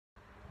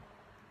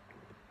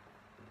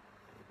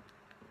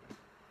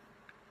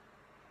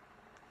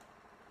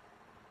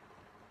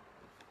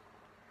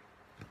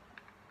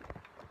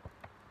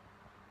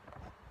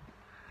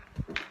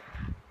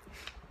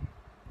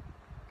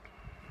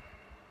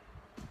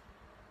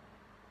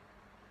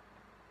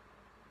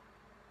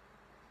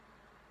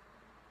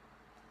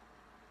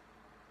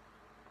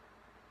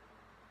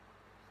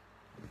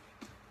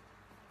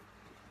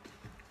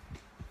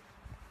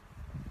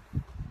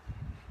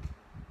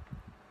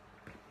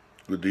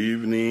Good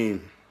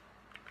evening.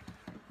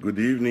 Good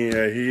evening,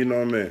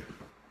 Ehinome.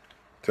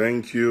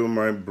 Thank you,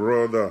 my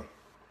brother.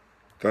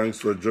 Thanks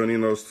for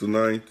joining us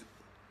tonight.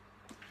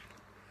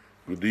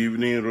 Good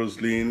evening,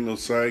 Roslyn,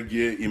 Osage,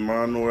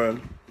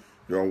 Emmanuel.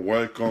 You're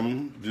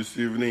welcome this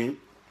evening.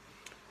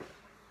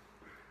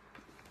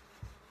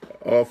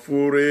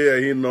 Afure,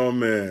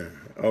 Ehinome.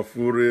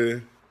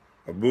 Afure,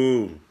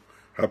 Abu.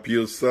 Happy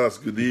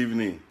Osas. Good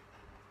evening.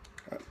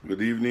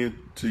 Good evening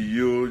to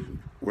you.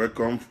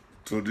 Welcome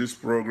to this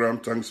program.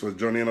 Thanks for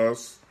joining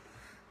us.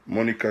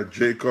 Monica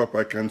Jacob,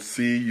 I can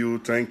see you.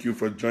 Thank you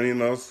for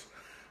joining us.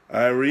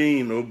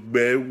 Irene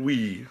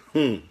Ogbewi.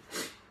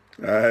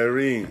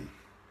 Irene,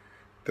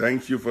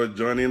 thank you for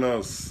joining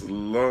us.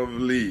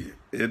 Lovely.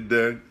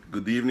 Ede,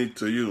 good evening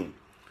to you.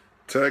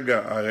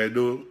 Tega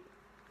Aredo,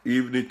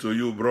 evening to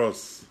you,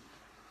 bros.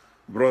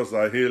 Bros,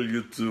 I hail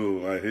you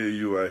too. I hail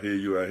you, I hail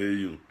you, I hail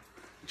you.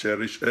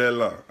 Cherish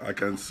Ella, I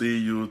can see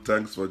you.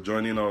 Thanks for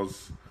joining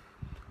us.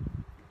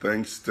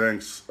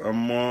 Thanks.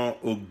 Amo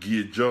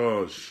Ogie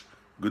Josh.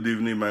 Good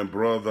evening, my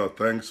brother.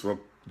 Thanks for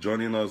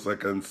joining us. I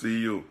can see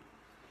you.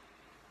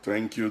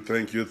 Thank you.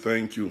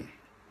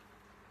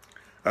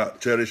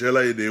 Cherish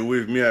Ella, they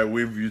wave me. I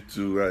wave you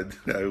too. I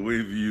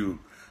wave you.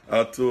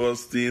 Arthur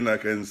Austin, I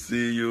can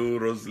see you.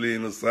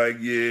 Roslyn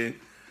Osage,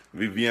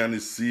 Vivian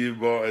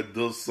Isibo,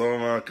 Edo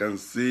Summer, I can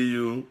see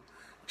you.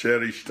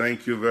 Cherish,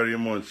 thank you very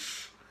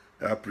much.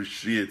 I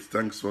appreciate.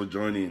 Thanks for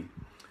joining.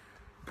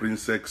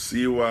 Princess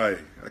CY,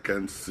 I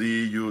can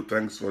see you.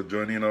 Thanks for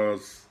joining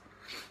us.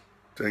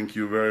 Thank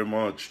you very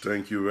much.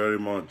 Thank you very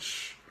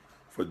much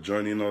for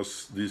joining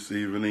us this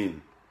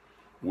evening.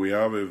 We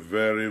have a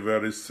very,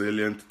 very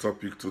salient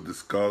topic to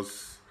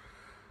discuss.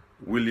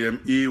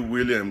 William E.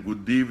 William,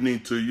 good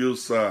evening to you,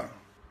 sir.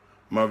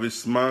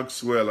 Mavis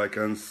Maxwell, I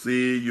can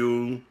see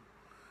you.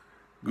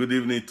 Good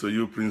evening to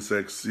you,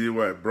 Princess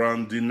CY.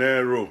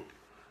 Brandinero,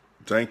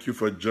 thank you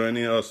for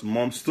joining us.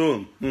 Mom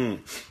Stone,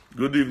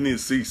 good evening,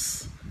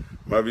 sis.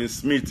 Marvin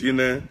Smith,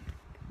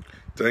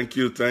 thank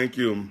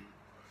you.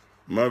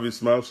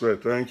 Mavis Maxwell,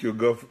 thank you.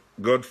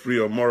 Godfrey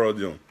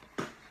Omorodion.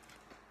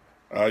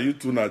 You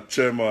two not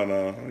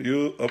chairman.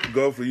 You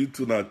Godfrey, you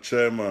two not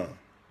chairman.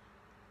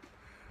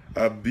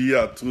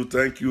 Abia too,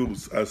 thank you.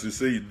 As you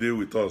say, you deal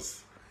with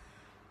us.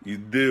 You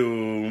deal,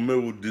 we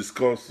will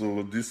discuss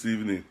this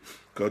evening.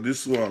 Because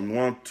this one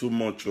want too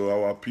much of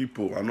our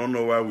people. I don't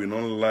know why we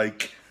don't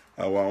like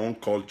our own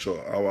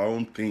culture, our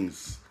own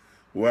things.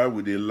 Why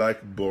would they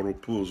like borrow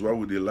pose? Why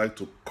would they like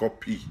to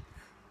copy?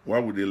 Why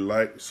would they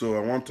like? So I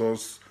want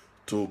us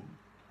to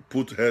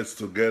put heads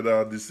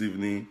together this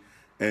evening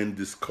and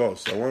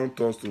discuss. I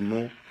want us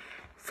to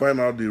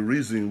find out the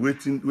reason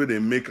where they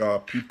make our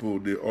people,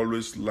 they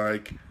always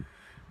like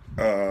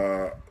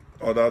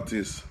other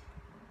things.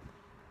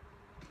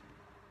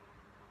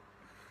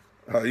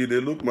 You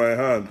they look my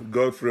hand,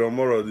 Godfrey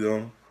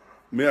Omorodion.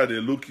 Me I they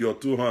look your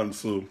two hands,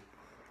 so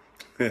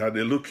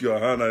they look your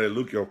hand, and they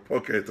look your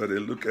pocket, and they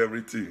look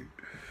everything.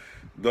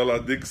 Dollar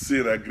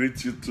Dixon, I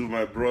greet you too,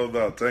 my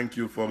brother. Thank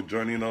you for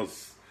joining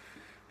us.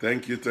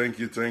 Thank you.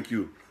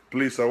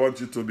 Please, I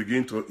want you to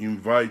begin to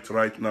invite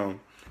right now.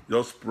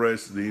 Just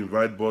press the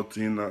invite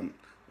button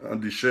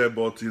and the share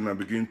button and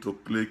begin to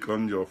click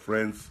on your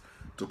friends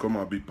to come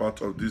and be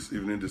part of this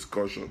evening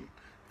discussion.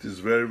 It is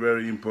very,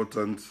 very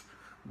important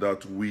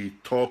that we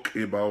talk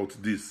about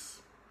this.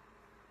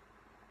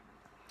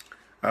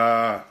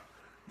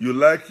 You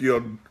like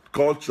your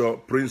culture,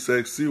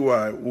 Princess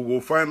CY. We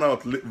will find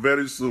out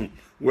very soon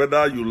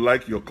whether you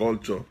like your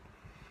culture.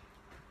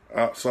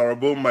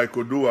 Sarabo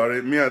Michael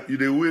Duare, you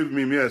they wave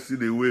me, I see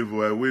the wave,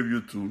 I wave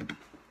you too.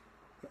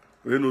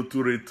 We no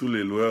too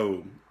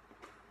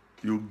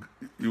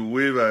you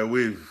wave, I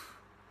wave.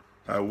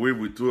 I wave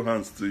with two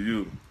hands to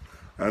you.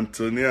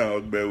 Antonia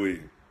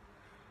Ogbewe.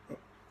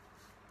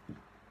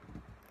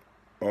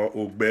 Or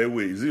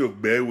Ogbewe. Is it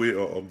Ogbewe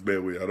or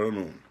Ogbewe? I don't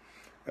know.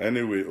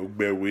 Anyway,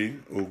 Ogbewe.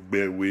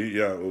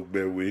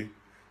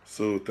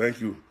 So,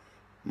 thank you.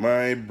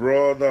 My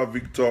brother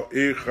Victor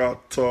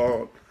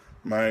Echator,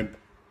 my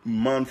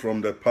man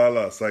from the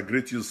palace, I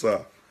greet you,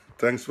 sir.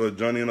 Thanks for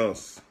joining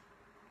us.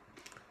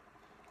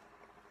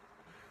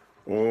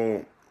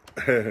 Oh,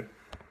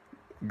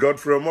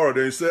 Godfrey Moore,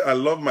 they say, I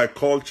love my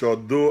culture,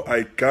 though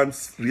I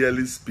can't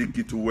really speak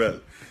it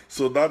well.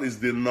 So that is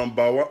the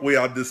number one. We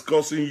are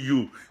discussing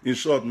you. In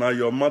short, now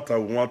your matter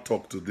we want to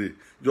talk today.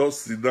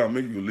 Just sit down,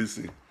 make you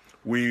listen.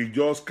 We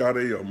just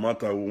carry your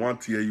matter. We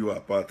want to hear you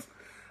apart.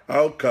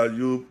 How can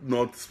you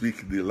not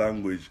speak the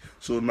language?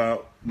 So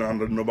now the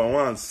number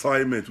one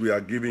assignment we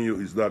are giving you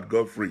is that,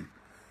 Godfrey.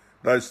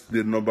 That's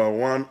the number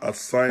one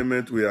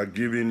assignment we are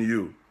giving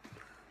you.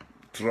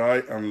 Try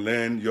and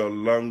learn your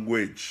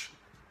language.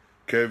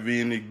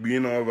 Kevin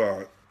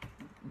Igbinova.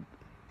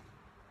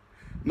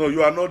 No,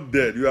 you are not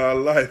dead. You are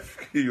alive.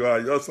 You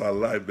are just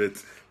alive,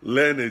 but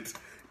learn it.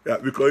 Yeah,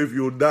 because if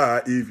you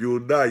die,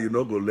 you're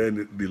not going to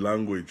learn the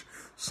language.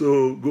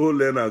 So go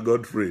learn a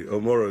Godfrey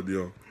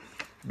Omorodion.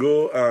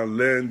 Go and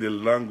learn the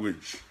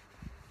language.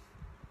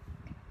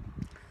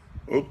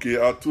 Okay,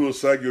 atu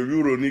osagio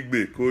euro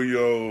nigbe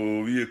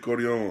koyo vie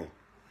korion.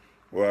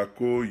 Wa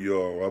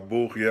koyo wa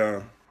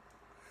boria.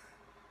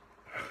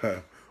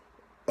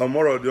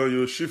 Amorodio,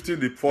 you're shifting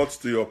the fault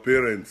to your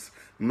parents.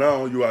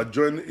 Now you are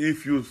joining.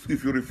 If you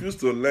refuse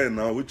to learn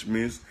now, which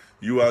means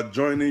you are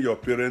joining your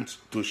parents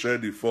to share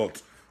the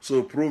fault.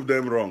 So prove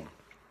them wrong.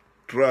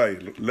 Try,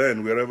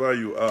 learn wherever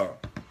you are.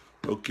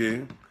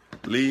 Okay.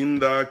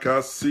 Linda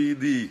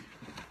Cassidy,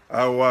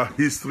 our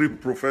history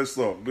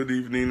professor. Good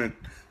evening and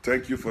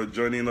thank you for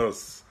joining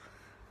us.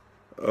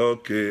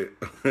 Okay.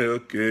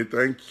 Okay.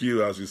 Thank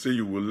you. As you say,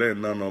 you will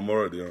learn now,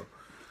 Amorodio.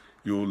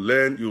 You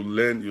learn, you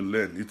learn, you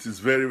learn. It is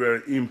very,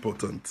 very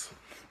important.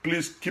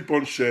 Please keep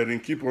on sharing,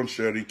 keep on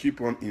sharing,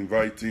 keep on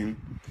inviting.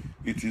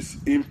 It is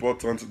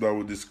important that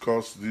we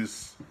discuss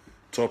this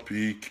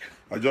topic.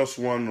 I just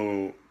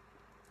want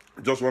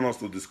us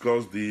to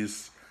discuss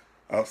this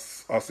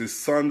as a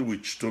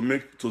sandwich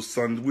to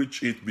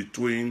sandwich it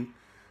between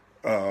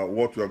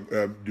what we have,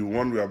 the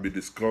one we have been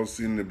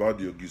discussing about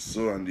the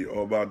Ogiso and the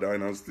Oba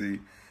dynasty,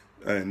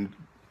 and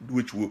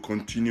which will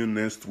continue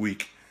next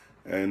week.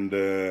 And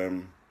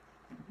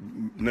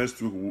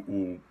next week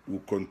we'll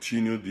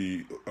continue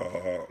the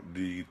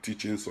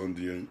teachings on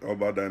the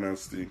Oba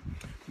dynasty.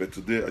 But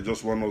today I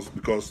just want us,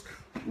 because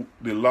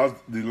the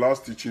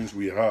last teachings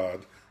we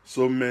had,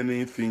 so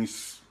many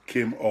things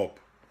came up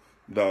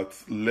that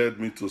led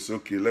me to say,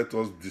 okay, let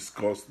us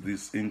discuss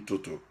this in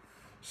total.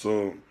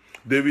 So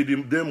David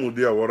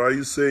Demudia, what are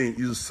you saying?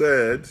 You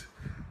said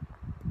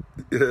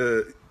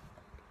let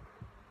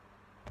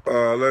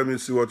me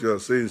see what you are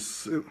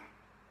saying.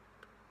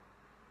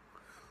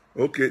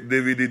 Okay,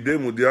 David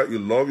Demudia, you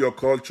love your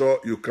culture,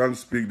 you can't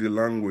speak the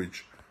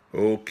language.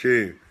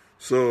 Okay,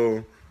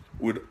 so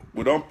we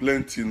don't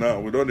plenty now,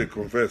 we don't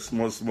confess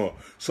small.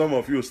 Some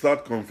of you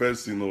start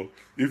confessing,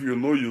 if you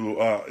know you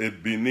are a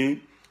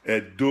Benin,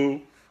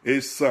 Edo,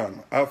 a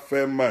San,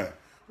 Afema,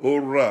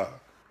 Ora,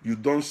 you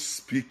don't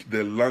speak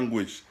the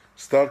language,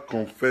 start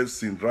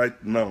confessing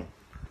right now.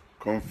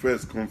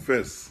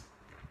 Confess.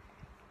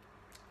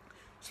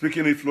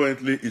 Speaking it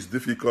fluently is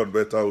difficult,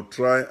 but I'll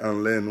try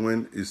and learn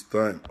when it's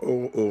time.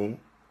 Oh.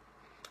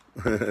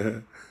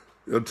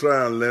 You'll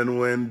try and learn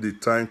when the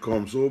time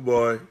comes. Oh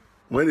boy,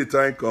 when the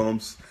time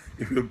comes,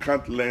 if you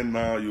can't learn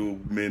now,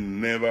 you may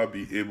never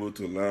be able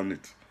to learn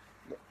it.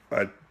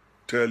 I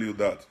tell you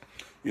that.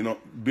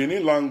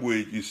 Benin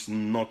language is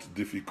not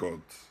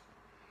difficult,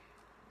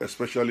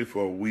 especially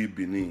for we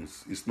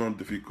Benins. It's not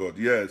difficult.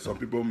 Yeah, some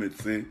people may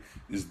say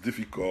it's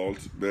difficult,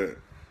 but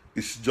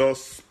it's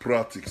just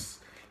practice.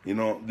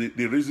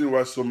 The reason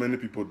why so many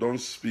people don't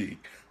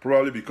speak,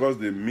 probably because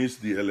they miss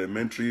the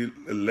elementary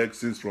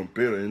lessons from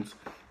parents,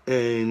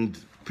 and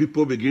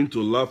people begin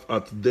to laugh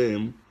at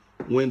them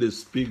when they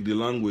speak the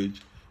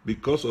language.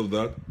 Because of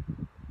that,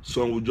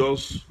 some will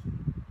just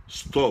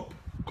stop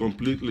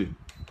completely.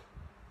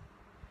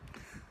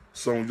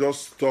 Some will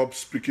just stop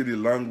speaking the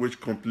language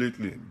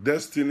completely.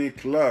 Destiny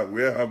Clark,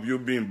 where have you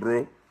been,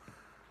 bro?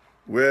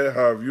 Where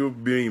have you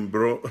been,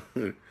 bro?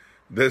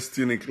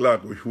 Destiny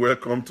Clark,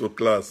 welcome to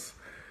class.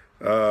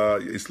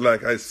 It's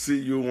like I see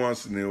you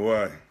once in a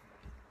while.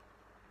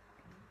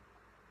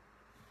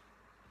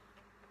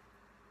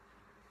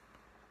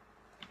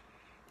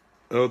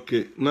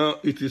 Okay, now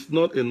it is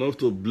not enough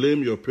to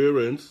blame your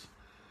parents.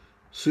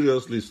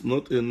 Seriously, it's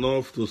not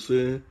enough to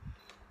say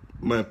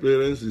my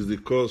parents is the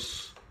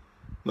cause.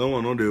 That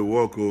one on the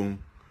work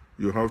home.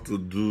 You have to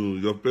do.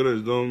 Your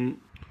parents don't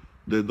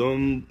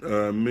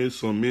make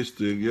some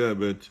mistake, yeah,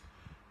 but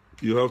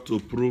you have to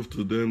prove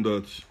to them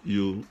that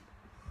you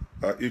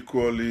are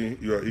equal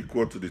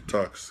to the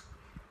task.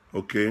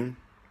 Okay?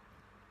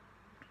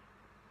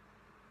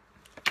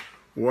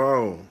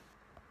 Wow.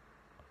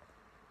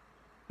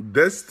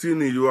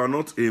 Destiny, you are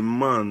not a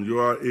man, you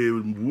are a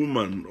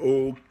woman.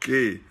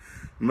 Okay.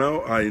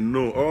 Now I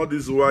know. All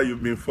this while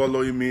you've been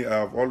following me,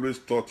 I've always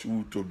thought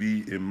you to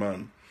be a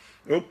man.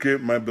 Okay,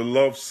 my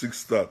beloved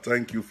sister,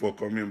 thank you for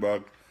coming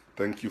back.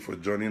 Thank you for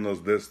joining us,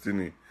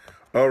 Destiny.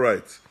 All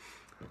right.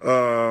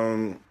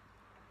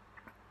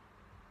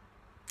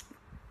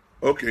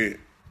 Okay,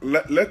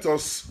 let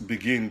us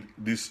begin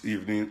this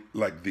evening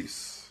like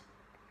this.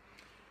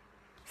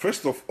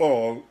 First of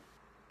all,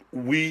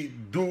 we're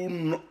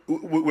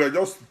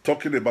just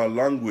talking about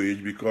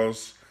language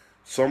because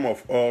some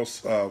of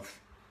us have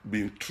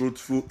been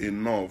truthful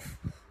enough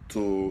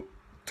to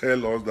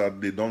tell us that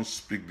they don't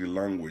speak the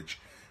language.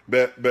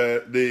 But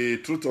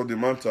the truth of the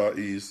matter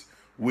is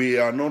we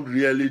are not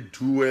really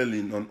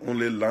dwelling on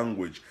only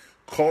language.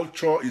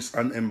 Culture is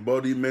an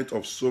embodiment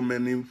of so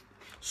many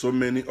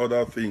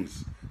other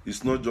things.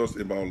 It's not just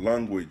about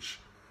language.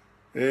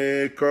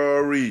 Hey,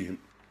 Corey,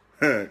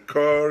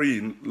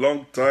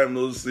 long time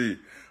no see.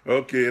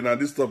 Okay, now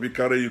this topic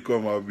carry you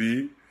come,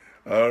 Abi.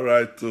 All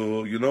right,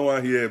 so you know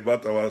what hear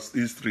about our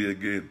history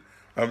again.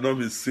 I've not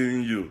been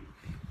seeing you.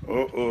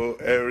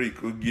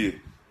 Eric Ugie.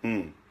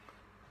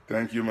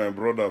 Thank you, my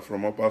brother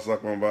from Upper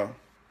Sakomba.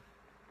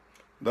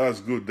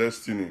 That's good,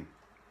 Destiny.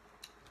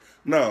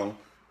 Now,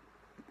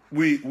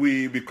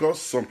 we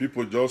because some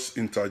people just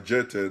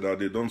interjected that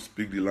they don't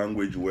speak the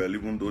language well,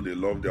 even though they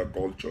love their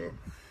culture,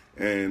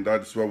 and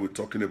that's why we're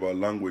talking about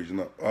language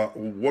now.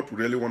 What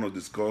we really want to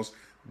discuss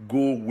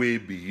go way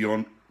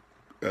beyond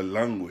a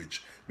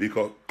language,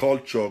 because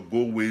culture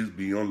go ways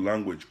beyond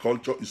language.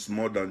 Culture is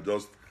more than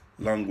just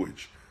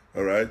language.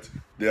 All right,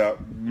 there are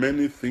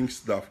many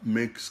things that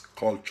makes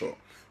culture.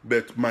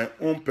 But my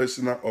own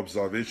personal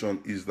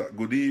observation is that,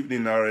 good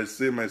evening,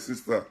 RSA, my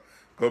sister.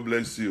 God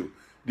bless you.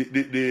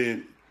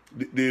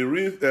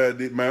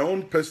 My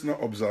own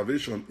personal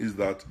observation is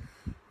that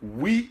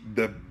we,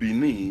 the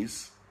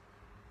Beninese,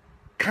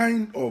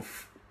 kind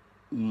of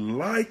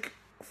like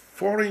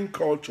foreign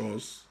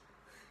cultures,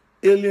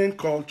 alien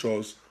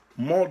cultures,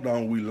 more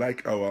than we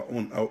like our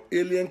own. Our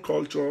alien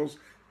cultures,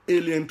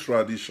 alien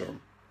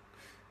tradition,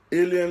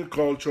 alien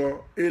culture,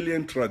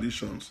 alien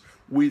traditions.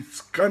 We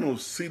kind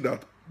of see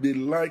that they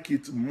like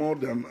it more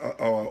than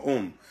our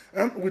own.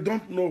 And we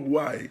don't know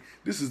why.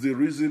 This is the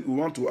reason we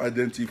want to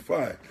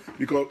identify.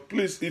 Because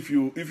please, if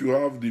you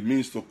have the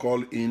means to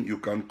call in, you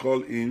can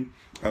call in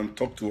and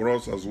talk to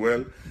us as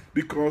well.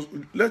 Because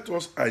let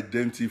us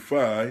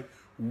identify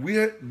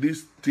where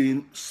this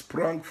thing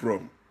sprang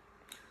from.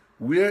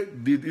 Where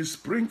did it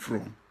spring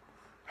from?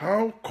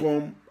 How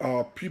come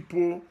our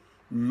people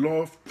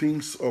love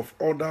things of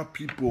other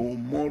people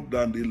more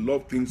than they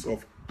love things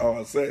of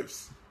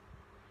ourselves?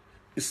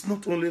 It's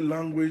not only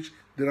language.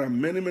 There are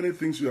many, many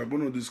things we are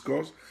going to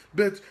discuss.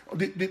 But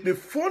the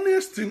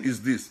funniest thing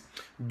is this.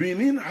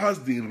 Benin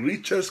has the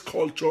richest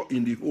culture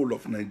in the whole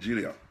of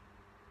Nigeria.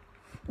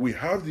 We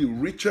have the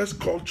richest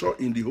culture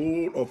in the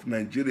whole of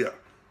Nigeria.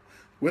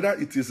 Whether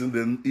it is in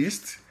the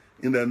east,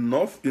 in the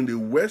north, in the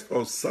west,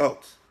 or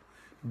south,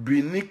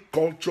 Benin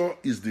culture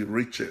is the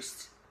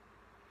richest.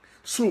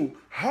 So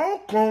how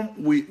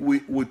come we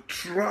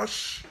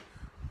trash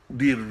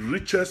the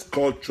richest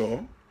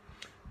culture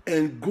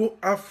and go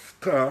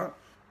after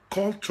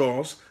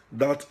cultures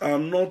that are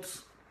not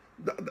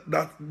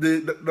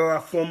that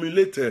are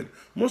formulated?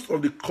 Most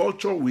of the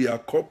culture we are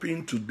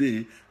copying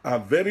today are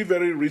very,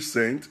 very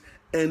recent,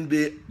 and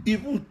they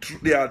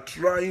are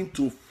trying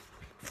to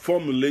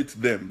formulate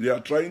them. They are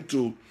trying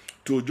to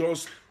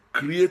just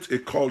create a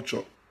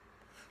culture.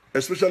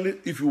 Especially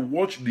if you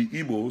watch the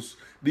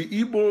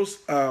Igbos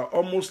are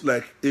almost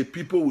like a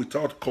people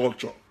without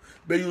culture.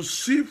 But you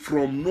see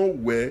from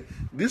nowhere,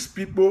 these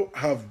people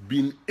have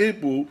been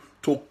able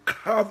to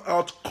carve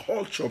out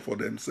culture for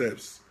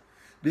themselves.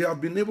 They have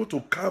been able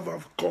to carve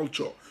out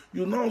culture.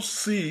 You now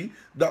see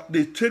that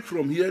they take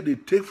from here, they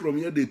take from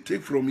here, they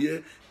take from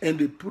here, and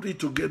they put it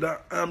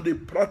together and they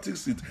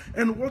practice it.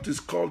 And what is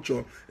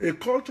culture? A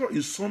culture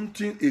is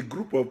something a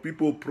group of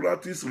people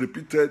practice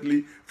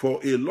repeatedly for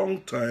a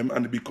long time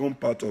and become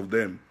part of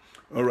them.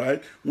 All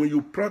right? When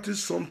you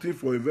practice something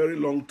for a very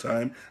long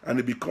time and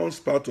it becomes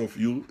part of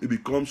you, it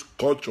becomes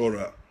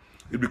cultural.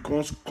 It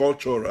becomes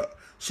cultural.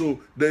 So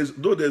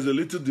though there's a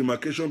little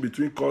demarcation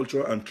between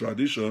culture and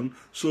tradition,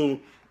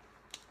 so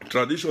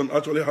tradition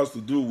actually has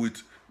to do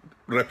with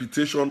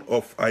reputation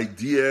of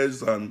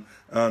ideas and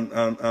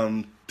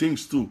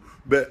things too.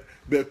 But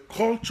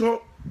culture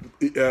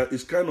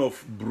is kind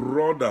of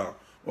broader,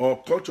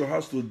 or culture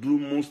has to do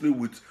mostly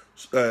with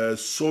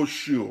social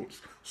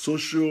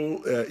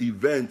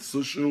events,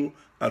 social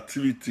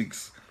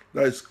activities.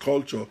 That is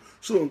culture.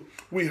 So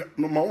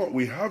number one,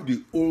 we have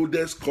the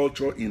oldest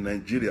culture in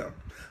Nigeria.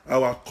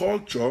 Our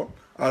culture,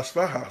 as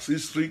far as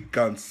history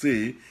can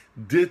say,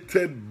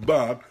 dated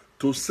back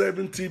to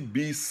 70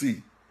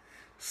 BC,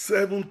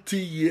 70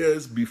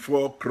 years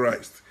before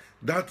Christ.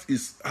 That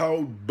is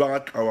how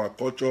back our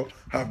culture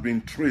have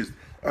been traced.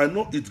 I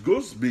know it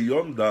goes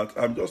beyond that.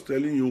 I'm just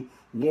telling you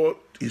what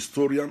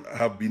historians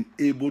have been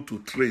able to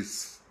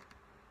trace.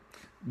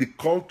 The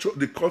culture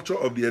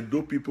of the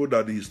Edo people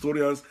that the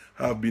historians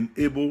have been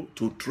able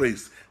to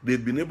trace.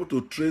 They've been able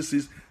to trace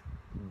it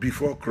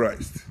before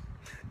Christ.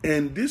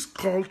 And this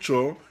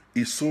culture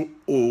is so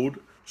old,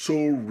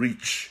 so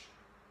rich.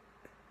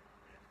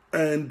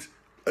 And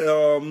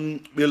a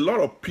lot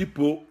of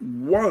people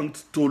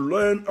want to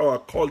learn our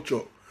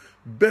culture.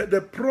 But the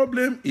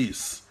problem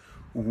is,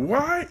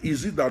 why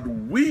is it that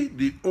we,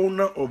 the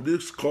owner of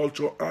this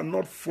culture, are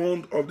not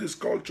fond of this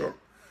culture?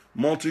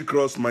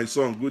 Multicross, my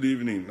son, good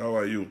evening. How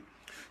are you?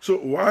 So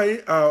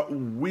why are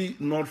we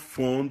not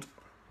fond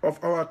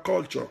of our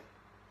culture?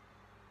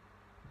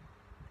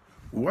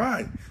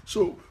 Why?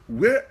 So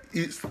where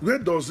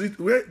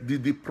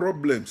did the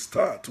problem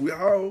start?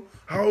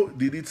 How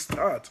did it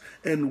start?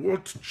 And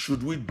what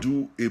should we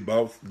do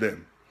about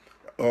them?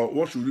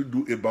 What should we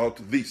do about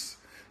this?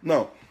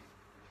 Now,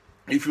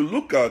 if you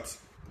look at,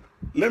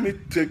 let me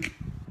take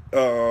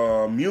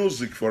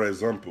music for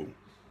example.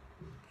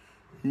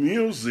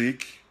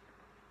 Music,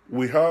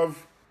 we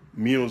have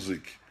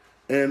music.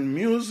 And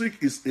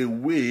music is a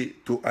way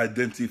to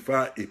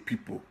identify a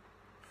people.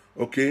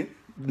 Okay?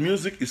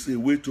 Music is a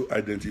way to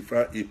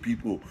identify a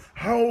people.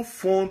 How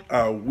fond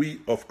are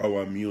we of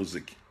our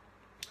music?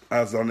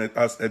 As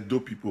Edo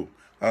people,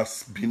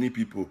 as Bini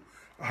people,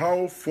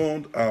 how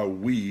fond are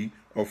we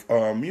of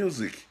our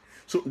music?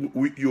 So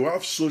you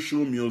have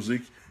social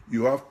music,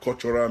 you have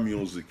cultural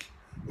music.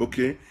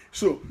 Okay?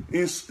 So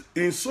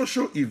in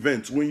social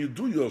events, when you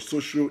do your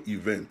social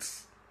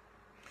events,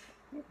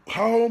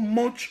 how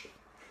much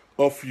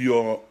of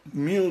your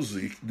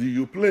music do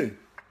you play?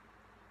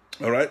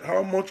 All right,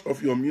 how much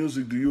of your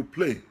music do you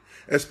play?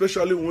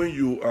 Especially when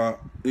you are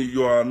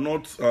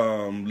not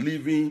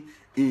living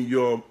in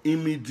your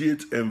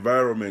immediate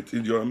environment,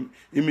 in your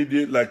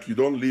immediate, like you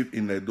don't live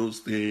in Edo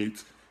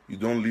State, you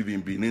don't live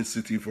in Benin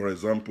City, for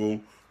example.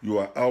 You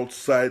are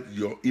outside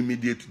your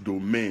immediate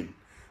domain.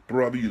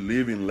 Probably you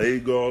live in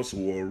Lagos,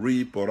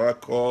 Warri, Port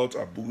Harcourt,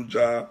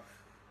 Abuja,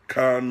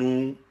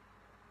 Kanu.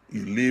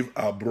 You live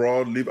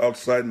abroad, live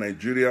outside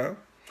Nigeria.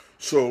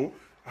 So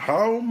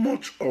how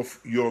much of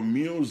your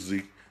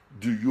music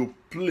do you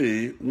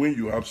play when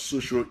you have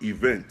social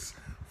events?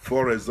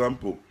 For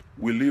example,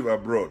 we live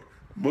abroad.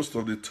 Most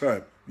of the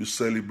time, you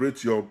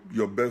celebrate your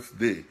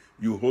birthday,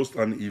 you host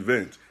an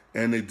event,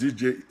 and a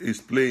DJ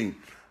is playing.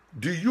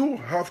 Do you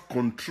have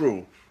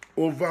control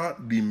over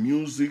the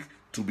music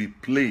to be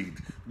played?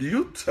 Do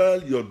you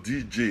tell your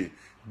DJ,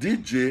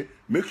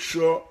 make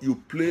sure you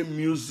play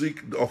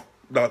music of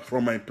that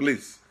from my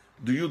place?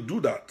 Do you do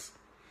that?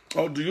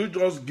 Or do you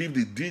just give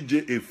the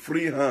DJ a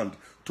free hand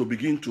to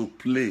begin to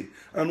play?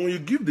 And when you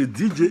give the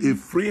DJ a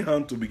free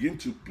hand to begin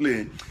to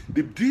play,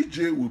 the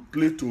DJ will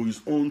play to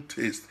his own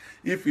taste.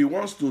 If he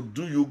wants to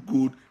do you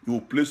good, he will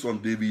play some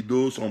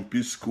Davido, some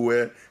P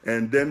Square,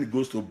 and then he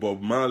goes to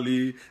Bob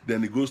Marley,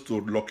 then he goes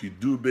to Lucky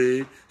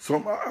Dube.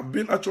 I've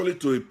been actually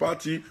to a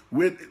party,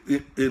 where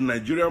a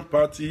Nigerian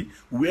party,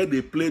 where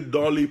they played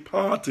Dolly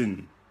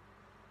Parton.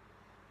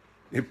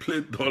 They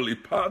played Dolly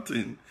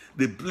Parton.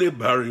 They played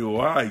Barry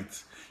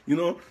White. You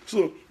know,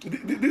 so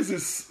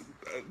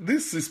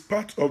this is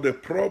part of the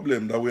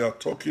problem that we are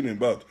talking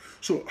about.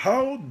 So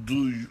how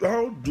do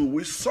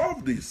we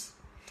solve this?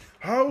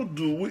 How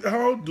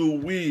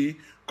do we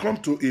come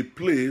to a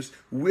place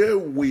where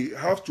we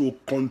have to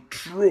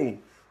control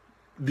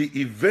the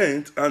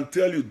event and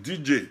tell you,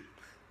 DJ,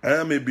 I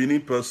am a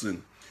Benin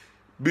person.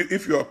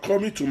 If you are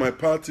coming to my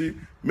party,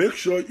 make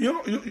sure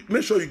you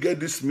get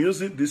this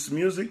music.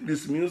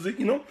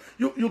 You know,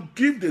 you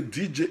give the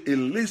DJ a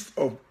list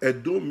of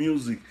Edo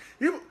music.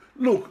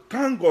 Look,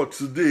 thank God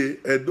today,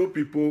 Edo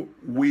people,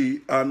 we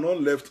are not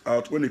left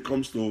out when it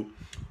comes to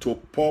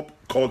pop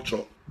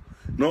culture.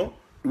 No,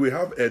 we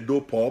have Edo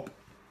pop,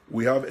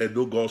 we have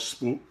Edo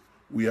gospel,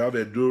 we have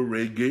Edo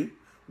reggae,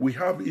 we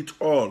have it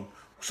all.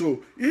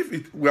 So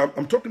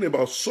I'm talking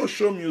about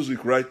social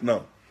music right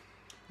now.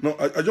 No,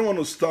 I don't want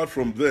to start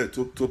from there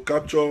to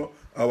capture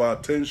our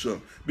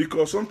attention,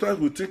 because sometimes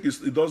we think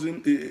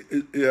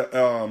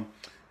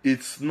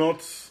it's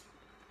not.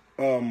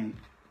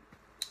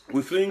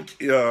 We think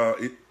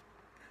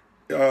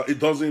it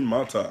doesn't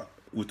matter.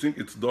 We think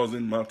it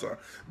doesn't matter,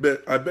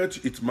 but I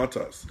bet it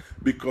matters,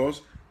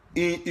 because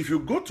if you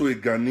go to a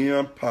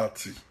Ghanaian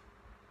party,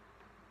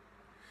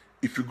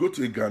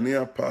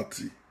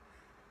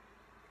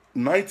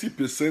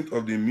 90%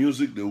 of the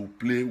music they will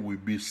play will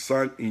be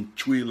sung in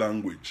Twi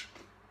language.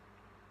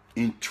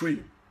 In Twi.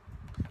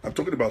 I'm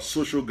talking about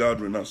social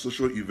gathering and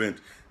social event.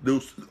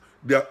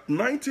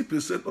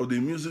 90% of the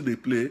music they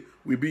play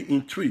will be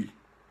in Twi.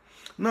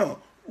 Now,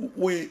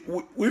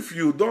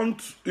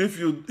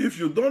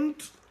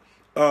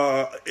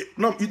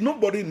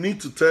 nobody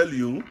needs to tell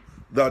you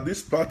that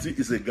this party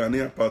is a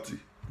Ghanaian party.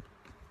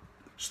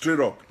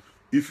 Straight up.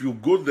 If you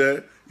go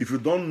there, if you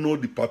don't know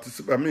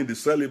the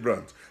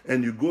celebrant,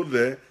 and you go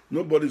there,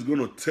 nobody's going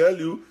to tell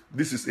you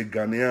this is a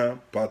Ghanaian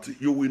party.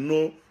 You will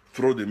know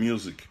through the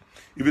music.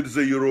 If it is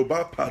a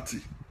Yoruba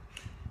party,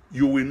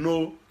 you will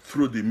know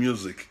through the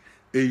music.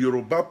 A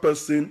Yoruba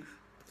person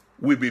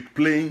will be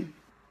playing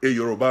a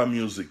Yoruba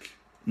music.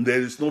 There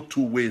is no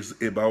two ways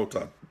about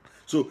that.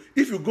 So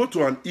if you go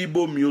to an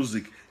Igbo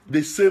music,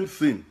 the same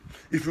thing.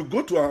 If you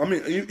go to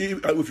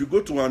if you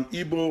go to an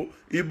Igbo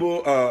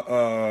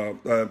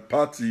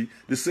party,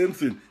 the same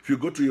thing. If you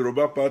go to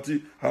Yoruba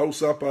party,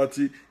 Hausa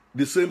party,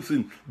 the same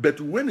thing.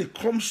 But when it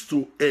comes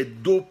to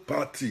Edo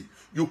party,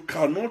 you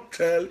cannot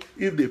tell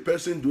if the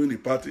person doing the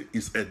party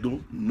is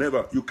Edo.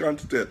 Never. You can't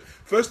tell.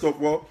 First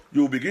of all,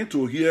 you begin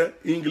to hear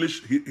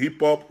English hip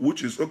hop,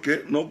 which is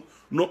okay. No,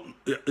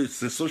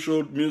 it's a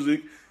social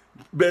music.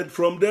 But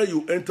from there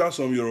you enter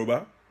some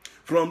Yoruba.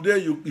 From there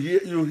you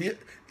hear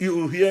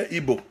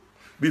Igbo.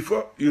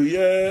 Before you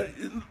hear,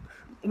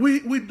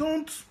 we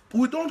don't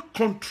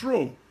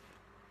control.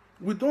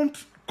 We don't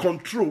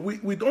control.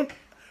 We don't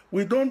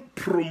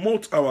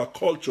promote our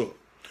culture.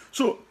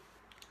 So,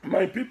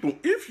 my people,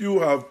 if you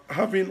are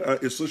having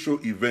a social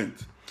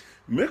event,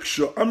 make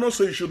sure. I'm not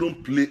saying you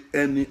shouldn't play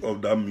any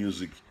of that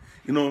music.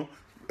 You know,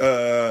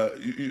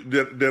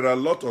 there are a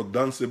lot of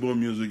danceable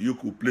music you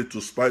could play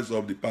to spice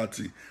up the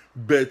party,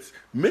 but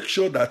make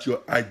sure that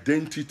your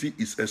identity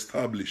is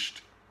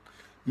established.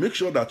 Make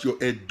sure that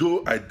your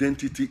Edo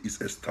identity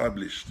is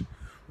established.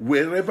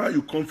 wherever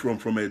you come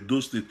from Edo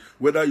State,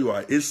 whether you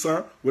are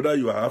Esa, whether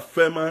you are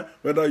Afema,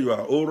 whether you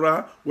are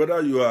Ora, whether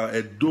you are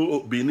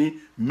Edo-Benin,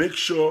 make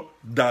sure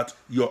that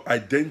your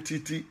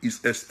identity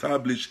is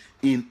established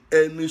in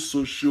any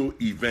social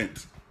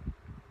event.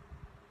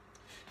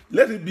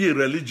 Let it be a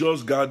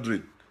religious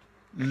gathering.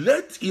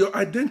 Let your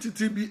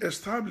identity be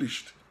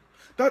established.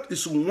 That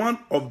is one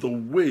of the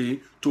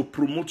way to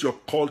promote your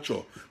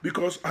culture,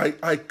 because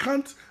I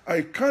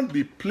can't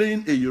be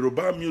playing a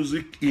Yoruba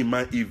music in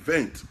my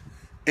event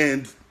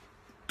and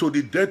to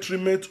the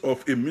detriment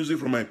of a music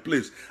from my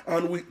place.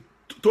 And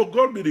to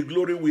God be the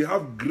glory, we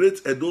have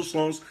great Edo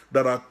songs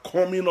that are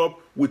coming up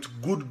with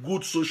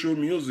good social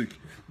music,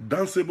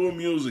 danceable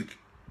music.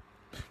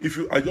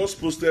 I just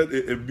posted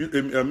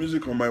a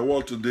music on my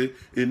wall today,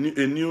 a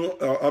new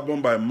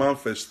album by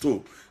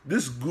Manfesto.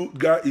 This good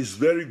guy is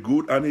very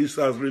good, and he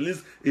has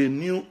released a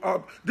new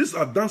album. These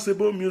are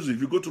danceable music.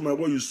 If you go to my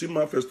wall, you see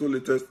Manfesto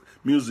latest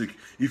music.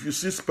 If you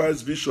see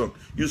Spice Vision,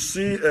 you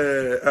see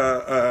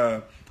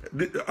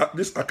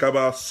this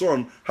Akaba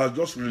son has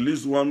just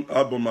released one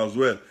album as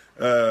well.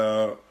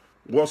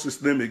 What's his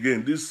name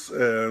again? This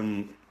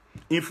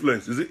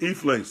Influence. Is it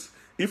Influence?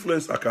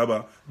 Influence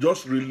Akaba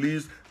just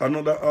released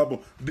another album.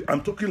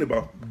 I'm talking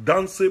about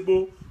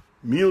danceable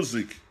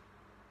music.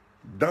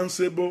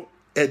 Danceable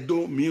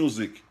Edo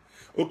music.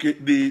 Okay,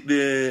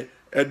 the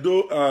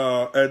Edo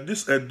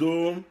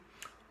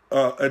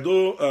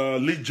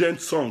legend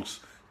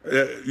songs.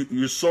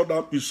 You saw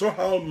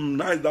how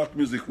nice that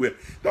music were.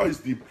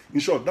 In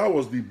short, that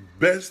was the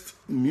best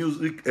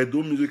music,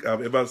 Edo music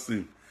I've ever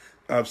seen.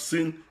 I've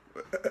seen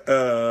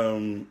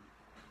all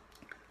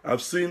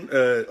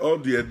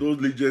the Edo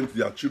legends,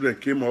 their children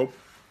came up.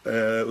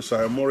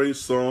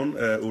 Osayamore's son,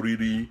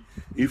 Oriri,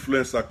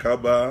 Influence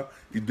Akaba,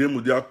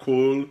 Idemudia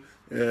Cole,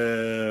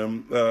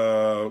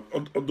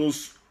 all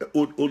those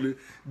old,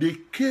 they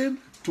came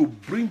to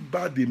bring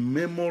back the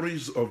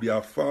memories of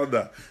their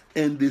father,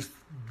 and they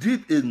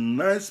did a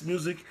nice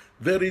music,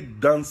 very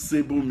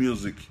danceable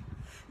music.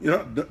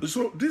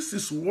 So this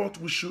is what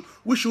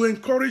we should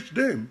encourage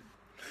them,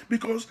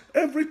 because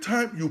every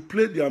time you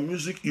play their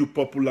music, you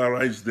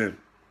popularize them.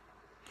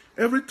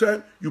 Every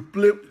time you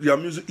play their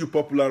music, you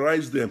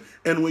popularize them.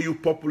 And when you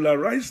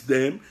popularize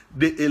them,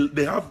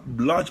 they have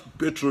large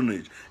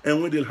patronage.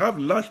 And when they have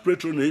large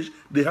patronage,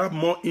 they have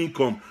more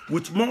income.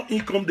 With more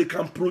income, they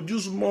can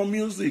produce more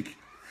music.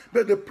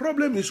 But the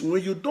problem is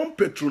when you don't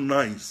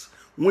patronize,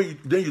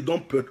 then you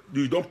don't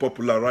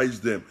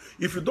popularize them.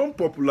 If you don't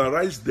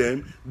popularize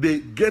them, they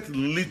get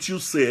little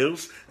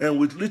sales, and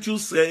with little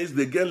sales,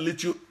 they get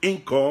little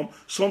income.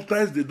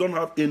 Sometimes they don't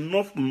have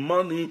enough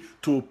money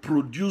to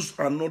produce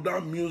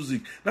another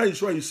music. That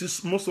is why you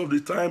see most of the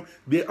time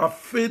they are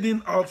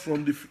fading out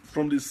from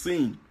the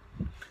scene.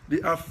 They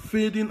are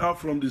fading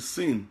out from the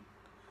scene.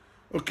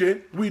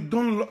 Okay,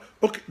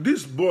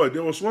 this boy,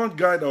 there was one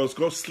guy that was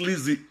called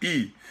Sleazy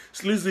E.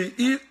 Sleazy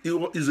E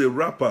is a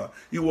rapper.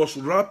 He was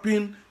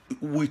rapping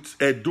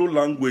with Edo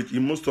language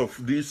in most of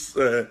this.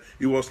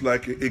 He was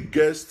like a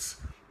guest.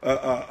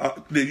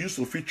 They used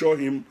to feature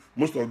him.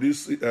 Most of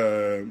these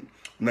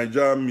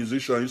Nigerian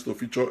musicians used to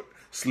feature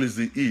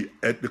Sleazy E.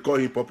 They call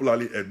him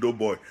popularly Edo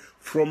Boy.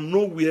 From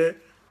nowhere,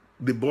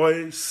 the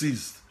boy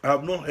ceased. I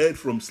have not heard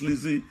from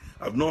Sleazy.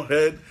 I've not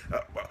heard.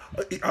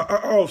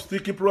 I was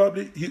thinking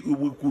probably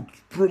we could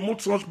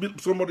promote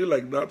somebody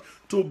like that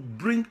to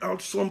bring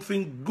out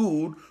something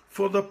good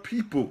for the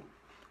people.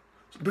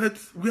 But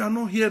we are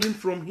not hearing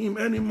from him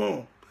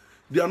anymore.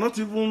 They are not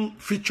even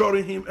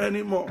featuring him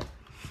anymore.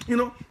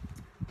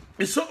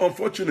 It's so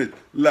unfortunate.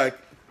 Like,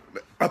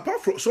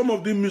 apart from some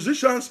of the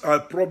musicians are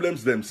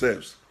problems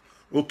themselves.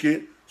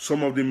 Okay?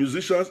 Some of the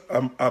musicians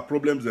are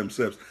problems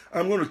themselves.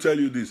 I'm going to tell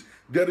you this.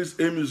 There is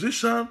a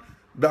musician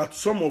that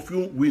some of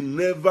you will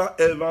never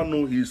ever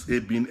know he's a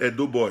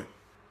Edo boy.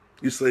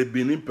 He's a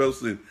Benin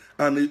person.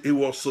 And he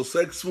was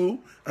successful,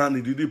 and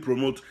he didn't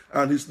promote.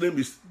 And his name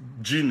is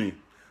Genie.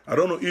 I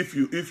don't know if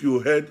you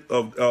heard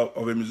of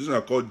a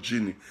musician called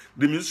Genie.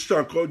 The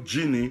musician called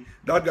Genie,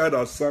 that guy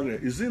that sang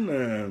it, is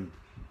in...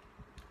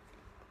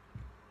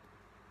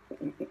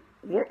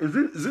 what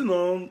is it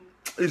on...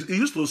 He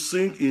used to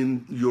sing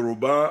in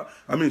Yoruba,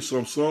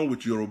 some song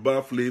with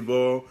Yoruba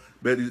flavor,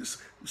 but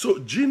so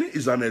Genie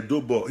is an Edo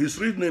boy. His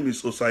real name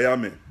is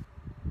Osayame.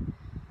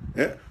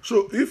 Yeah?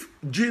 So if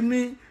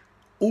Genie,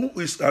 who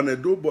is an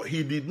Edo boy,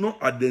 he did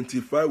not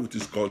identify with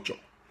his culture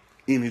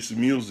in his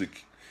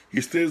music.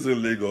 He stays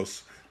in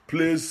Lagos,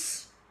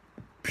 plays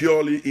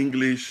purely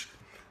English,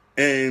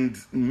 and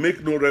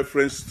make no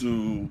reference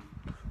to.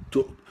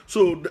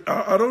 So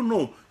I don't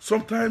know.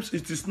 Sometimes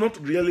it is not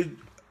really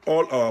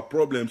all our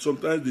problems.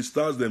 Sometimes the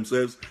stars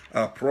themselves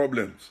are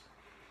problems.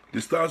 The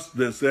stars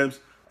themselves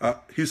are.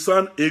 His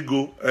son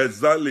Ego,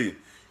 exactly.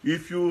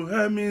 If you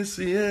hear me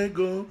say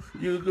Ego,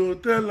 you go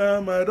tell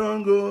him I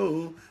don't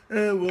go.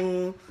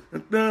 Ewo,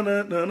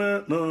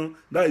 no.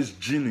 That is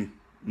Genie.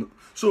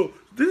 So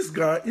this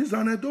guy is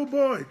an Edo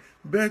boy,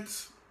 but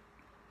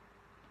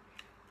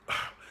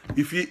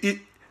if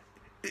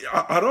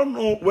I don't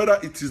know whether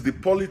it is the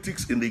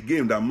politics in the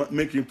game that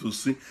make him to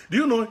sing. Do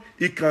you know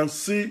he can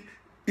sing,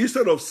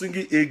 instead of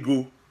singing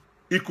Ego,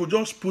 he could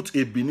just put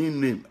a Benin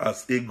name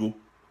as Ego.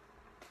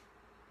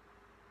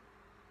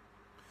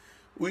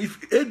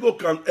 If Ego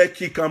can,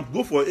 Eki can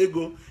go for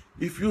Ego.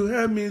 If you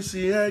hear me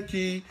see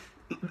Eki,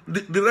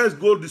 the rest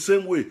go the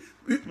same way.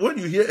 When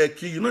you hear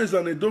Eki, you know it's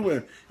an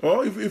Edo-Man.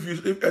 Or if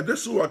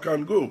Edesua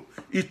can go,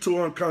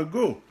 Itoan can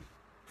go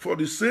for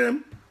the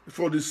same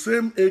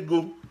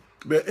Ego.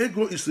 But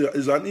Ego is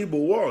an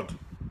Igbo word,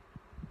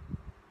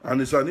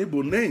 and it's an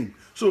Igbo name.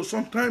 So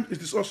sometimes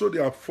it is also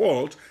their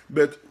fault,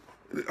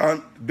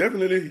 and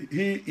definitely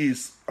he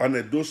is an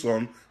Edo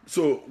son.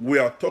 So we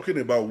are talking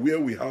about where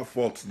we have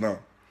faults now.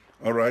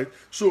 All right.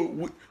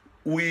 So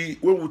when we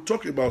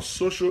talk about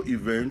social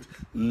events,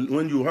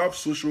 when you have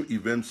social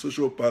events,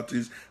 social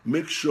parties,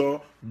 make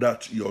sure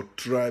that your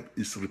tribe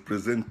is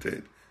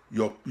represented,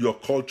 your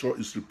culture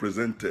is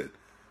represented.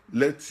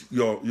 Let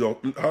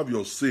have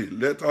your say.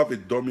 Let have a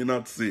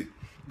dominant say.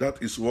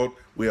 That is what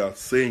we are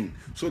saying,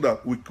 so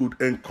that we could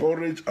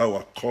encourage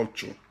our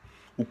culture.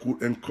 We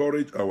could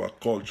encourage our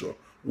culture.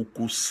 We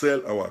could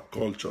sell our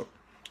culture.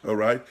 All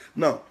right.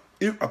 Now,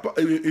 if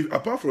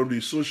apart from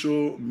the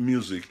social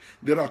music,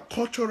 there are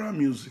cultural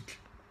music.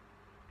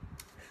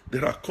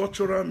 There are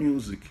cultural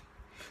music.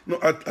 No,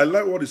 I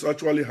like what is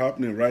actually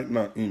happening right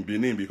now in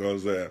Benin,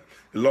 because a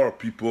lot of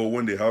people,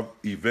 when they have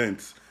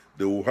events,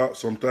 they will have,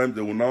 sometimes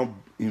they will now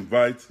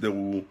invite, they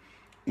will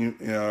they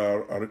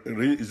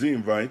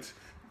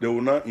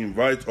will now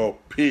invite or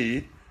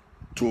pay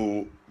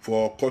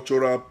for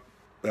cultural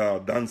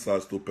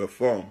dancers to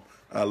perform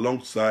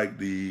alongside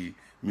the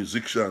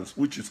musicians,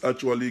 which is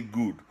actually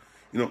good.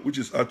 Which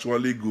is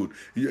actually good.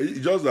 It's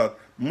just that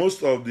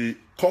most of the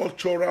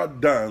cultural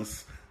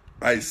dance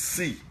I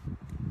see,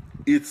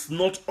 it's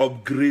not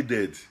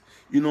upgraded.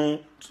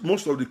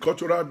 Most of the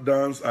cultural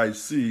dance I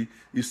see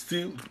is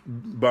still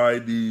by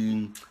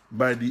the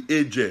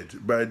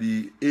aged,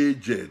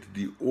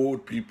 the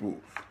old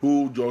people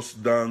who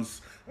just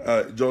dance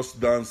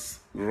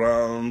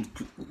around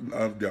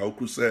the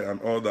okuse and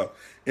all that.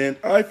 And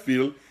I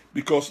feel,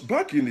 because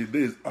back in the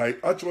days, I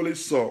actually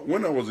saw,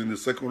 when I was in the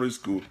secondary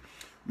school,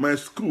 my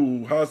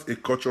school has a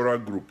cultural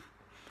group.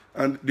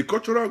 And the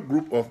cultural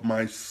group of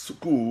my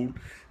school,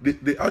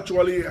 they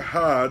actually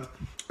had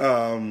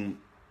a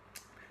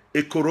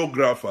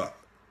choreographer.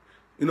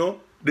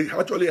 They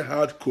actually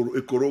had a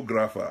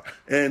choreographer.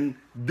 And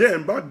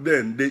then, back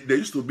then, there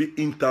used to be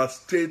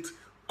interstate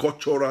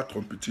cultural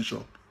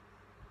competition.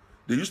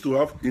 They used to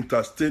have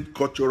interstate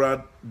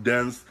cultural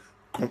dance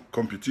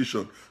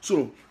competition.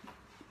 So,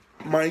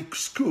 my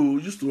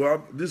school used to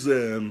have this...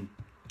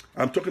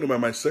 I'm talking about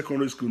my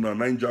secondary school now,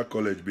 Niger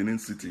College, Benin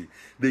City.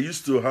 They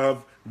used to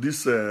have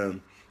this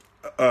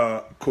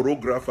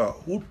choreographer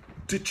who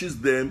teaches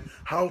them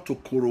how to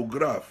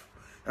choreograph.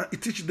 He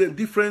teaches them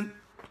different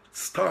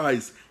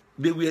styles.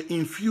 They were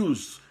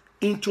infused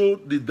into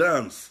the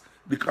dance.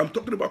 I'm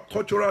talking about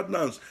cultural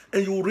dance,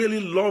 and you really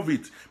love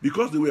it,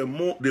 because they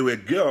were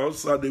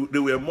girls, so they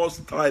were more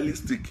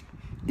stylistic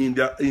in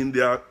their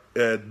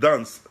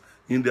dance,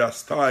 in their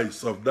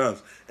styles of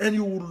dance, and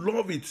you will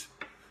love it.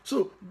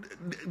 So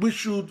we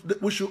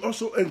should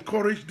also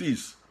encourage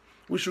this.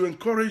 We should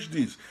encourage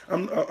this.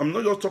 I'm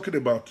not just talking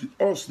about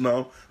us now.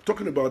 I'm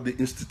talking about the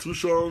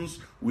institutions.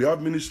 We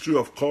have Ministry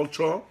of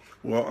Culture,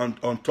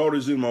 on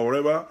tourism or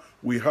whatever.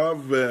 We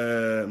have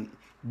the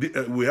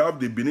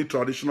Benin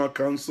Traditional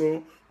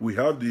Council. We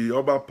have the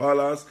Oba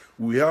Palace.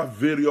 We have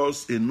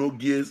various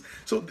enogies.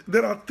 So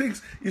there are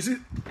things. You see,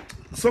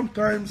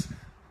 sometimes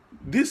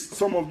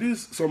some of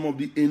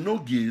the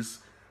enogies,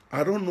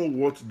 I don't know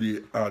what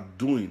they are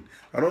doing.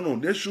 I don't know.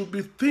 There should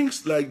be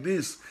things like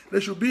this. There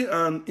should be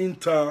an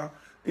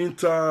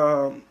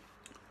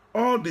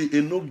all the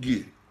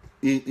enogi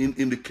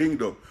in the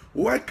kingdom.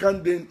 Why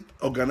can't they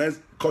organize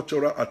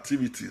cultural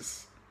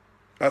activities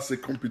as a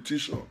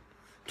competition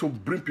to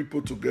bring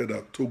people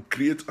together, to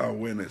create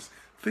awareness?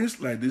 Things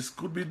like this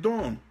could be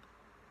done.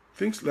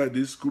 Things like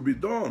this could be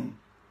done.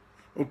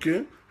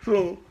 Okay?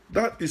 So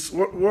that is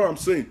what I'm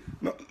saying.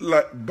 Now,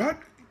 like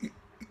back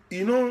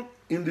in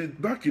the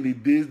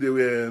days,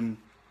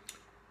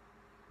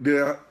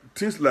 there are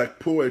things like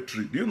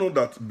poetry. Do you know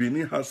that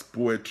Benin has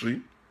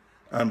poetry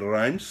and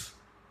rhymes?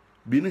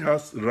 Benin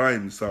has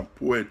rhymes and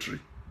poetry.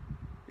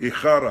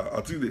 Echara,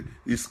 I think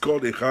it's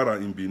called Echara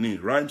in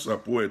Benin. Rhymes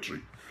and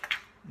poetry.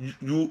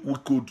 We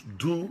could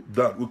do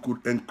that. We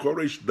could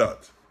encourage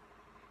that.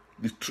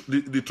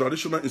 The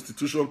traditional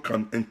institution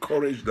can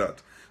encourage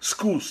that.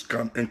 Schools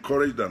can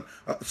encourage that.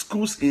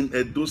 Schools in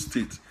Edo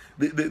State,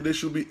 there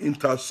should be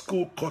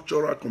inter-school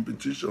cultural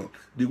competition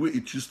the way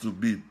it used to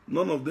be.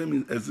 None of them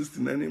is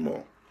existing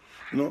anymore.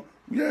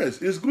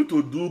 Yes, it's good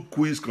to do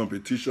quiz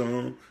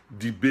competition,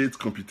 debate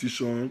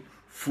competition,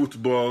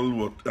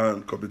 football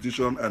and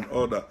competition and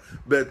all that.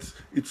 But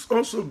it's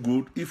also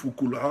good if we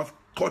could have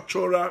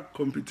cultural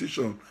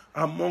competition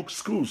among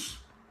schools.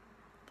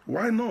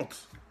 Why not?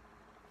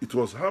 It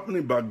was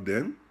happening back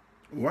then.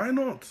 Why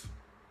not?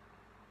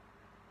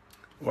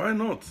 Why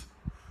not?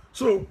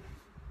 So,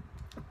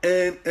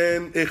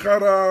 and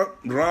Ehara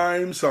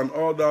rhymes and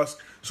all that.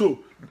 So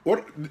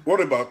what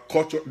about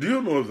culture? Do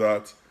you know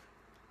that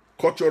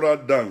cultural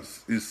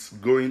dance is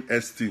going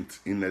extinct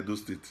in Edo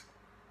State?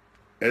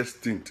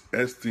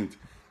 Extinct.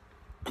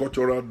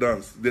 Cultural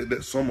dance.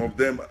 Some of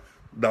them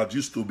that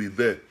used to be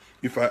there.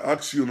 If I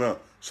ask you now,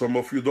 some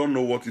of you don't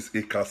know what is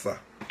Ekasa.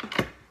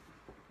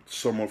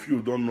 Some of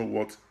you don't know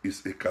what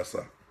is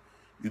Ekasa.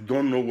 You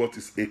don't know what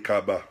is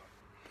Ekaba.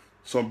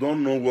 Some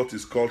don't know what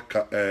is called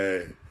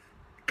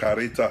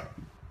Kareta.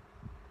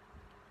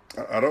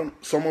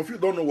 Some of you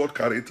don't know what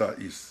Kareta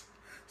is.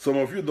 Some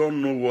of you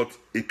don't know what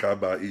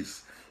Ekaba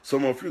is.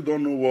 Some of you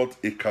don't know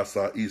what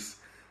Ekasa is.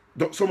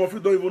 Some of you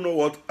don't even know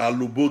what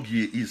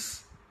Alubogie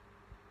is.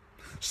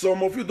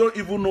 Some of you don't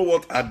even know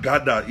what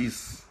Agada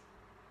is.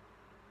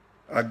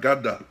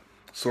 Agada.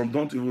 Some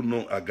don't even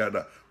know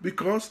Agada.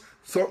 Because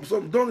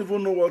some don't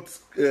even know what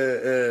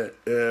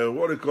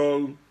they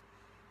call,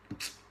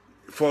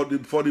 for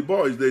the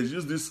boys, they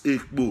use this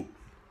Ekbo,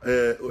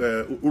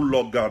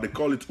 Uloga. They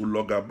call it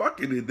Uloga. Back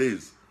in the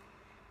days,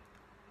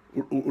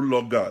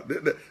 Uloga.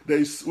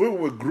 When we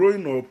were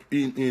growing up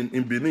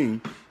in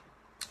Benin,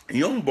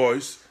 young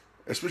boys,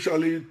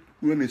 especially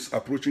when it's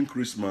approaching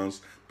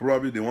Christmas,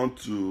 probably they want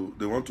to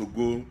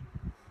go.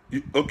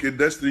 Okay,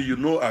 Destiny, you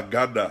know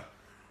Agada,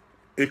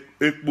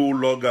 Ekbo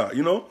Uloga.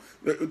 You know,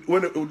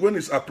 when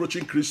it's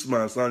approaching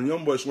Christmas and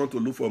young boys want to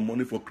look for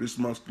money for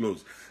Christmas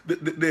clothes,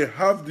 they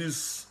have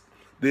this.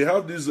 They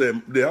have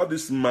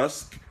this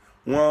mask,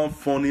 one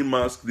funny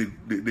mask.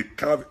 They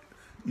carve,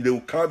 they will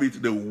carve it,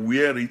 they will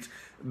wear it.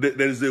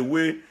 There is a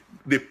way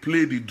they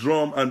play the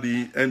drum and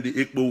the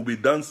ekpo will be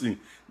dancing.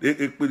 The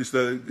ekpo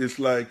is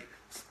like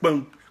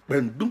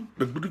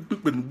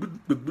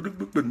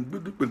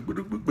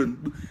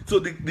so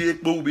the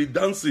ekpo will be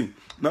dancing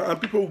now,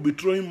 and people will be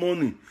throwing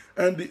money.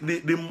 And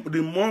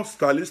the more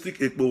stylistic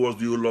ekpo was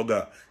the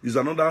Ologa. Is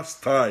another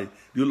style.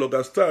 The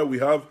Ologa style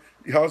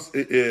it has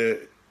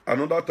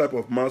another type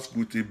of mask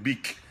with a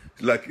beak,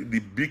 like the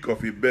beak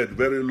of a bird,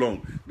 very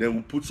long. Then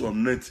we put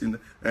some nets in,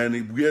 and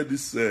it wear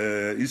this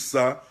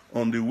Issa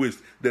on the waist.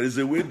 There is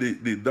a way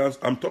they dance.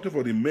 I'm talking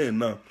for the men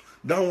now.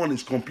 That one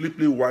is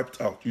completely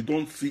wiped out. You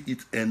don't see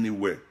it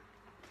anywhere.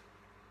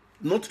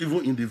 Not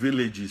even in the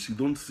villages. You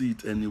don't see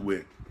it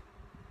anywhere.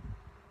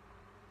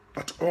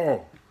 At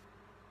all.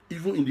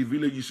 Even in the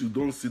villages, you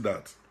don't see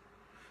that.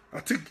 I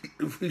think,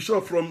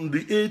 from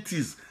the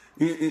 80s,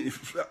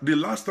 the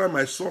last time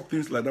I saw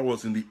things like that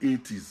was in the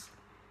 80s.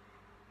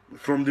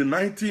 From the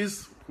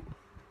 90s,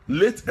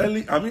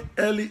 early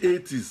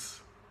 80s.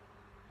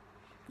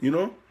 You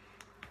know?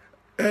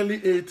 Early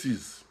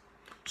 80s.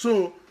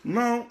 So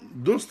now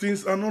those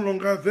things are no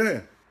longer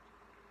there.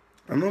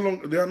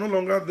 They are no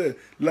longer there.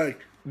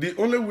 Like, the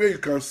only way you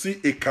can see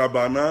a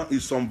cabana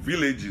is some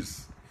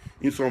villages.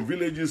 In some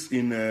villages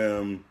in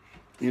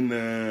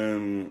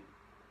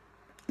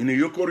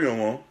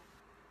Yokorion,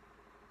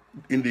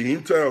 in the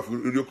interior of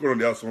Yokorion,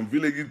 there are some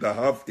villages that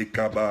have a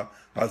kaba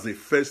as a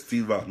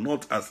festival,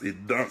 not as a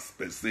dance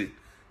per se.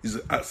 It's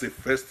as a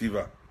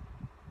festival.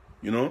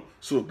 You know?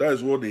 So that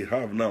is what they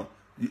have now.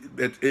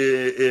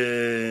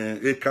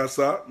 A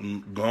casa,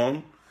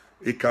 gone.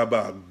 A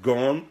kaba,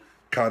 gone.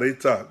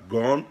 Kareta,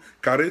 gone.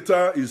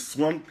 Kareta is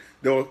one.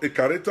 A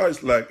kareta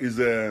is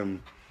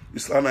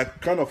a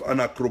kind of an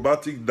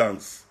acrobatic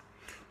dance,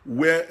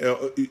 where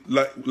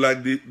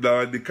like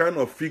the kind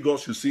of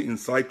figures you see in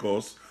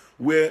circus,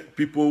 where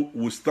people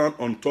will stand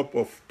on top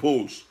of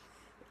poles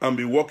and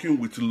be walking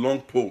with long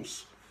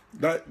poles.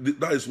 That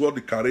is what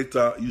the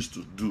kareta used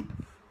to do.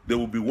 They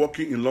will be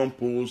walking in long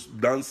poles,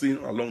 dancing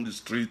along the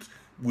street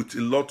with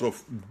a lot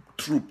of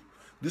troop.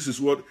 This is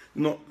what,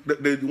 you know,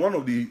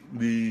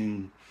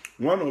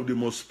 one of the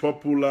most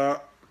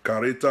popular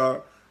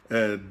kareta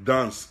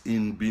dance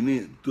in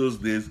Benin those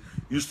days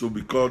used to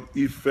be called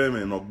Ifem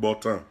and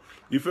Ogbotan.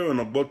 Ifem and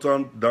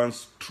Ogbotan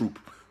dance troupe.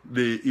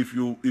 If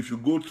you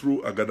go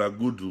through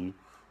Agadagudu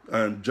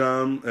and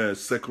jam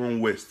Second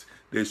West,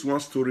 there's one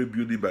story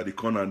building by the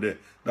corner there.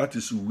 That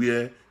is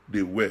where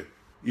they were.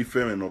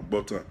 Ifem and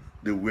Ogbotan.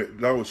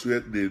 That was where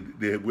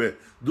they were.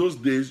 Those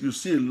days, you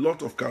see a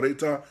lot of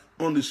kareta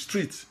on the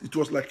streets. It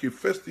was like a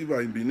festival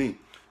in Benin.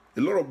 A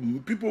lot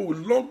of people with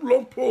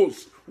long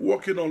poles,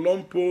 walking on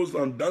long poles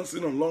and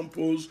dancing on long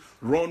poles,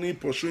 running,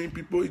 pursuing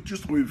people. It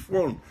used to be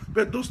fun.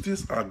 But those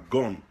things are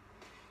gone.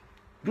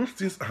 Those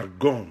things are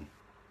gone.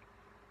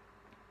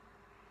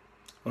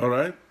 All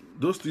right?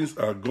 Those things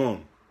are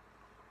gone.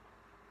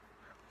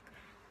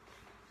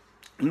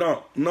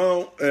 Now,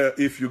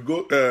 if you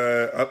go,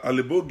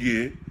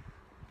 Alebogie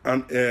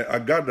and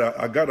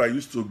Agada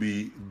used to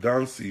be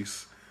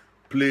dances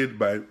played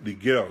by the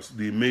girls,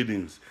 the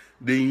maidens.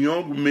 The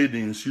young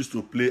maidens used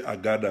to play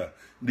Agada.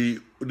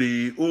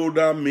 The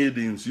older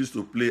maidens used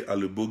to play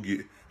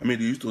Alebogie. I mean,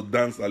 they used to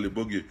dance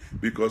Alebogie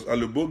because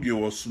Alebogie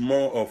was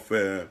more of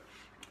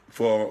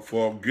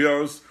for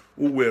girls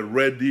who were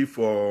ready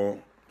for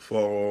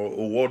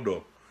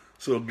Owodo.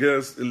 So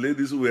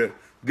ladies who were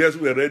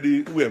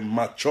ready, who were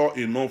mature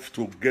enough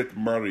to get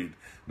married.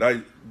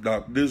 That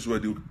these were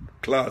the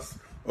class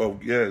of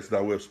girls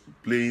that were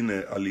playing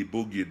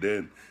alibogi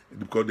then,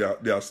 because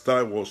their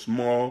style was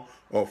more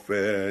of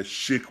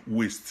shake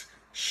waist,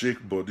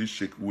 shake body,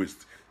 shake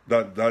waist.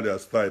 That their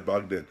style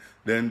back then.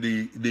 Then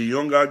the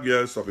younger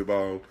girls of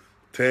about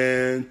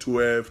 10,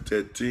 12,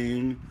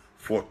 13,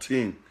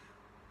 14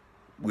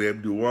 were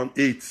the one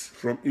 8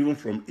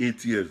 from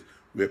 8 years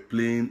were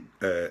playing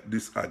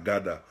this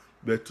agada.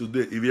 But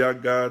today, if you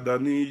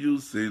agada ni you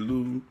say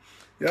lu,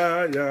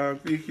 ya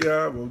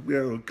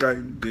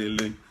kind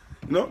you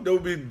know, they will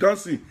be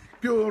dancing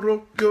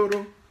pioro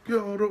pioro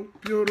pioro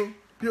pioro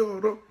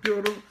pioro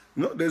pioro.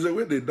 You know, there's a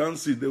way they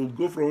dance it. They will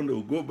go front, they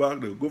will go back,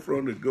 they will go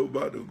front, they go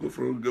back, they will go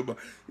front, go back.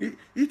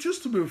 It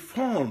used to be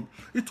fun.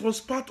 It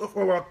was part of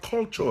our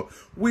culture.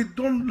 We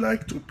don't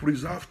like to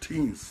preserve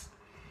things.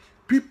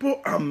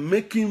 People are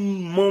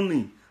making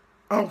money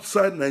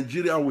outside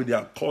Nigeria with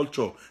their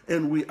culture,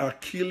 and we are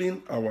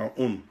killing our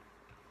own.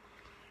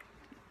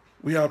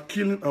 We are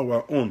killing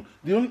our own.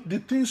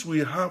 The things we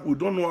have, we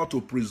don't know how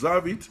to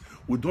preserve it.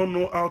 We don't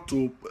know how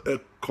to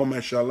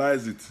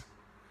commercialize it.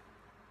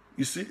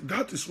 You see,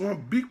 that is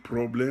one big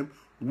problem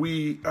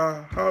we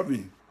are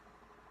having.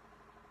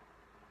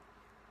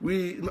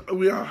 We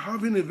are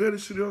having a very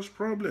serious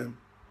problem.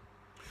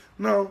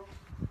 Now,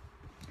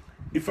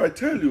 if I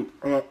tell you,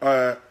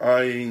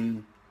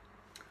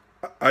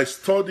 I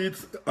studied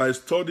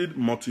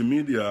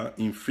multimedia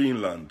in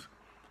Finland,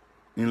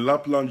 in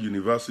Lapland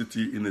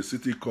University, in a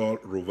city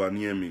called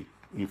Rovaniemi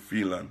in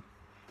Finland.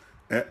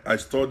 I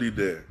studied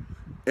there.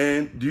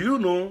 And do you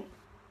know,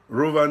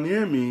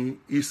 Rovaniemi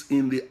is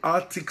in the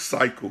Arctic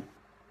Cycle,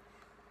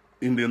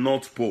 in the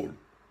North Pole.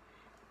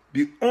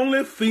 The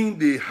only thing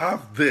they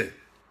have there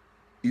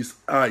is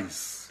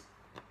ice.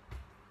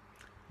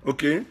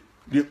 Okay?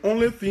 The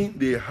only thing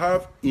they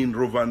have in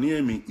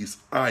Rovaniemi is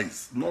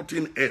ice,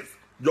 nothing else,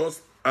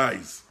 just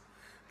ice.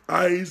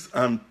 Ice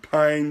and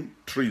pine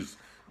trees.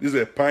 These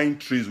are pine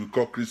trees we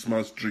call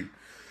Christmas tree.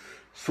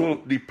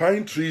 So the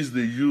pine trees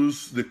they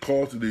use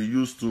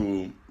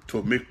to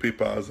make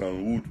papers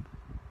and wood,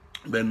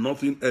 but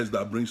nothing else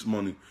that brings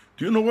money.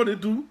 Do you know what they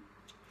do?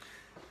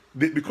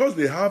 Because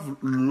they have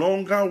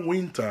longer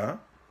winter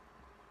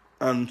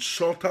and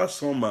shorter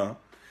summer,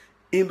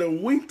 in the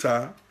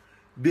winter,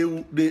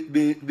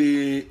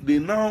 they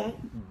now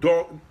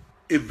do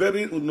a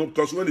very,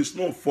 because when the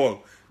snow falls,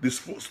 the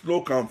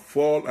snow can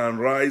fall and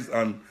rise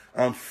and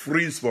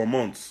freeze for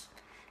months.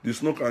 The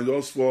snow can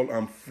just fall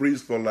and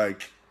freeze for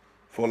like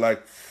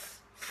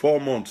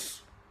 4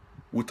 months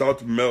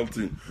without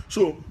melting.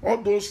 So all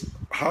those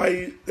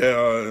high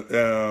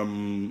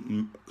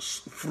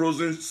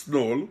frozen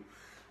snow,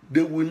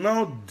 they will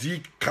now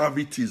dig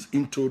cavities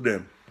into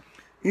them.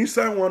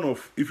 Inside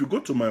if you go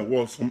to my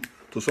walls,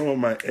 to some of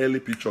my early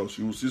pictures,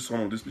 you will see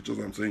some of these pictures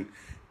I'm saying.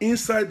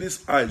 Inside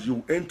this ice,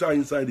 you enter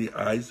inside the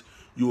ice,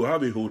 you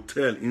have a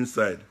hotel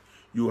inside,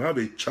 you have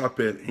a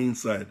chapel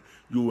inside,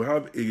 you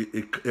have a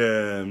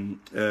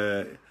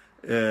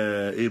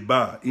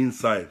bar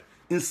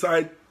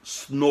inside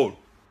snow.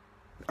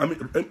 I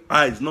mean,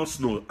 ice, not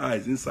snow,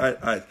 ice, inside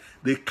ice.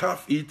 They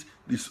carve it,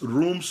 these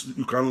rooms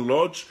you can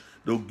lodge,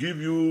 they'll give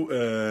you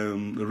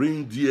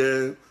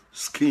reindeer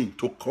skin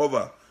to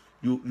cover.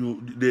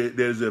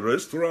 There's a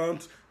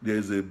restaurant,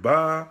 there's a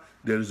bar,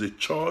 there's a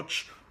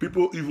church.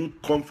 People even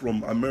come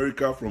from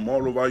America, from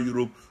all over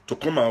Europe to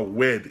come and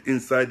wed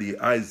inside the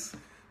ice.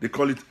 They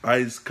call it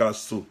ice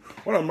castle.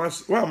 Why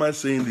am I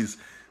saying this?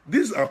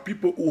 These are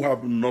people who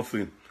have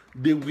nothing.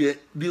 They were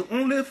the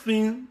only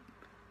thing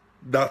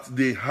that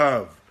they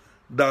have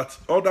that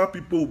other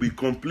people will be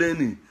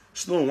complaining.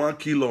 Snow 1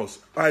 kill us,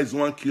 ice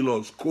 1 kill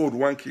us, cold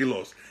 1 kill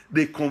us.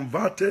 They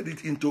converted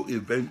it into a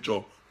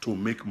venture to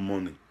make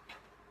money.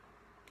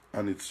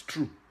 And it's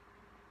true.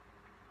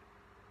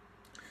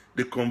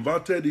 They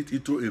converted it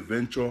into a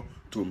venture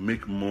to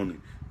make money.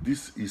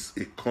 This is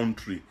a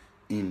country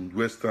in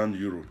Western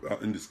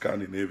Europe, in the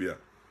Scandinavia.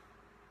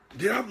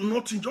 They have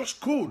nothing, just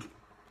cold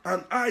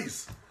and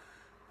ice.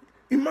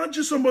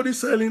 Imagine somebody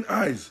selling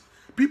ice.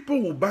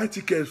 People will buy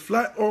tickets,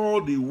 fly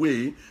all the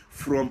way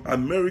from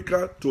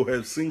America to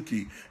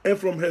Helsinki. And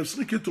from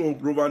Helsinki to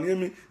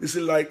Rovaniemi, it's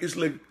like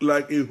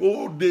a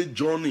whole day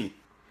journey,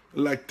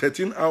 like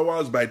 13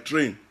 hours by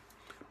train.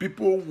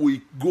 People will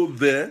go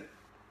there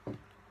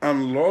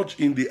and lodge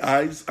in the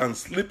ice and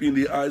sleep in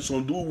the ice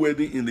and do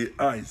wedding in the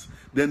ice.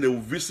 Then they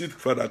will visit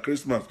Father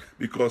Christmas,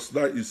 because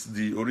that is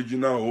the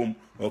original home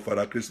of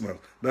Father Christmas.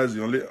 That's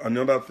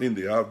another thing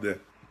they have there.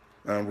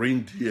 And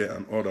reindeer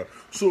and all that.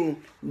 So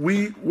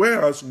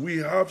whereas we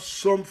have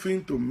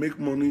something to make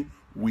money,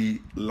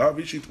 we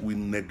lavish it, we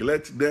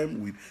neglect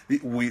them, we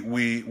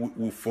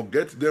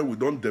forget them, we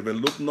don't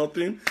develop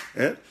nothing.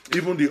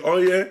 Even the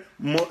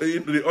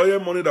oil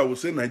money that we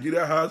say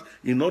Nigeria has,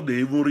 they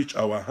even reach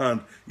our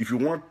hand. If you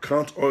want to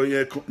count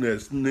oil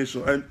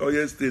nation and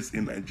oil states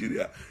in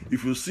Nigeria,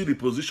 if you see the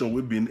position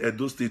we've been in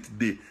Edo State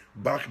today,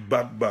 back.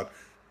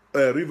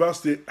 River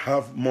State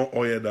have more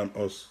oil than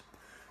us.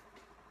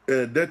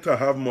 Delta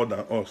have more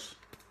than us.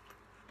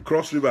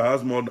 Cross River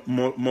has more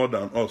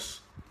than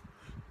us.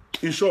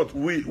 In short,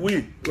 we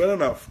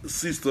don't have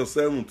 6th or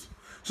 7th.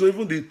 So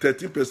even the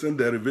 13%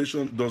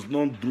 derivation does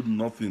not do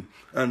nothing.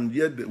 And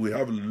yet we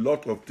have a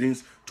lot of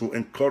things to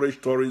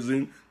encourage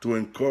tourism, to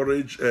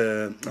encourage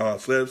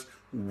ourselves.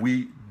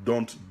 We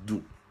don't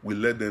do. We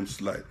let them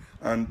slide.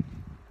 And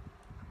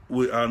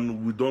we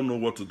don't know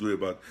what to do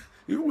about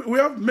it. We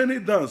have many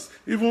dance.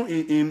 Even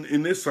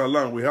in Esa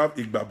land, we have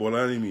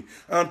Igbabonanimi.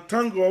 And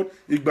thank God,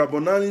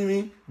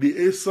 Igbabonanimi,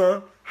 the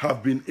Esa,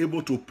 have been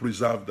able to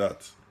preserve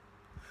that.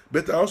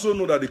 But I also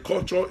know that the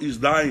culture is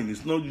dying.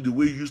 It's not the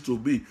way it used to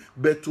be.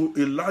 But to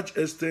a large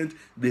extent,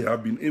 they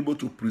have been able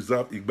to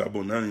preserve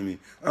Igbabonanimi.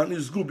 And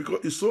it's good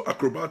because it's so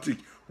acrobatic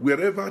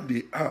wherever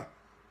they are.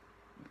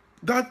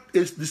 That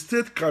is, the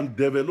state can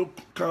develop,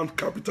 can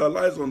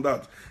capitalize on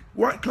that.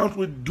 Why can't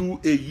we do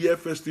a year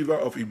festival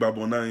of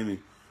Igbabonanimi?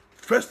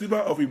 Festival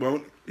of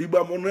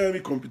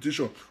Igbabonanimi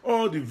competition.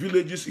 All the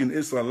villages in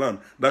Esa land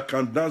that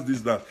can dance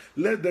this, that.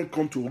 Let them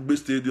come to Ogbe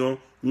Stadium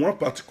one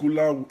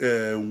particular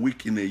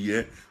week in a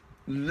year.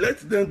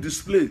 Let them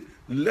display.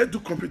 Let do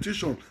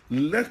competition.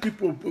 Let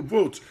people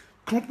vote.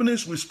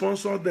 Companies will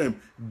sponsor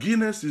them.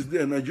 Guinness is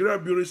there. Nigeria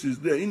Breweries is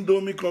there.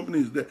 Indomie company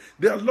is there.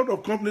 There are a lot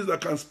of companies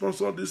that can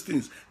sponsor these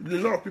things. A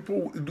lot of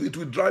people, it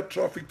will drive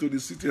traffic to the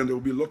city and there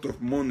will be a lot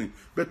of money.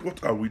 But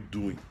what are we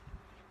doing?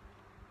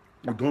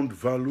 We don't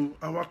value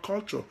our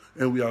culture.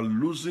 And we are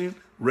losing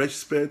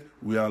respect.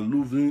 We are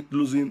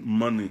losing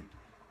money.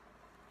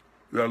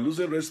 We are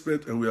losing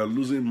respect and we are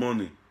losing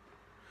money.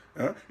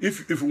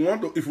 If we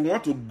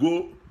want to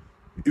go,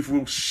 if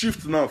we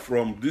shift now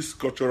from this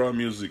cultural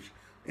music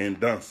and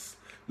dance,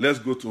 let's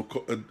go to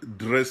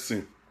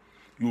dressing.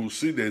 You will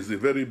see there's a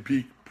very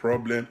big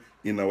problem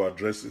in our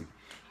dressing.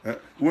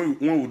 When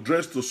we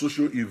dress to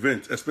social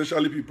events,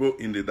 especially people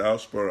in the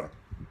diaspora,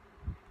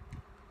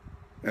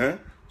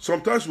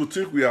 sometimes we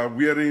think we are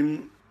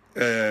wearing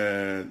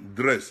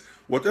dress.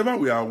 Whatever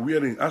we are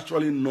wearing,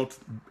 actually not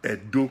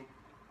Edo.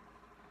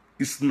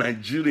 It's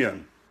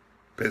Nigerian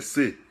per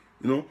se.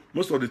 You know,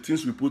 most of the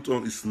things we put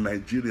on is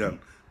Nigerian.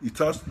 It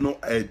has no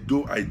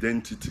Edo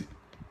identity.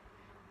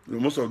 You know,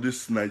 most of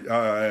this, we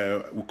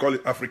call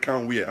it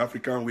African wear,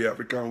 African wear,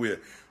 African wear.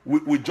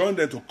 We join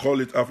them to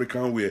call it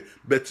African wear.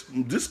 But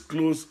these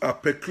clothes are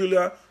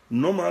peculiar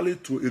normally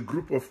to a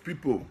group of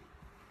people.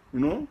 You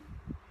know,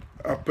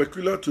 are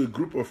peculiar to a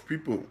group of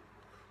people.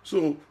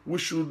 So we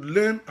should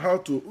learn how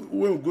to,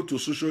 when we go to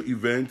social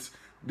events,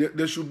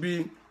 there should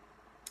be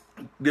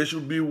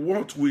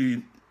what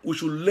we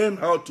should learn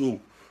how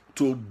to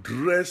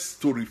dress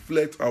to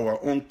reflect our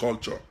own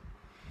culture.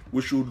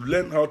 We should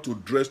learn how to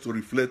dress to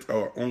reflect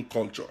our own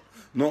culture,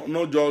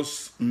 not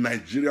just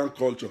Nigerian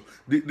culture.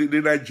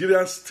 The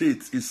Nigerian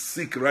state is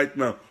sick right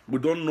now. We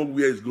don't know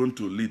where it's going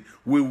to lead.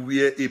 We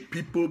were a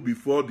people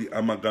before the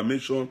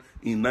amalgamation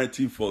in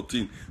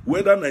 1914.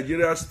 Whether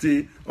Nigeria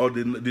stay or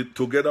they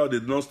together or they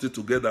don't stay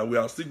together, we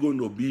are still going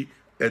to be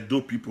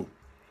Edo people.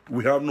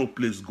 We have no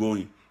place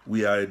going.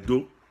 We are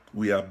Edo.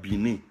 We are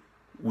Benin.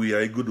 We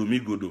are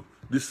Igodomigodo.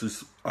 This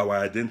is our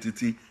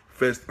identity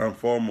first and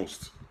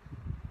foremost.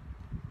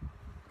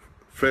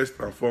 First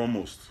and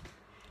foremost.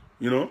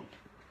 You know?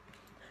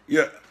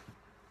 Yeah.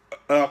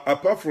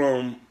 Apart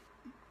from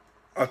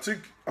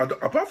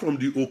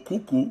the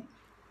okuku,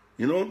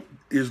 you know,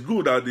 it's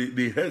good that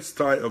the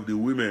hairstyle of the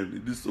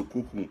women, this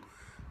okuku,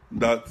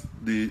 that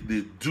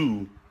they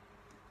do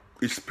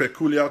is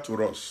peculiar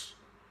to us.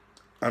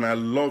 And I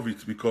love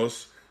it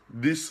because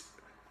this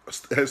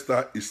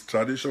hairstyle is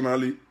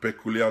traditionally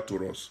peculiar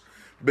to us.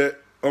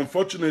 But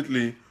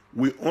unfortunately,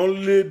 we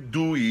only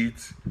do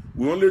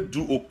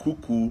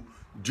okuku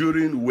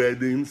during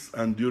weddings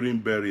and during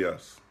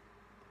burials.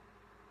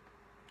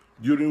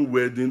 During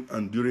wedding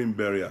and during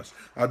burials.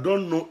 I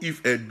don't know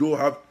if Edo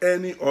have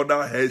any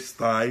other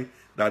hairstyle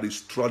that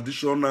is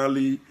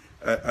traditionally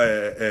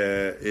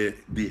the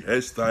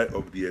hairstyle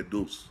of the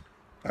Edos.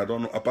 I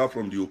don't know, apart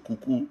from the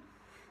okuku.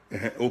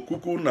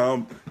 Okuku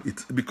now,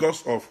 it's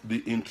because of the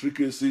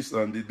intricacies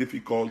and the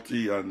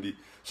difficulty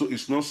so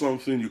it's not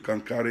something you can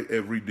carry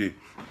every day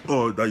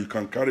or that you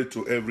can carry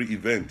to every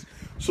event.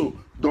 So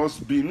does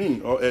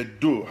Benin or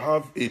Edo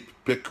have a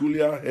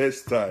peculiar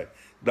hairstyle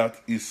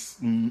that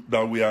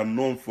we are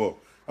known for?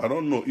 I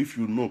don't know. If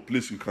you know,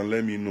 please, you can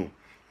let me know.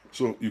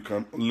 So you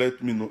can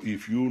let me know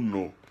if you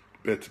know.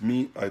 But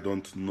me, I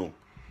don't know.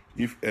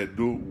 If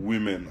Edo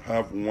women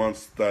have one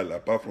style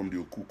apart from the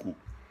okuku.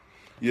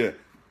 Yeah.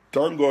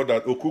 Thank God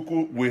that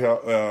okuku we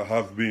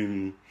have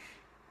been...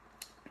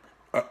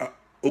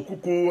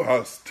 okuku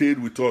has stayed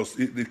with us.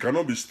 It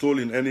cannot be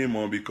stolen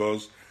anymore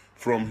because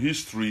from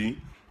history,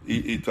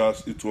 it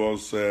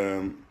was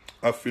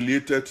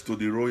affiliated to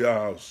the royal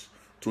house,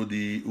 to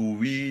the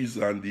Uwis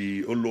and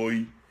the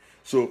Oloi.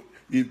 So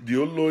the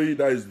Oloi,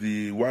 that is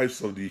the wives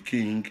of the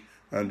king,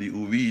 and the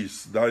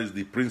Uwis, that is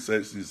the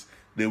princesses,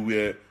 this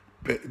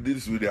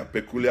was their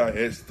peculiar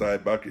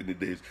hairstyle back in the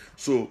days.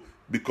 So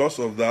because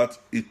of that,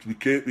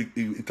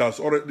 it has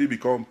already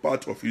become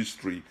part of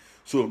history.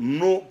 So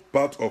no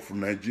part of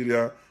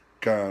Nigeria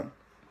can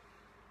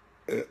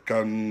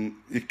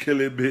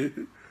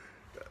Ikelebe.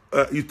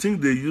 You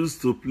think they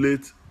used to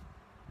plait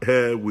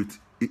hair with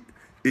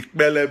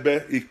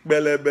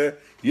Ikbelebe.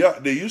 Yeah,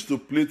 they used to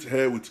plait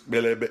hair with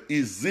ikbelebe.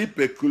 Is it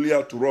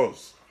peculiar to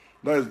us?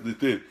 That is the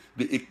thing.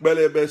 The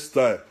ikbelebe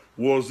style.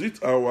 Was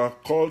it our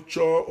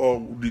culture or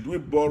did we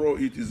borrow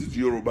it? Is it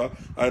Yoruba?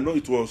 I know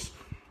it was.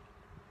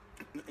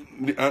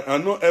 I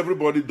know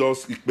everybody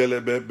does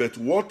ikbelebe, but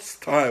what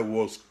style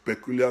was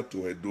peculiar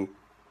to Edo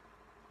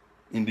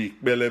in the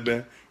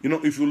ikbelebe? You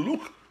know, if you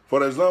look,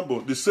 for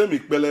example, the same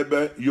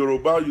ikbelebe,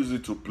 Yoruba use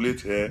it to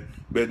plait hair,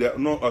 but they are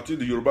not. I think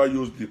the Yoruba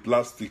use the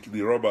plastic,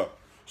 the rubber.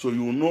 So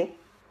you know,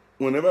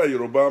 whenever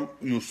Yoruba,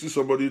 you see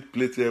somebody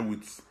plait hair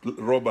with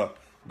rubber,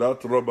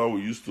 that rubber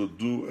we used to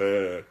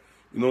do.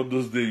 You know,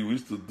 those days we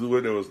used to do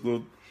where there was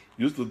no.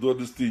 You used to do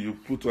this thing. You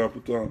put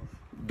on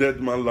dead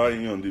man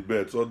lying on the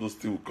bed. So all those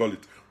things we call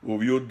it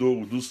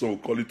oviodo. We do so we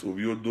call it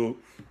oviodo.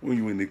 When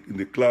you're in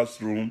the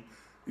classroom,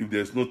 if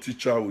there's no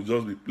teacher, we'll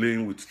just be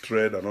playing with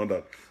thread and all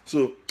that.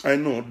 So I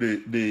know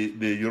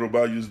the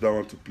Yoruba use that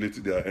one to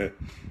plait their hair.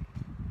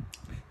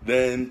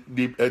 Then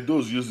the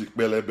Edos use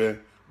ikbelebe.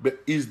 But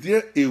is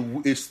there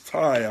a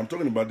style? I'm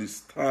talking about the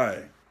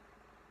style.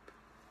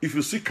 If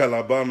you see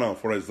Calabar now,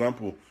 for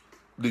example,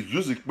 they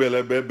use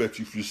ikbelebe, but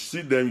if you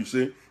see them, you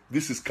say,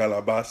 this is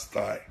Calabar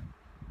style.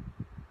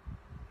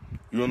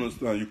 You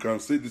understand? You can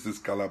say this is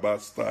Calabar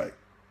style.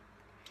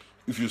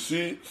 If you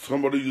see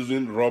somebody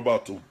using rubber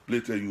to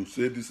plait hair, you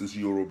say this is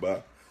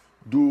Yoruba.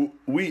 Do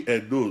we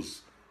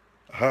Edos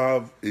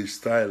have a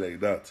style like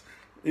that?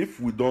 If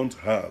we don't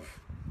have,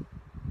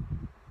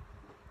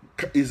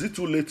 is it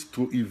too late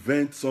to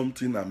invent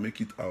something and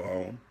make it our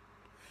own?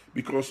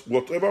 Because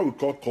whatever we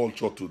call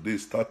culture today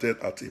started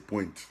at a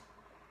point.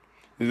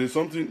 Is there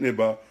something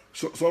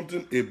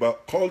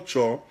about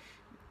culture?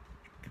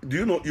 Do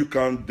you know you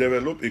can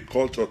develop a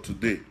culture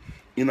today?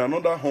 In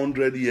another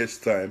 100 years'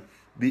 time,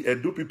 the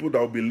Edo people that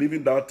will be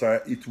living that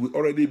time, it will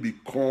already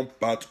become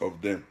part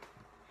of them.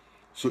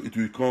 So it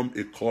will become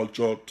a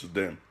culture to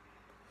them.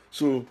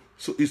 So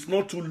it's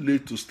not too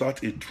late to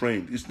start a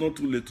trend. It's not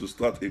too late to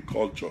start a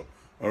culture.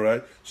 All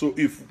right. So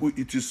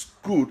it is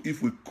good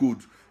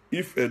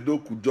if Edo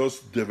could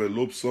just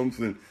develop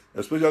something,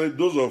 especially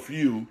those of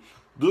you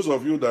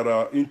that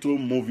are into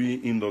movie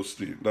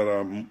industry, that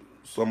are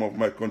some of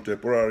my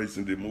contemporaries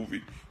in the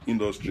movie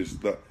industries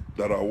that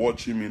are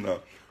watching me now.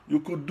 You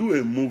could do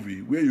a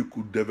movie where you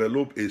could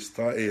develop a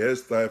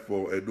hairstyle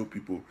for Edo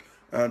people.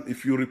 And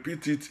if you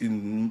repeat it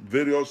in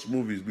various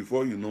movies,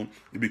 before you know,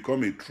 it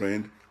become a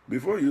trend.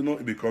 Before you know,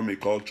 it become a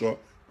culture.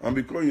 And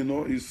because you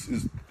know,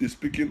 it's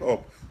picking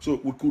up. So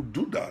we could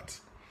do that.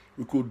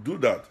 We could do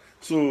that.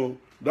 So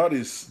that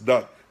is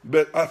that.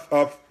 But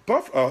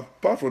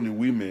apart from the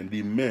women,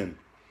 the men,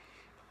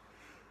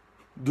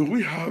 do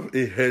we have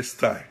a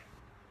hairstyle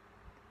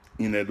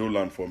in Edo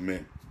land for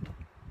men?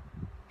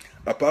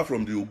 Apart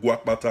from the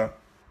Ugwakbata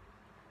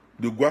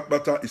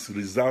is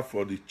reserved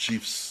for the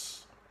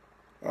chiefs,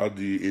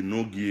 the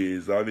Enogie,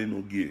 Zave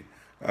Nogie,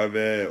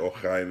 Ave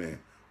Ohaime,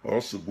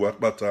 also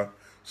Ugwakbata.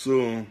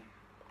 So,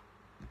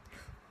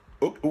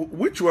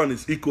 which one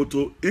is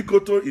Ikoto?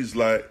 Ikoto is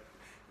like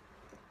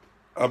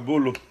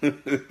Abolo.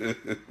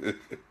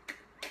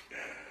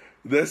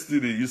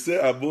 Destiny, you say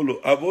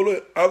Abolo.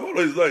 Abolo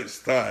is not a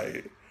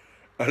style.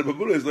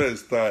 Abolo is not a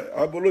style.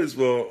 Abolo is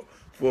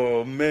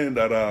for men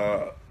that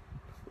are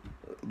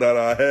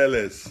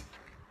hairless.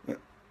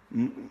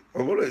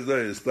 Abolo is not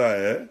a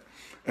style, eh?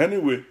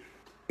 Anyway,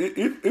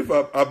 if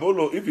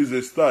Abolo, if it's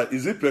a style,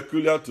 is it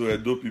peculiar to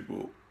Edo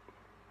people?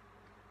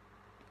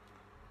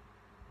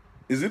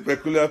 Is it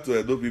peculiar to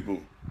Edo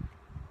people?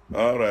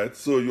 All right.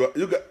 So you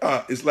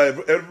got it's like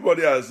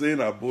everybody are saying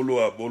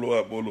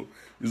Abolo.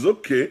 It's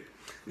okay.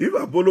 If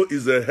Abolo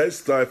is a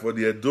hairstyle for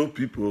the Edo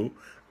people,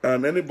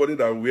 and anybody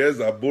that wears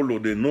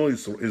Abolo, they know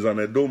is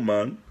an Edo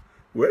man,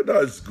 well,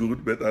 that's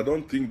good, but I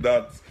don't think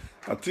that.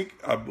 I think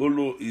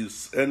Abolo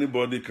is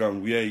anybody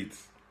can wear it.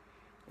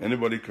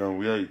 Anybody can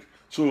wear it.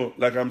 So,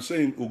 like I'm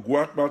saying,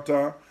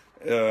 Ugwakbata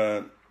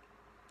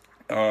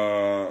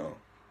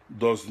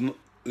does not.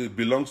 It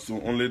belongs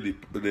to only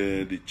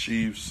the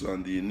chiefs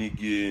and the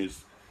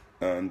Enigies,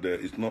 and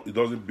it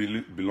doesn't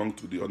belong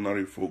to the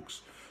ordinary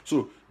folks.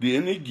 So the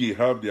Enigi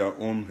have their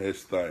own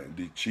hairstyle.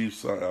 The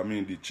chiefs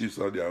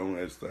have their own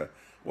hairstyle.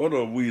 What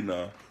are we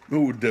now? We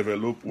would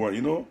develop one.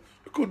 You know,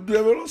 we could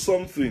develop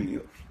something.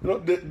 You know,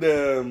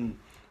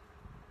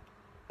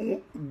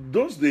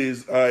 those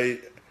days I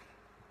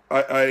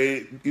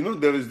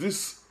there is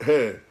this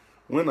hair.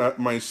 When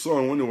my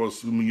son, when he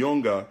was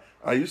younger,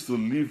 I used to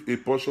leave a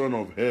portion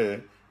of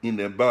hair in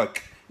the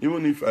back.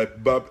 Even if I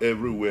barb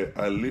everywhere,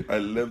 I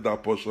left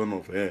that portion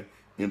of hair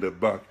in the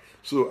back.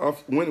 So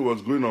when it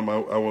was going on,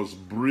 I was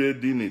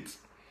braiding it.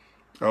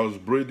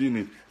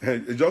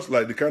 And just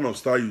like the kind of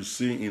style you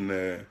see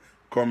in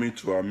Coming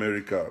to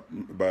America,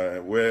 by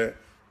where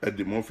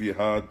Eddie Murphy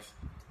had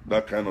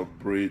that kind of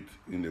braid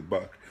in the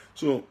back.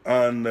 So,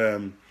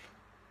 and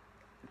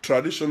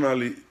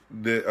traditionally,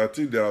 I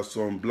think there are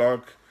some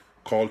black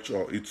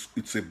culture.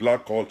 It's a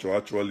black culture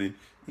actually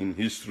in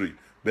history,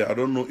 but I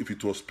don't know if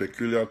it was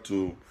peculiar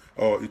to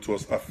or it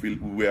was we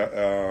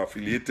were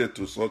affiliated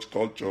to such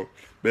culture.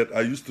 But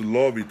I used to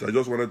love it. I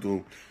just wanted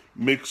to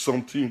make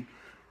something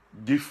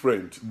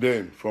different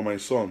then for my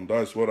son.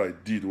 That's what I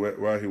did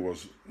while he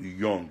was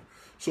young.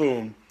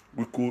 So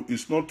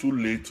it's not too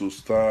late to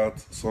start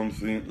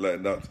something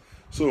like that.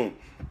 So,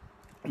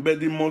 but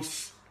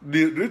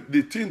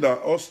the thing that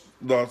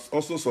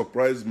also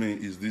surprised me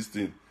is this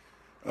thing.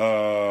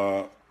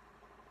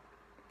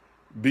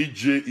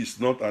 BJ is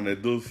not an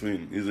Edo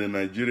thing, it's a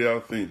Nigeria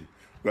thing.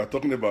 We are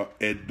talking about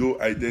Edo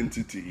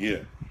identity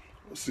here.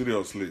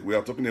 Seriously, we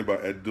are talking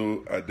about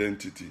Edo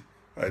identity,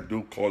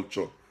 Edo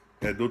culture,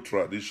 Edo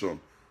tradition,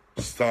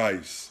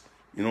 styles.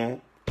 You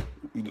know,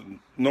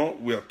 no,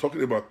 we are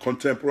talking about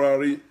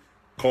contemporary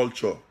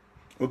culture.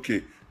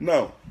 Okay,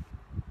 now,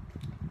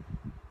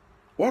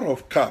 what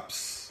of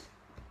caps?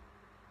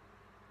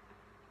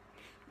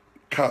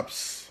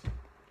 Caps.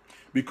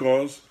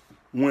 Because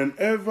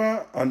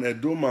whenever an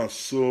Edoma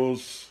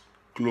sews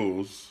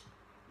clothes,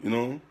 you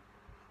know,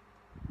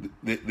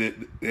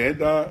 even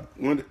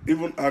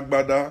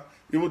Agbada,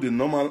 even the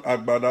normal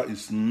Agbada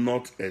is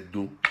not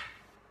Edo.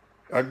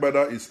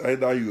 Agbada is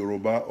either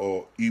Yoruba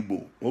or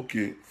Igbo.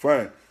 Okay,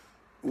 fine.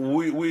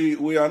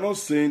 We are not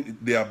saying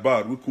they are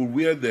bad. We could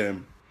wear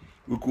them.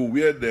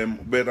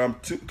 But I'm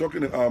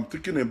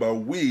thinking about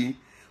we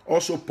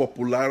also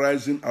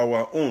popularizing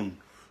our own.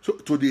 So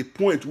to the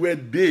point where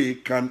they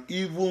can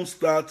even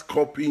start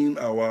copying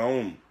our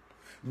own.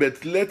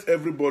 But let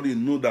everybody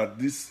know that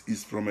this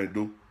is from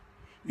Edo.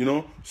 You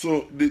know,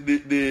 so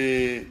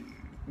the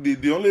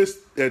only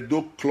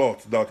Edo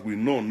cloth that we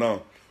know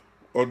now,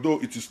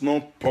 although it is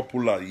not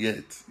popular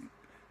yet,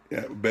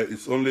 yeah, but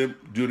it's only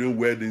during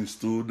weddings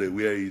too they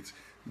wear it.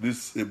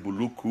 This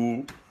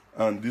Ebuluku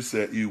and this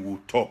Iwu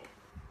top,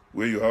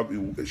 where you have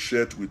a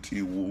shirt with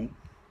Iwu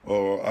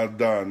or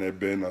Ada and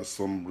Eben as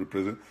some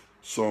represent.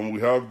 Some we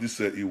have this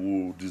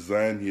Iwu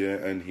design here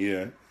and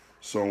here.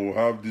 Some will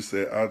have this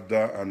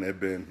Ada and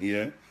Eben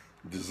here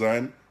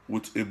design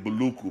with a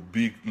buluku,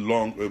 big,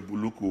 long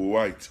buluku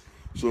white.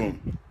 So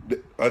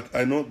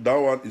I know that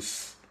one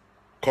is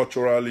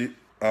culturally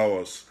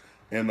ours.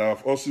 And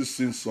I've also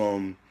seen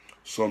some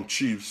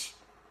chiefs,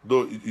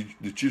 though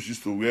the chiefs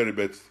used to wear it,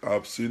 but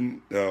I've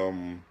seen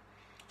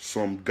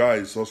some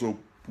guys also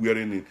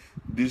wearing it.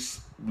 This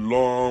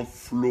long,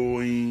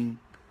 flowing,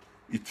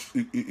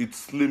 it's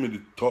slim in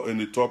the top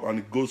and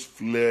it goes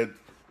flared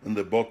in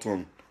the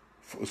bottom.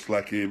 It's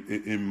like a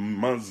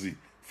manzi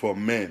for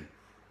men.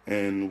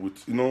 And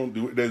with, you know,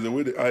 there's a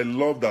way I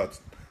love that.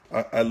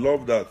 I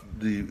love that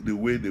the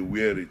way they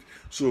wear it.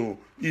 So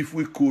if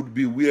we could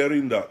be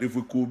wearing that, if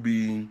we could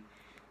be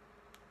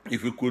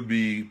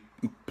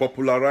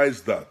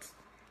popularize that,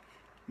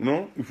 you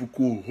know, if we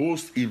could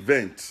host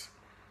events.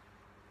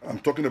 I'm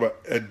talking about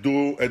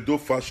Edo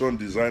fashion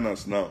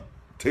designers now,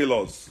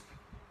 tailors.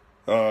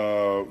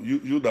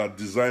 You that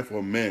design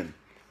for men.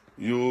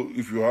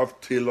 If you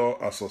have tailor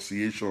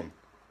association,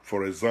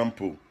 for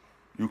example,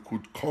 you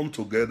could come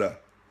together,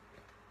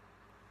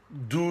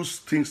 do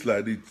things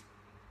like it,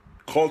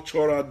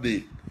 cultural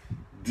day,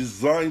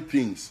 design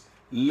things,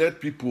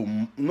 let people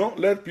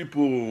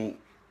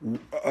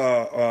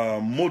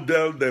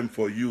model them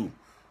for you.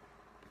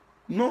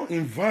 No,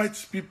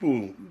 invite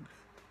people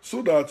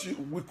so that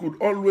we could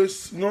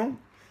always, you know,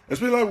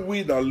 especially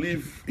we that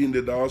live in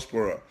the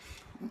diaspora,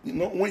 you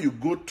know, when you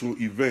go to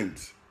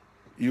events,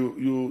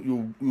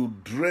 you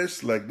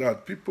dress like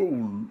that,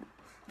 people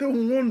they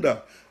will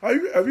wonder.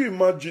 Have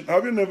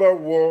you never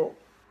wore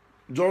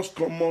just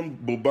common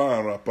boba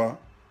and wrapper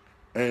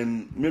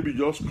and maybe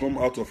just come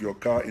out of your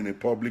car in a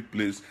public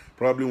place,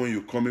 probably when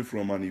you're coming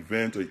from an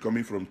event or you're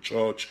coming from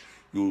church,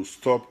 you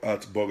stop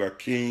at Burger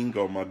King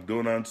or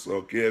McDonald's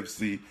or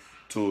KFC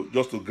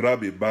just to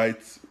grab a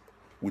bite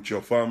with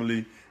your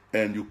family,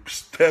 and you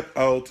step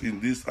out in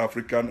this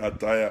African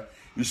attire.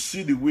 You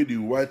see the way the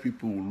white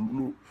people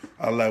look,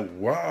 are like,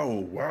 wow,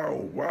 wow,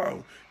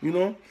 wow. You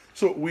know?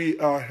 So we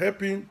are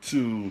helping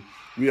to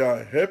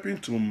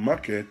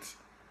market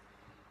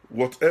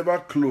whatever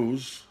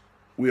clothes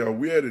we are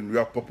wearing. We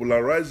are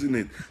popularizing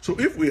it. So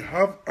if we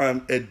have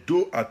an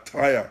Edo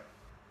attire,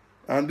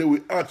 and they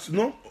will ask,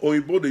 no,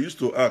 Oibo, they used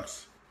to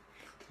ask,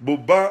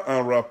 Boba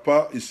and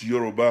Rapa is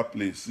Yoruba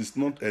place. It's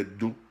not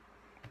Edo.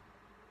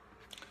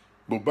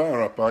 Boba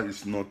and Rapa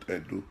is not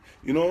Edo.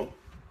 You know,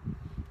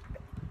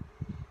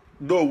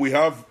 though we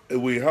have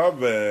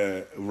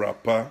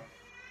Rapa,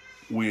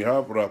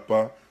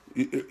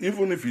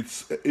 even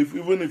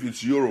if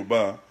it's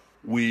Yoruba,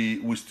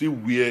 we still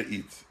wear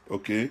it.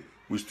 Okay,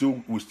 we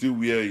still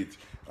wear it.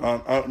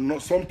 And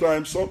not,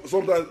 sometimes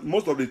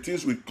most of the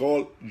things we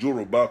call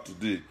Yoruba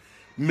today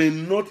may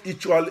not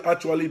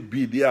actually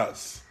be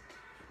theirs.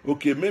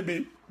 Okay,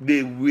 maybe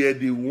they were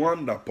the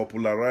one that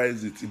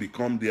popularized it,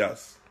 become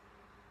theirs.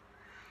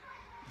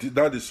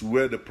 That is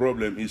where the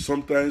problem is.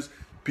 Sometimes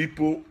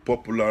people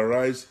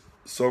popularize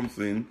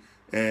something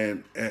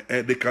and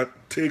they can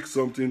take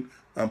something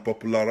and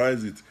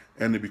popularize it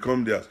and it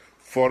become theirs.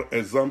 For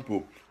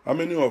example, how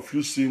many of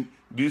you seen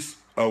this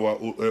our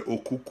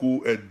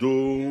Okuku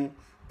Edo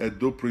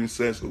Edo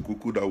princess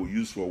okuku that we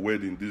use for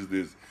wedding these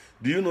days.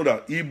 Do you know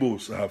that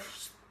Igbos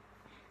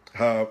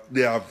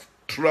have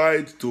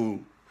tried to,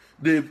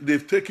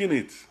 they've taken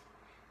it.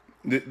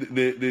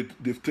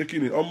 They've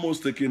taken it,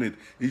 almost taken it.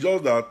 It's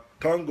just that,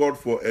 thank God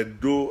for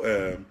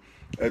Edo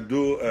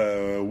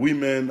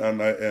women and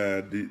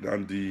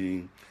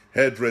the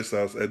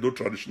hairdressers, Edo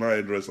traditional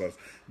hairdressers.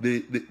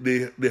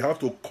 They have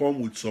to come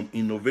with some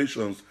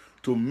innovations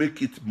to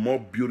make it more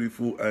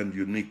beautiful and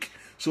unique.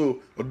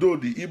 So although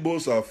the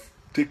Igbos have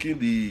taken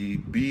the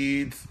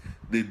beads,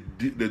 they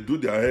do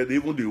their hair,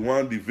 even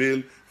the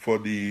veil for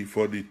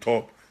the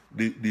top.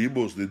 The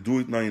Igbos, they do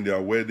it now in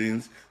their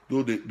weddings,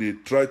 though they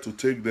try to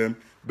take them.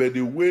 But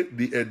the way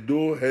the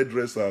Edo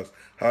hairdressers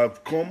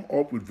have come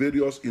up with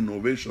various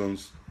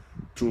innovations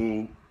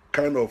to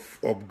kind of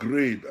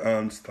upgrade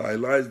and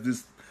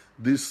stylize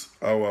this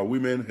our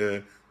women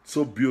hair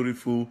so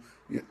beautiful,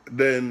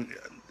 then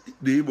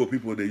the Igbo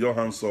people, they your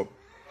hands up,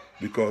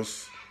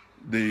 because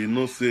they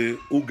know say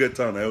who get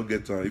her and I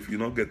get her. If you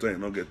not get her, you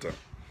not get her.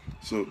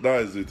 So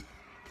that is it.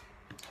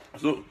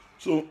 So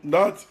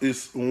that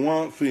is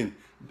one thing.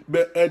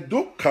 But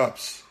Edo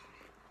caps,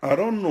 I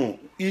don't know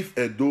if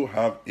Edo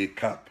have a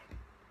cap.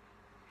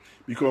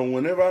 Because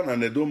whenever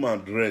an Edo man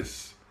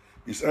dress,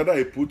 it's either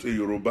he put a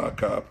Yoruba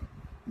cap,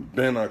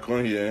 then I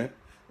come here,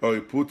 or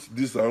he put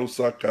this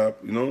Hausa cap,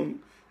 you know.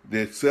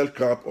 They sell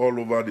cap all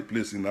over the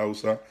place in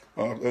Hausa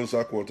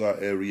quarter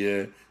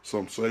area,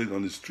 some sell it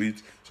on the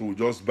street. So we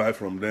just buy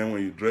from them.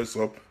 When you dress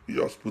up, you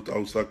just put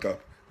Hausa cap,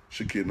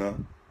 Shikena,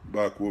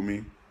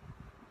 Bakwomi,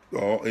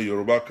 or a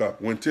Yoruba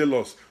cap. When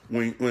tailors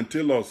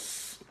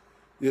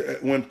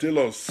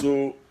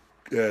so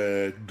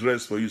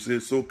dress for you, say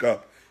so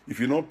cap. If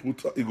you not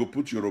put, you go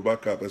put Yoruba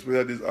cap,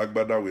 especially this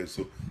Agbada way.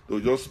 So they'll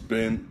just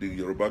bend the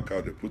Yoruba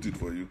cap, they put it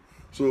for you.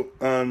 So,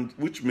 and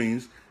which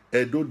means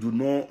Edo do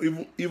not,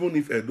 even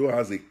if Edo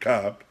has a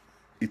cap,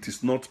 it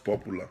is not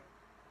popular.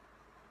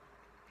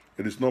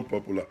 It is not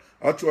popular.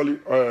 Actually,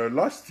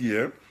 last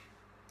year,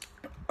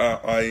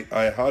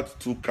 I had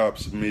 2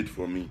 caps made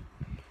for me.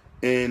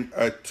 And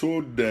I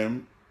told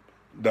them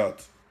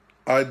that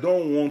I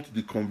don't want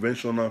the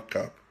conventional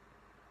cap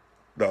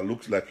that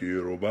looks like a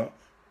Yoruba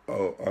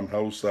and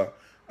Hausa.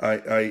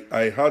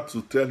 I had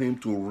to tell him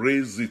to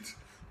raise it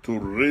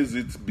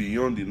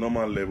beyond the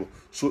normal level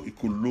so it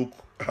could look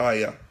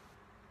higher,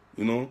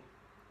 you know,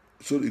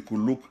 so it could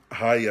look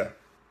higher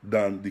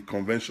than the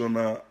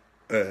conventional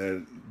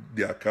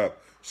their cap.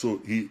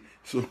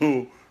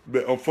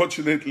 But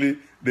unfortunately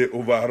they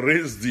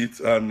over-raised it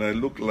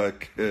and look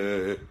like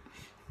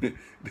they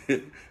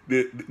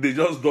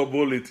just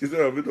double it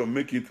instead of it to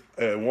make it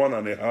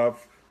 1.5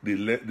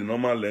 the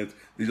normal length.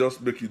 They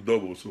just make it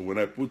double. So when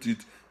I put it,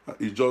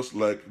 it's just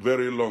like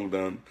very long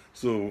than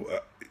so.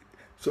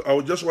 So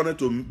I just wanted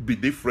to be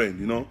different,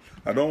 you know.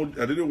 I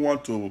didn't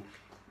want to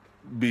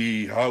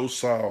be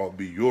Hausa or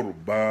be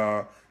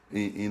Yoruba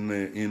in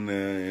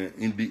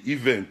the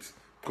event,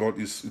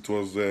 because it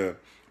was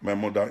my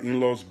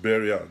mother-in-law's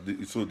burial.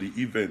 So the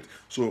event.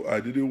 So I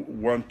didn't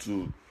want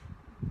to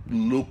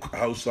look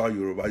Hausa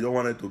Yoruba. I just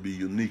wanted to be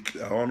unique.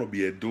 I want to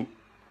be Edo.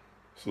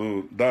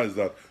 So that is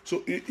that.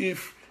 So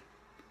if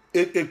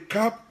a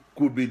cap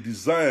could be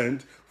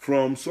designed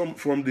from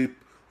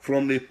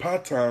the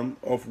pattern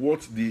of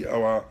what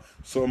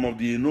some of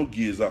the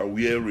Enogis are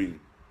wearing.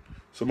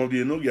 Some of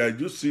the Enogi, I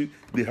do see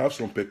they have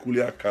some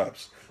peculiar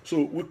caps.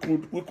 So we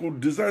could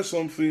design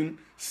something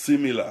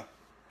similar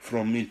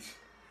from it.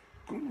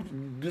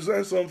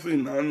 Design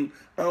something and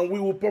we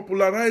will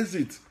popularize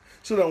it.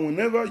 So that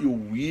whenever you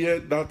wear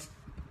that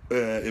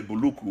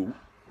Ebuluku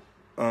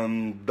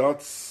and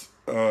that's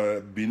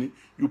Bini,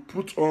 you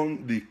put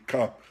on the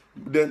cap.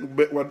 Then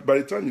by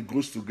the time it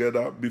goes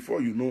together, before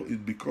you know,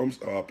 it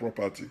becomes our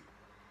property.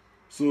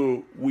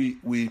 So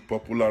we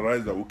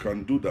popularize that. We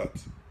can do that.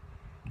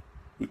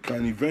 We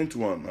can invent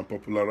one and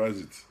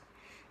popularize it.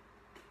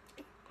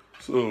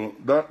 So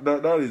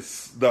that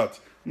is that.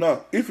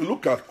 Now, if you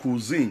look at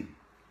cuisine,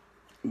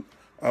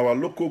 our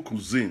local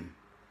cuisine,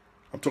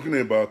 I'm talking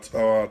about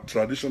our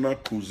traditional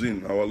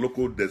cuisine, our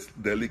local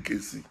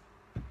delicacy.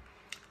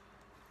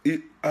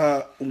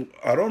 I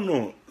don't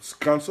know.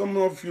 Can some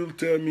of you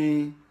tell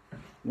me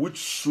which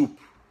soup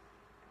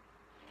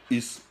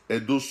is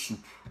Edo soup?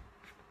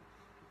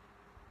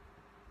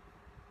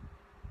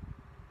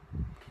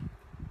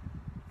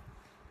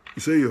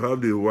 You say you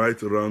have the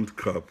white round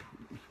cap.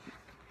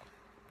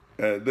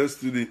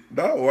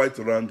 That white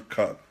round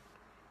cap.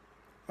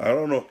 I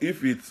don't know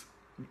if it's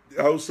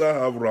Hausa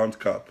have round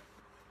cap,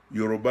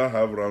 Yoruba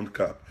have round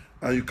cap,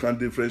 and you can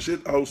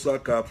differentiate Hausa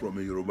cap from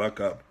a Yoruba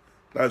cap.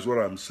 That's what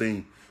I'm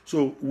saying.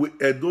 So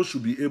Edo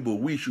should be able.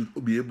 We should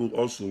be able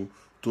also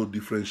to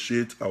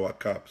differentiate our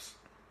caps.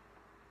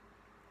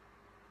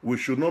 We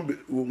should not be,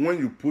 when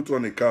you put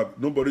on a cap,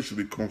 nobody should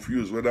be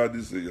confused whether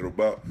this is a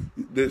Yoruba.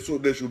 It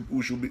should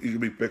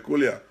be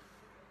peculiar.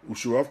 We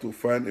should have to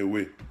find a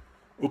way.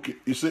 Okay,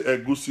 you say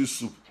egusi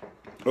soup.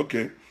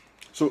 Okay,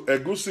 so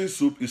egusi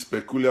soup is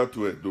peculiar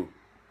to Edo.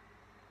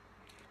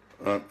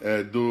 And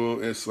Edo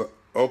is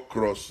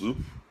okra soup.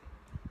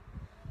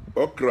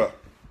 Okra.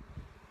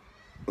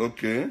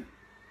 Okay.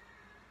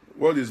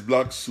 What is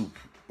black soup?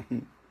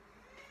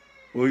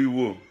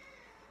 Oiwo.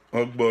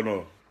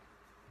 Ogbono.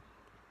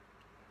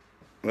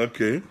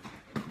 Okay.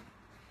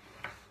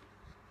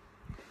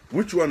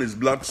 Which one is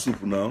black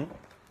soup now?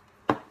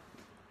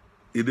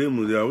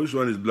 Idemudia, which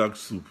one is black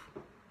soup?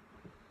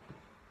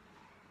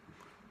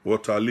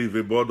 Water leaf,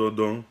 a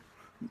bododon.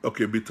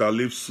 Okay, bitter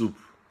leaf soup.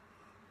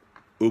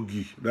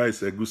 Ogi, that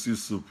is egusi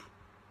soup.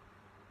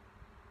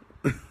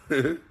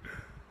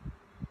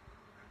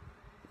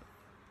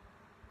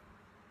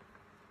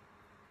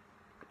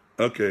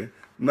 Okay,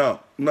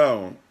 now,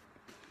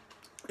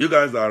 you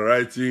guys are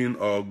writing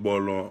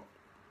Ogbolo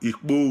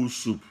Ikbo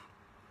soup.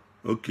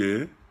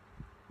 Okay,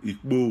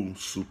 Ikbo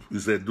soup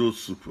is a dough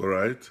soup, all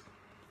right?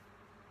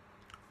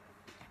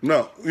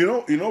 Now,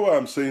 you know why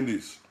I'm saying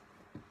this?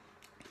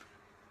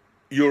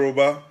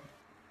 Yoruba,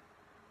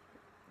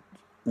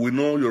 we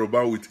know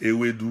Yoruba with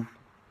Ewedu.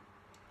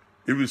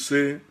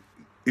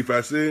 If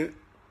I say,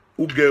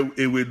 Uge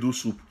Ewedu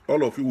soup,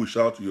 all of you will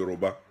shout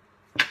Yoruba.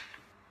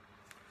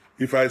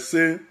 If I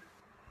say,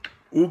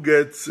 who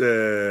gets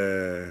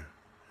Ehuobo,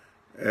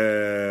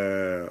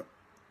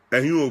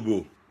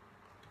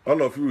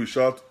 all of you will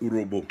shout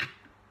Urobo.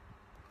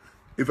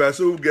 If I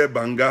say who get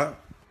Banga,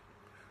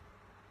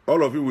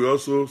 all of you will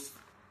also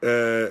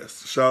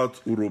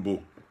shout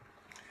Urobo.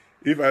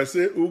 If I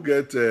say who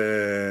get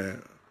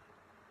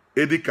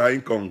Edi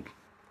Kong,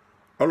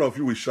 all of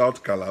you will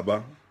shout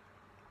Calabar.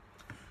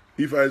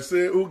 If I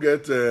say who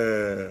get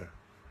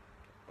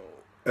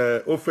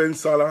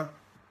Ofensala,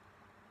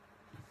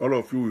 all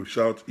of you will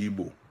shout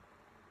Igbo.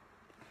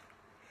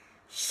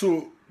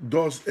 So,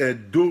 does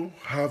Edo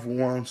have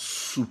one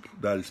soup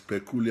that is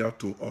peculiar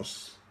to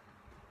us?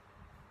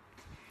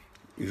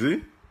 You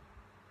see?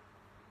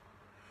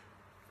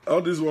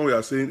 All this one we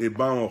are saying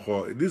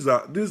about these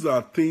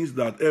are things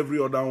that every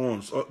other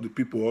ones the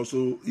people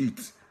also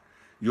eat.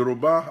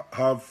 Yoruba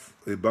have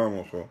a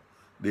banwoho,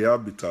 they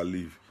have bitter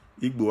leaf.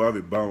 Igbo have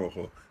a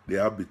banwoho, they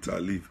have bitter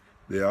leaf.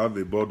 They have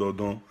a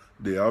bododon,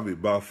 they have a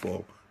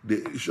bafo.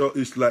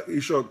 It's like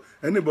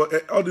anybody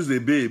all this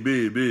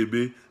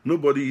ebe.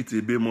 Nobody eats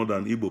ebe more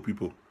than Igbo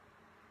people.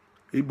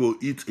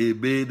 Igbo eat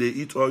ebe, they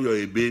eat all your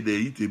ebe, they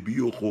eat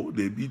ebioko,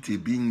 they eat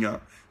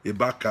ebinya,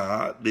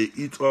 ebaka, they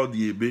eat all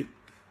the ebe.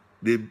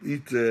 They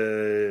eat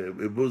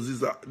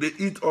eboziza. They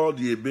eat all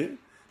the ebe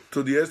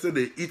to the extent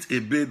they eat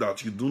ebe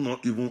that you do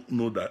not even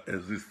know that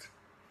exists.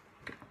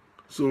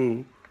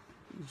 So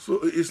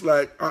it's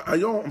like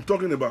I'm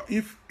talking about.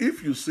 If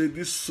you say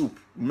this soup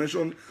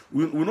mention,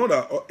 we know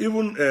that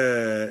even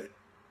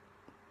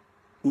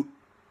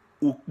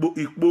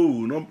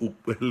Ikbo, not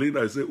later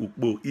I say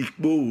Ukbo.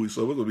 Ikbo is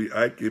supposed to be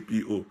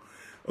IKPO.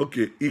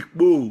 Okay,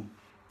 Ikbo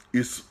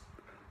is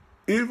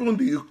even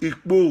the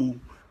Ikbo.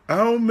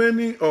 How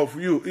many of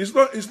you? It's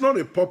not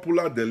a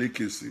popular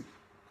delicacy,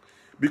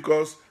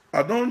 because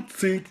I don't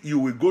think you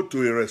will go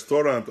to a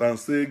restaurant and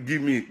say,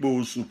 "Give me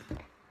Ikbo soup."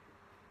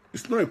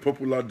 It's not a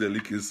popular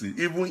delicacy.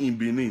 Even in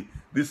Benin,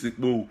 this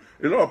Ikbo,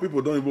 a lot of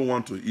people don't even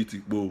want to eat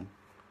Ikbo.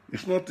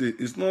 It's not a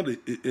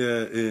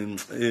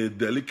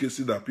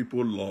delicacy that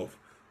people love.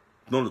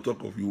 Not to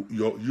talk of you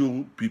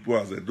people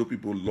as Edo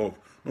people love.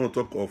 Not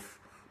to talk of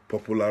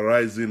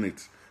popularizing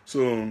it.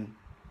 So.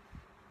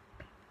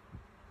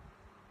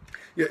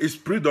 Yeah, it's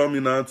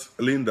predominant,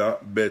 Linda,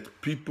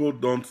 but people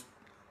don't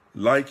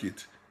like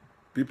it.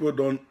 People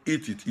don't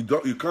eat it.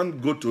 You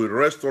can't go to a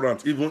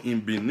restaurant, even in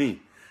Benin,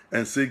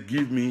 and say,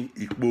 "Give me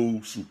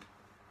Igbo soup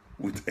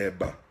with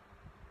eba."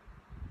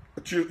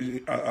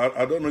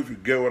 I don't know if you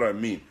get what I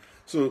mean.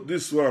 So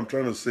this is what I'm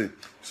trying to say.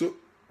 So,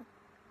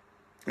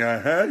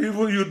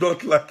 even you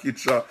don't like it,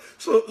 Sha.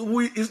 So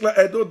it's like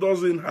Edo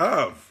doesn't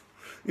have.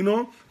 You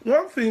know,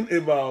 one thing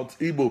about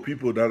Igbo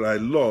people that I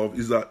love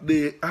is that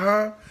they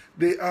are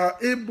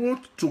able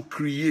to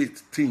create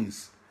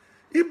things.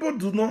 Igbo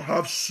do not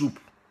have soup,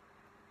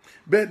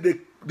 but they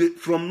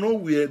from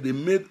nowhere they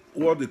made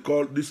what they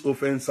call this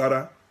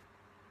ofensara.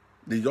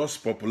 They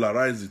just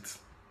popularize it.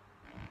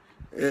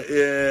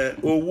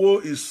 Owo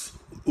is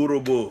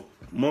Urobo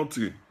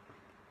Monty.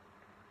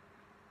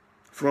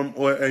 From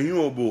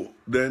Ehuobo,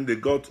 then they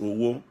got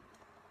Owo.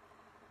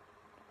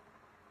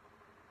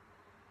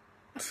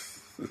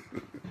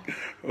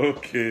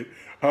 Okay,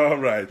 all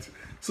right.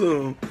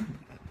 So,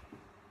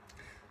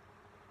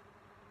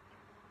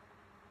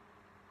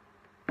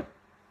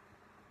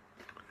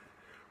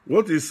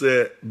 what is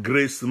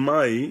Grace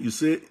Mai? You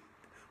say,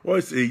 what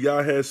is a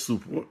yahe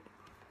soup?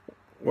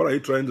 What are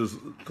you trying to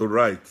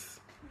write?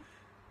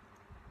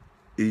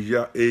 A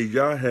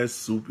yahe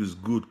soup is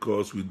good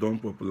because we don't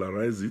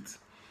popularize it.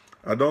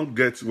 I don't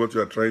get what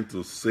you are trying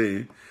to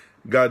say.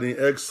 Garden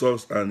egg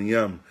sauce and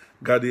yam.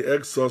 Garden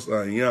egg sauce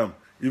and yam.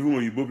 Even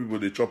when Igbo people,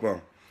 they chop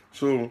them.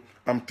 So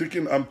I'm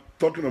talking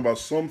about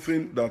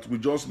something that we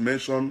just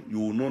mentioned. You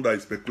will know that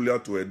it's peculiar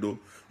to Edo.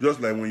 Just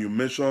like when you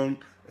mention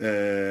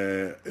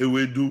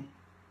Ewedu,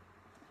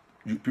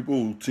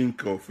 people will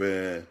think of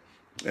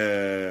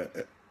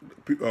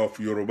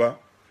Yoruba.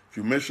 If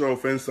you mention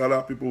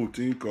Ofensala, people will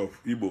think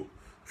of Igbo.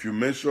 If If you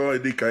mention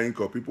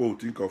Edikainko, people will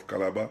think of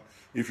Calabar.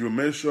 If you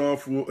mention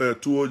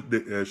Tuo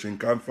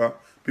Shinkanfa,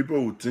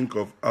 people will think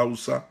of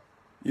Hausa.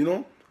 You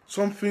know,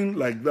 something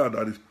like that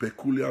that is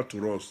peculiar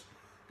to us.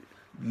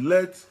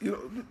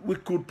 We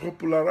could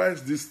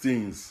popularize these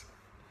things.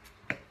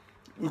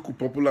 We could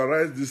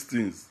popularize these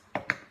things.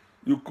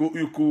 You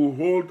could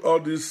hold all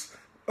this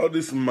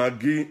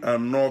Maggi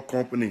and Knorr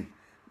company.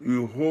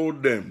 You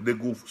hold them. They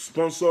go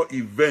sponsor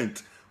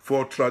event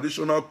for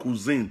traditional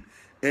cuisine,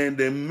 and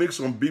then make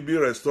some BB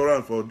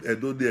restaurant for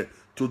Edo there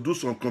to do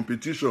some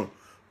competition.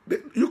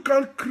 You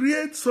can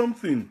create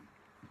something.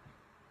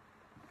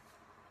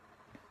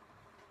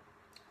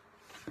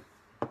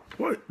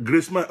 What?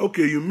 Grace Man,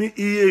 okay, you mean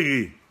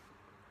Iyere.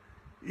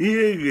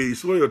 Iyere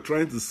is what you're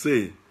trying to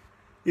say.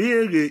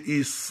 Iyere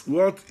is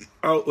what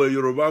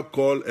Yoruba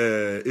call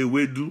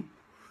Ewedu.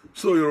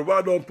 So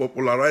Yoruba don't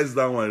popularize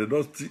that one.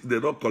 They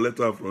don't collect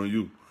that from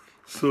you.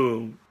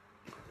 So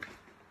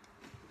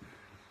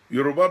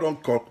Yoruba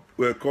don't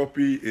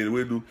copy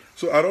Ewedu.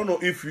 So I don't know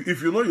if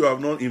you know you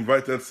have not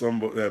invited some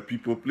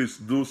people, please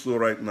do so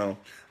right now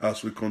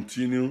as we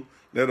continue.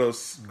 Let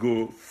us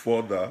go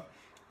further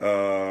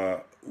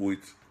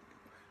with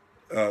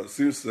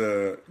since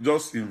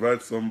just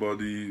invite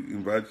somebody,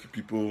 invite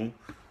people,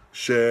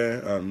 share,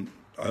 and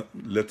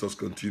let us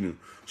continue.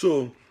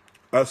 So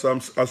as I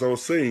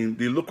was saying,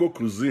 the local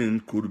cuisine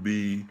could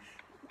be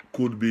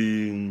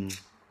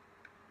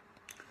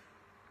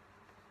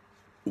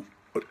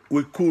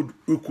we could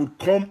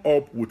come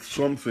up with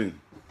something.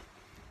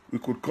 We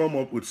could come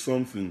up with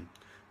something.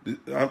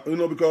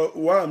 Because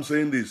why I'm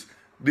saying this,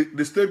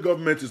 the state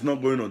government is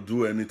not going to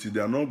do anything.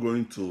 They are not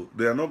going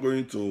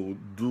to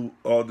do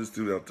all these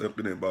things we are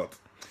talking about.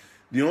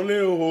 The only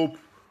hope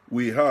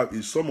we have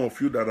is some of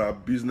you that are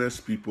business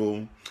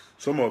people,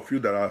 some of you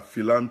that are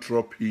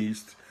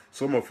philanthropists,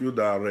 some of you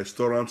that are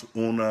restaurant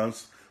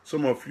owners,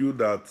 some of you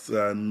that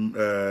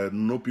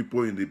know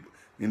people in the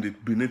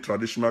Benin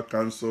Traditional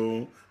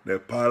Council, the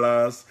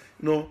palace.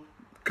 We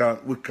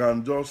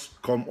can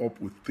just come up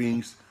with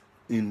things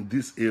in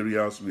these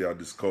areas we are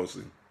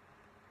discussing.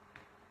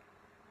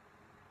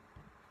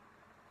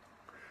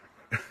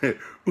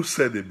 Who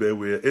said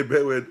Ebewe?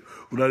 Ebewe,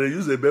 when they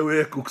use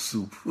Ebewe cook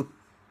soup.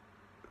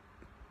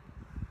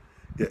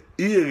 Yeah,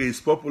 Iyere is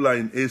popular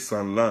in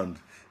Eastern land.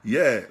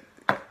 Yeah,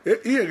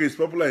 Iyere is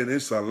popular in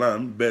Eastern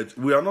land, but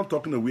we are not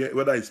talking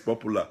whether it's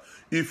popular.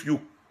 If you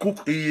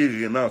cook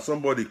Iyere now,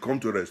 somebody come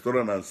to a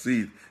restaurant and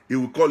see it, he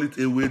will call it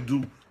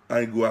Ewedu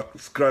and go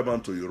ascribe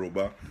onto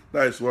Yoruba.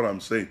 That is what I'm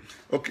saying.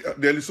 Okay,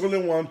 there is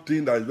only one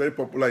thing that is very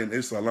popular in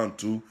Eastern land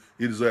too.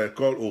 It is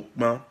called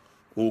Okma.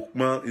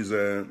 Okma is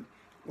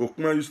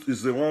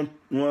the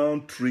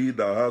one tree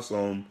that has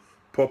some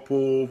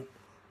purple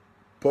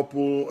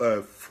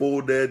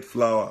folded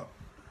flower.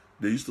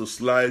 They used to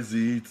slice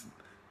it.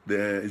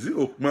 Is it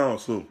Okma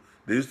also?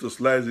 They used to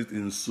slice it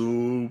in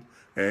soup,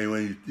 and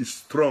when it's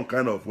strong,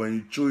 kind of, when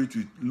you chew it,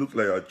 it looks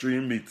like you're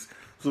chewing meat.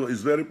 So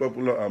it's very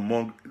popular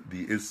among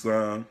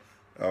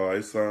our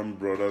Esan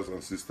brothers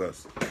and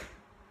sisters.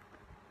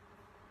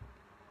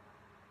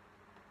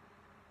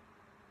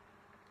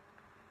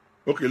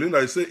 Okay, Linda,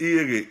 I say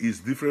Iyere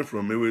is different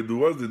from Ewedu.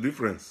 What's the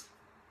difference?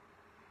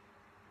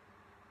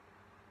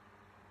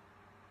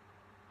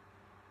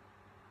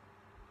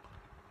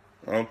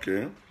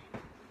 Okay.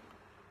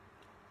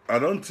 I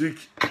don't think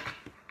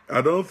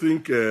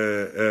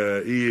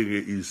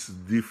Iyere is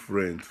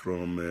different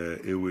from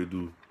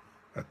Ewedu.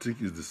 I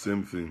think it's the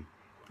same thing,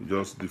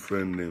 just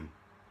different name.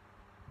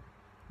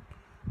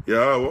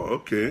 Yeah, well,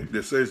 okay.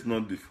 They say it's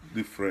not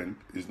different.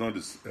 It's not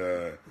this.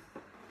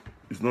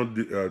 It's not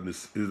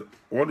this.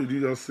 What did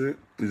you just say?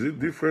 Is it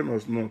different or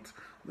it's not?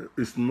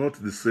 It's not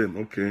the same.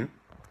 Okay.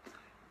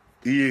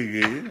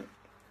 Iyere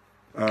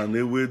and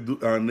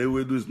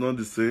Ewedu is not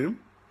the same.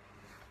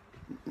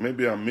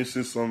 Maybe I'm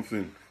missing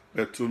something.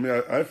 But to me,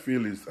 I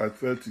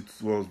felt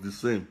it was the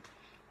same.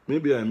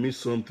 Maybe I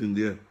missed something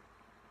there.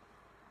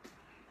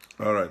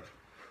 All right.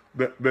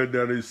 But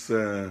there is...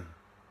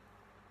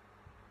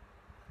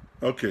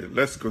 okay,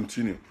 let's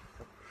continue.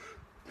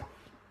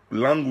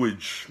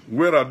 Language.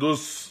 Where are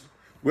those...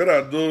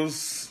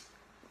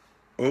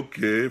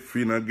 Okay,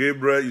 Fina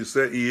Gabriel, you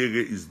say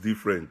Iyere is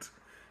different.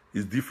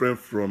 It's different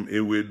from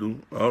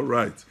Ewedu. All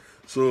right.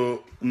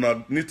 So,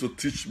 now need to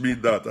teach me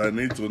that. I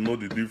need to know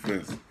the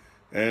difference.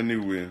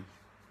 Anyway.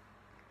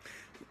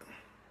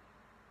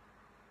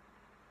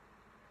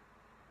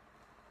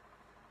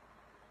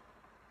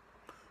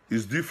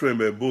 It's different,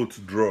 but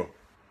both draw.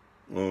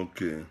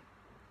 Okay.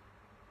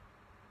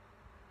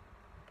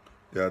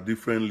 There are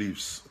different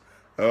leaves.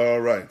 All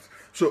right.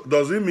 So,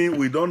 does it mean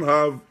we don't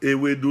have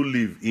Ewedu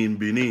leaf in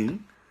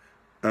Benin,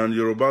 and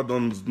Yoruba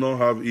does not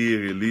have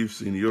Iyere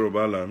leaves in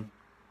Yoruba land?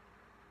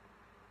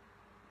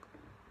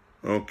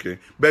 Okay.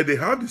 But they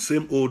have the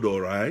same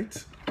odor,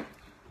 right?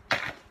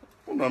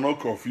 Oh, no, not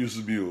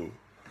confuse me. Oh.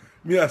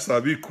 Me as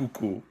Sabi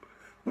Kuko.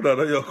 Oh,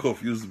 no, you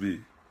confuse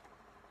me.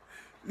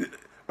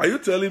 Are you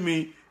telling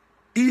me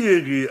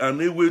Iyere and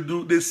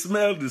Ewedu, they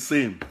smell the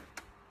same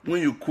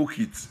when you cook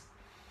it?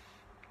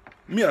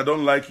 Me, I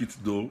don't like it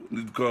though,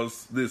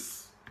 because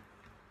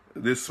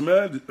they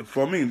smell,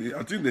 for me,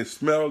 I think they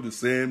smell the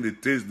same, they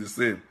taste the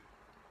same.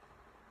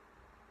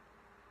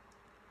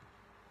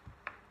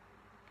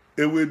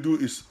 Ewedu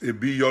is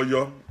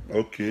ebiyoyo.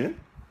 Okay.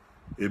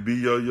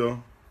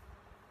 Ebiyoyo.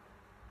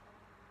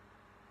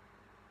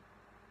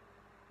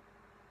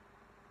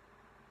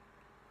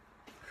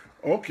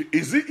 Okay.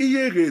 Is it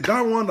iyere?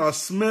 That one that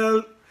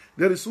smell,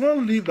 there is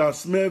one leaf that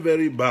smell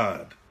very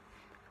bad.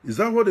 Is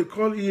that what they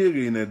call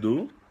iyere in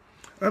Edo?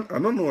 I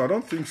don't know. I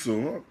don't think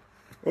so.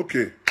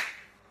 Okay.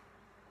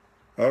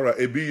 All right.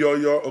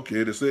 Ebiyoyo.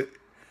 Okay. They say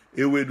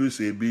ewedu is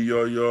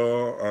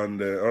ebiyoyo.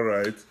 And all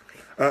right.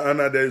 And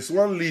there's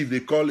one leaf they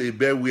call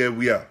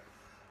ebewewea.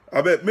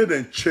 I bet me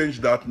them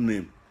change that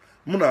name.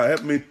 Muna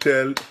help me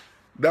tell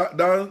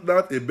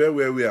that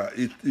ebewewea,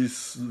 it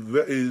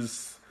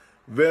is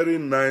very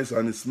nice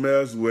and it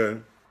smells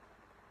well.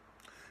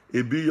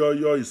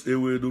 Ebiyoyo is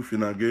ewedu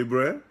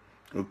finagebre.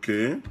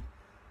 Okay.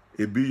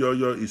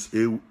 Ebiyoyo is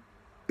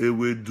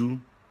ewedu.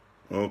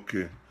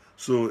 Okay.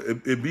 So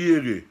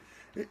ebiyere.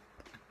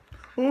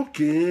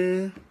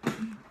 Okay.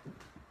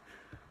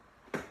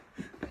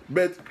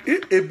 But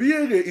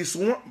ebiere is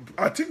one.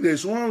 I think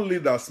there's one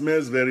leaf that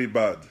smells very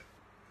bad.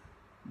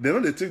 They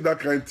take that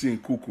kind of thing,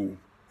 cuckoo.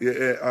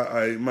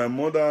 My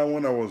mother,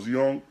 when I was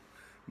young,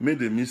 made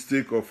the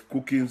mistake of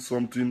cooking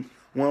something,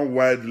 one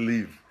wild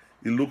leaf.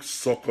 It looks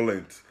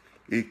succulent.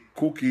 He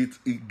cook it,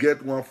 it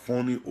get one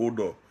funny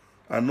odor.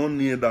 I not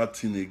near that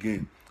thing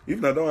again.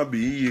 If I don't want to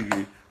be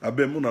eating, I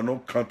bet I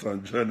not cut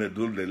and join the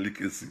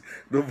delicacy.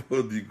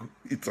 Nobody go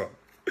eat it.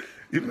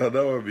 If I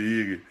don't want to be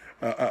eating.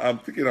 I'm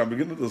thinking I'm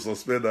beginning to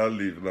suspect that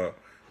leaf now.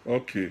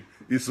 Okay.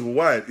 It's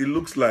white. It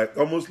looks like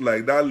almost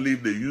like that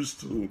leaf they used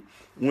to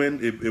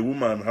when a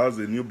woman has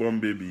a newborn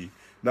baby.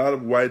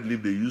 That white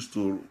leaf they used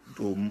to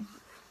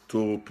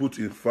put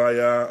in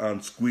fire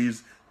and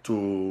squeeze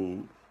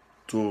to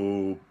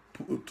treat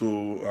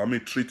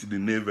the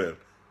navel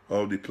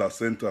of the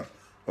placenta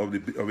of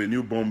a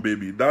newborn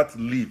baby. That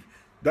leaf,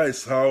 that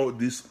is how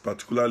this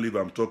particular leaf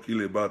I'm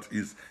talking about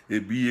is a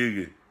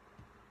biere.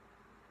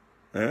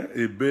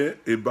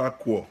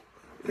 Ebakwo.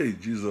 Hey,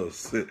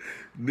 Jesus. They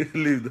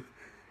lived.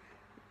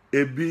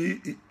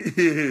 Ebi.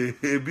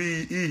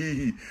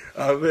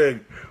 I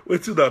beg.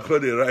 What should I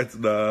call it right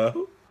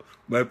now?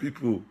 My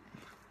people.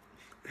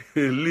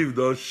 Leave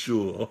don't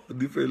show.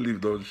 Different leave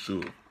don't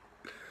show.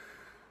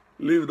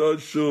 Leave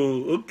don't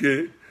show.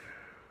 Okay.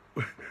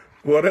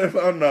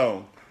 Whatever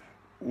now.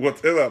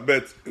 Whatever.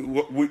 But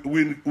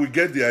we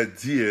get the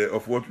idea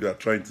of what we are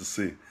trying to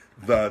say.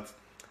 That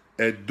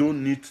I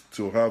don't need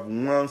to have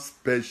one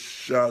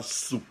special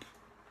soup.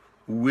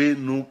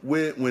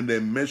 When they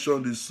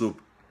mention this soup,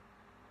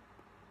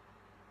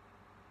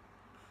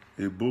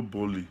 a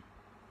boboli.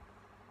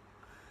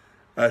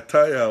 I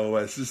tire of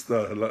my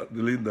sister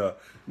Linda.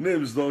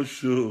 Names don't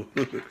show.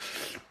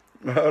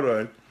 All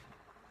right.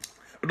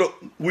 No,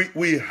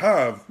 we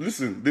have.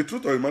 Listen. The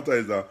truth of the matter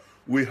is that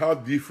we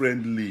have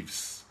different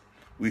leaves.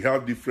 We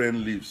have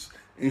different leaves.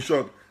 In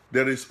short,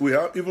 we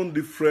have even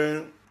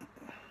different.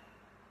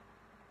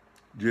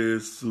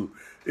 Jesus,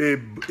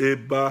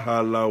 Eba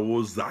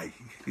halawozai.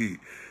 He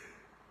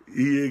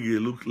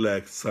look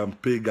like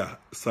sandpaper.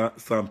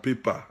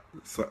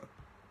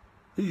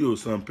 Yo,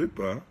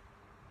 sandpaper.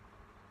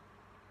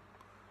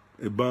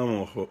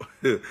 Eba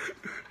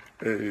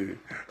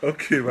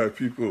Okay, my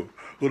people,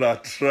 when I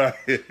try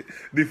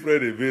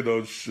different event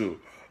on show.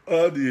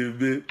 All the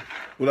event,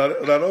 when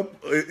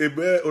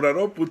I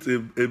don't put a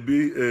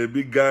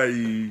big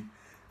guy,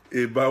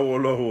 Eba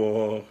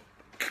wolo.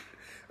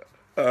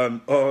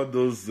 And all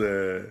those,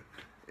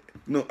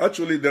 no,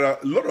 actually, there are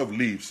a lot of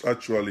leaves,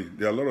 actually.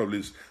 There are a lot of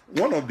leaves.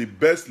 One of the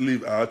best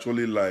leaves I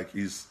actually like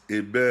is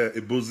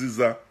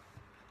Eboziza.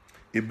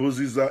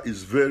 Eboziza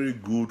is very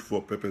good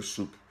for pepper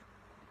soup.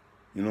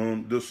 You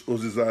know, this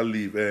Oziza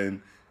leaf.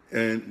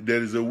 And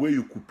there is a way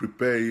you could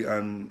prepare it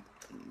and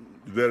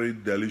very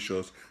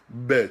delicious.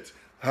 But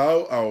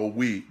how are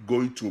we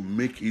going to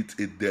make it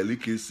a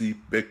delicacy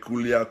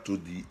peculiar to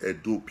the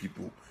Edo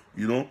people?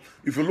 You know,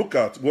 if you look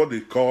at what they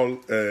call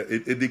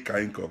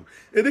Edikainkom,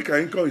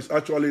 Edikainkom is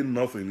actually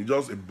nothing. It's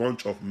just a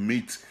bunch of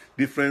meat,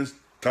 different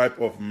type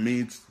of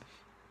meat,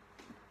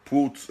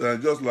 put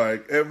just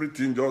like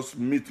everything, just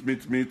meat,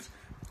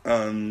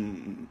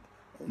 and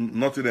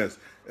nothing else.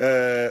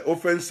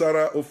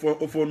 Ofensara,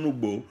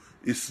 Ofonugbo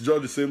is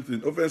just the same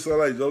thing.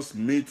 Ofensara is just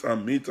meat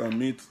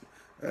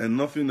and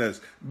nothing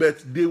else.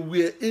 But they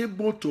were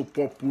able to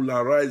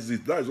popularize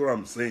it. That's what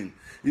I'm saying.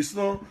 It's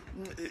not.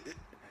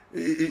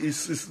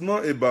 It's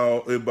not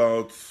about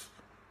the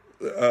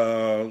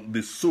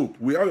soup.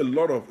 We have a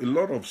lot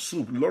of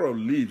soup, a lot of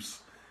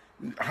leaves.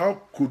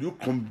 How could you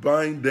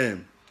combine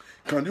them?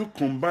 Can you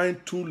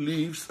combine two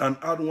leaves and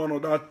add one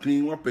other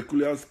thing, one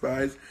peculiar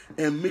spice,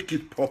 and make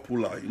it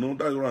popular? You know,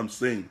 that's what I'm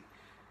saying.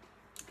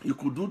 You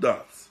could do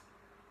that.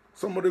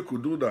 Somebody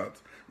could do that.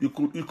 You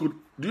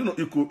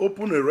could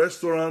open a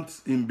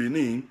restaurant in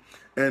Benin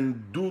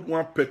and do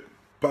one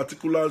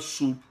particular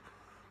soup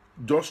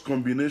just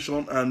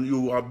combination, and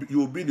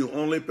you'll be the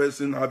only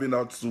person having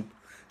that soup,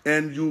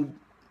 and you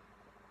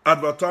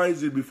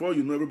advertise it. Before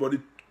you know, everybody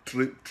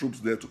troops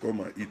there to come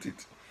and eat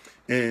it,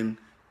 and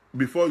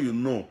before you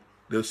know,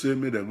 they'll say,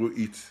 "May they go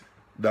eat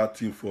that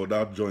thing for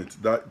that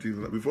joint." That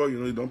thing, before you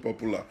know, it's not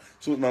popular.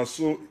 So now,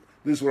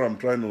 this is what I'm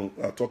trying to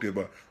talk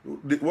about.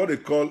 What they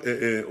call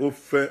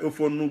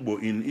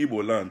ofonubo in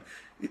Igbo land.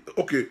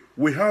 Okay,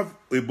 we have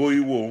a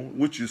boiwo,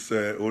 which is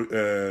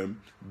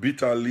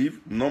bitter leaf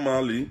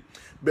normally,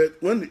 but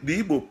when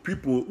the Igbo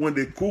people, when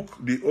they cook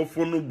the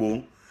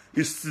ofonubo,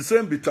 it's the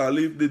same bitter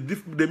leaf.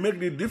 They make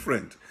it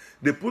different.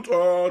 They put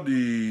all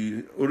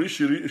the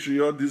orishirishi,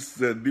 all this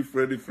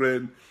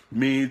different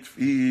meat,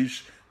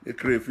 fish,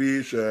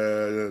 crayfish,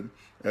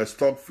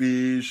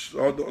 stockfish.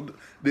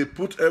 They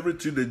put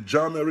everything. They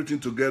jam everything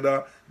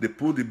together. They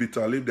put the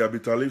bitter leaf. Their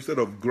bitter leaf, instead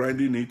of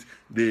grinding it,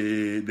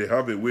 they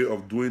have a way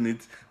of doing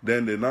it.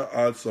 Then they now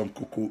add some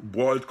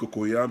boiled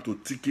cocoyam to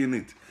thicken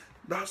it.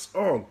 That's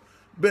all.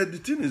 But the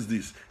thing is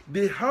this: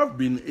 they have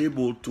been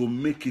able to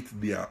make it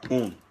their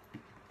own.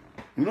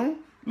 You know,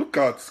 look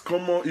at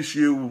common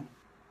issue,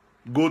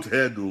 goat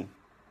head,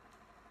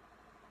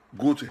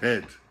 goat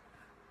head.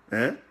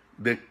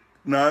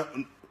 Now,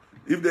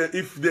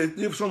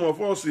 if some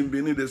of us in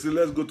Benin, they say,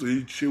 let's go to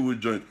eat shewu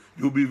joint,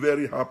 you'll be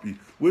very happy.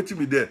 Wait till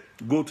me there,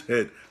 goat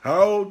head.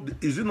 How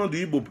is it not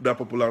the Igbo that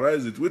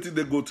popularized it? Wait till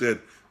the goat head.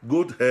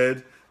 Goat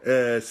head,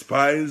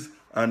 spice,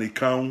 and a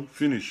cow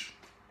finish.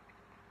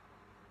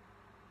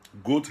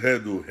 Goat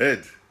head,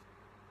 head.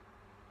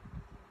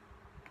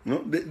 You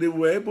know, they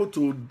were able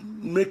to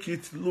make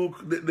it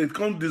look, they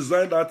can't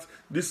design that.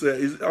 This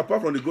is,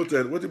 apart from the goat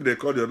head, what if they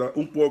call the other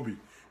Unkwobi?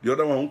 The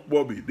other one,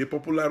 Unkwobi. They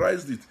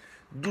popularized it.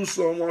 Do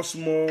some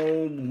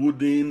small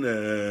wooden,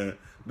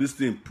 this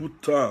thing,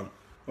 put on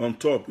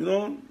top, you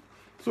know.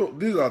 So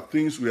these are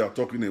things we are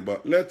talking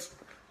about. Let's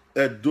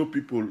Edo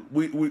people,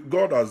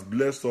 God has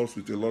blessed us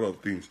with a lot of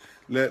things.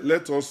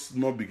 Let us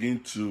not begin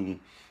to,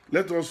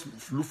 let us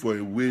look for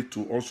a way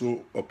to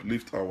also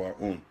uplift our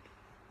own.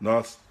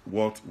 That's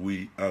what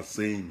we are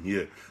saying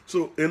here.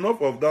 So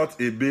enough of that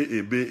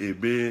ebe.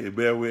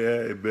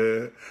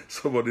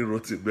 Somebody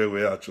wrote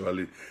ebe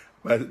actually.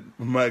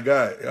 My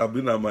guy, I've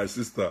been at my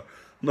sister.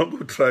 Not go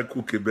try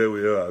cook ebe,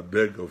 I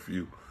beg of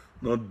you.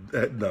 Not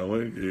that now,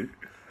 okay?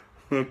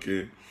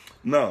 Okay.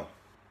 Now,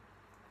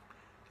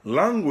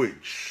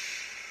 language.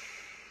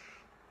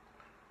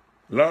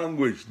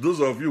 Those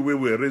of you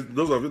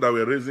that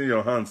were raising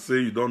your hand, say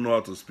you don't know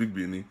how to speak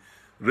Bini.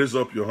 Raise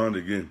up your hand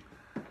again.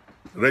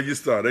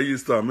 Register,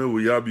 may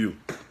we have you.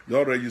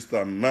 Don't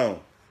register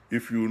now.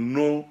 If you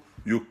know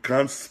you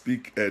can't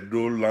speak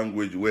Edo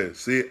language well,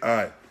 say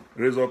I.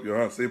 Raise up your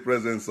hand, say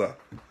present, sir.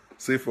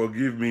 Say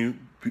forgive me,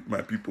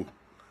 my people.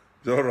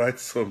 Just write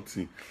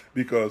something.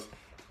 Because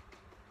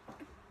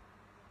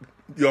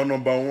your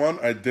number one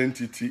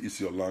identity is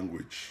your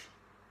language.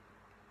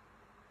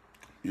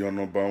 Your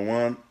number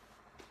one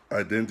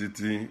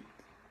identity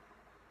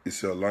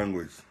is your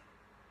language.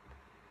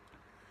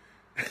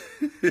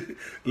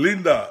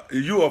 Linda,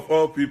 you of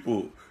all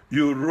people,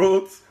 you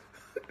wrote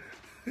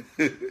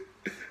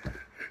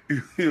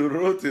you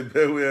wrote a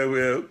bear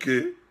where,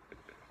 okay.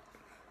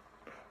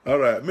 All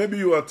right, maybe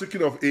you are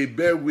thinking of a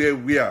bear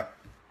where.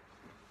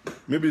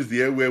 Maybe it's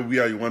the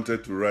where you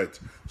wanted to write.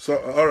 So,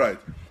 all right.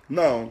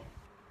 Now,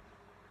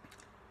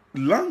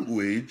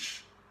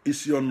 language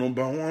is your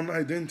number one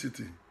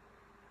identity.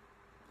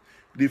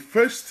 The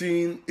first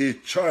thing a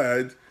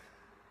child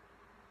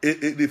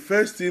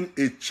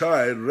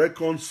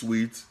reckons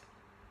with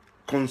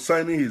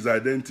concerning his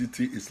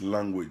identity is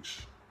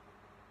language.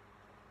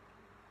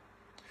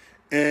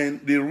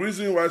 And the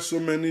reason why so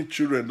many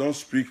children don't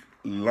speak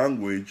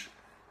language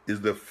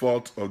is the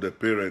fault of the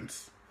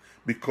parents,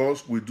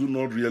 because we do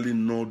not really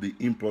know the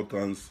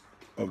importance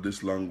of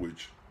this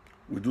language.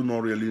 We do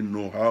not really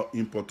know how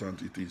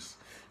important it is.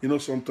 You know,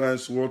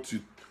 sometimes when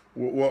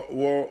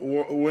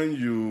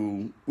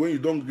you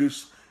don't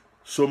give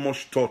so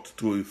much thought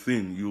to a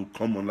thing, you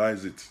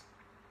commonize it.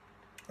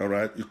 All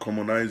right, you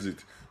commonize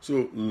it.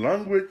 So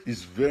language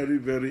is very,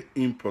 very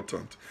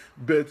important.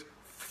 But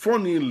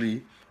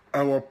funnily,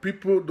 our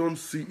people don't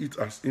see it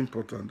as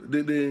important.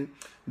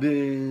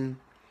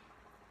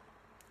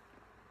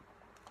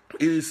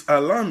 It is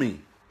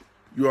alarming.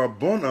 You are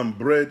born and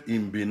bred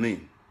in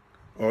Benin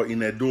or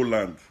in Edo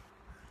land.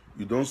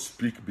 You don't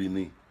speak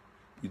Benin.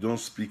 You don't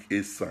speak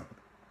Esan.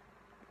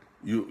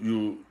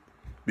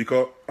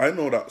 Because I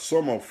know that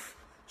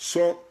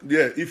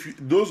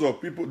those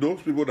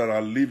people that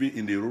are living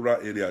in the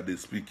rural area, they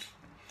speak.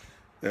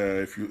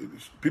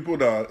 People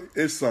that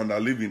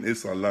live in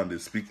Esan land, they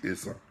speak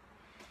Esan.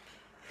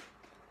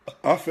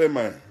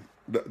 Afema,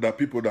 the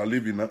people that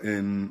live in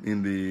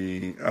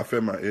the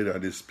Afema area,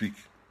 they speak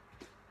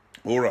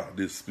Ora,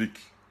 they speak.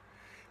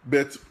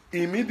 But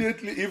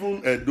immediately,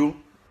 even Edo,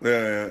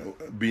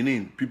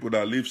 Benin, people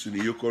that live in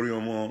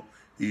Iyokoriomo,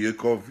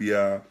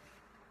 Iyekovia,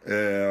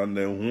 and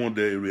the Honde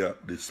area,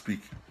 they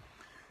speak.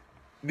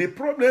 The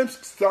problem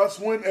starts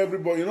when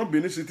everybody,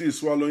 Benin City is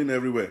swallowing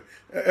everywhere.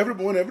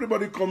 When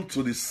everybody comes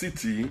to the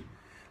city,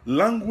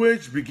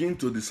 language begin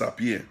to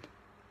disappear.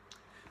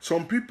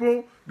 Some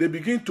people, they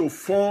begin to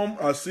form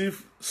as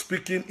if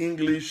speaking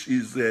English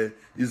is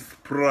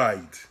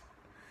pride.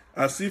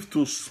 As if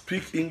to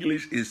speak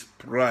English is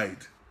pride.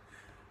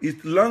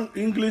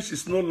 English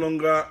is no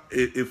longer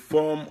a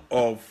form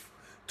of,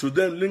 to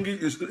them,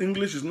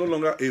 English is no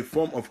longer a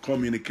form of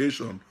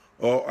communication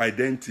or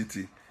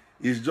identity.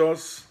 It's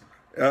just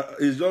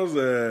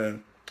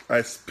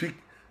I speak,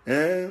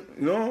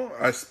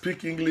 I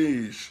speak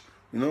English.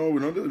 We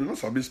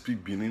don't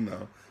speak Benin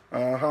now.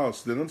 Our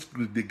house, they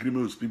agree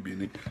me to speak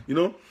Benin.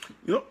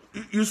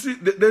 You see,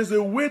 there's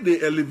a way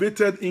they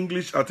elevated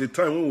English at a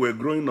time when we were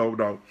growing up.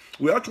 Now,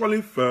 we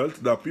actually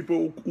felt that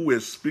people who were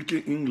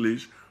speaking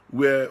English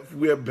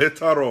were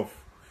better off.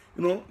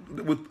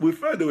 We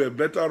felt they were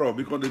better off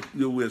because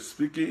they were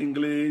speaking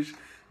English.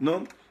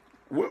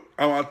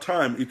 Our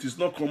time, it is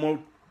not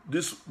common.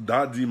 This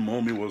daddy,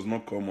 mommy was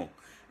not common.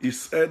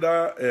 It's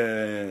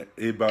either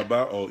a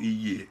baba or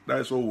iye.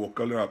 That's what we're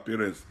calling our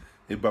parents.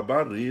 A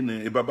baba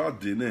rene, a baba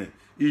dene,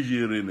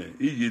 iye rene,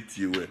 iye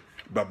tiwe,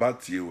 baba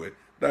tiwe.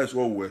 That's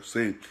what we're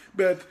saying.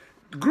 But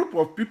a group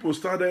of people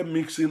started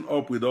mixing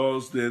up with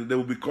us. They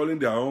will be calling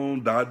their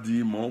own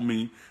daddy,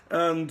 mommy.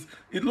 And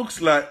it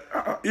looks like,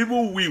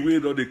 even we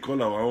don't they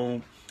call our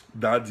own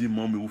daddy,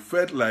 mommy. We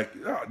felt like,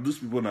 these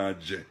people are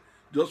Ajay.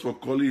 Just for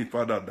calling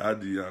father,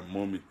 daddy, and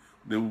mommy.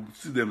 They will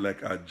see them like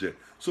Ajay.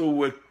 So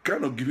we're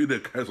kind of giving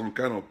them some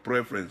kind of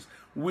preference.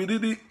 We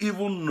didn't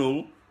even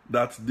know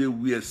that they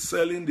were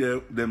selling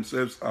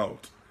themselves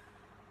out.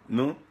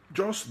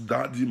 Just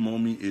daddy,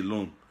 mommy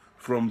alone.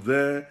 From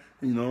there,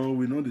 we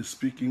know they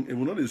speaking, we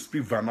know they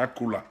speak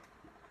vernacular.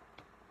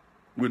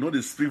 We know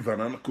they speak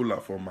vernacular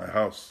from my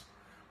house.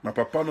 My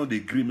papa know they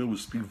agree me we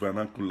speak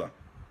vernacular.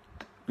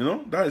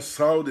 That is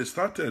how they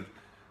started.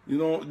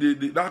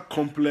 That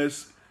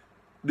complex,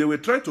 they were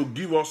trying to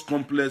give us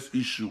complex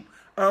issue.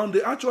 And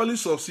they actually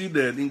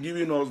succeeded in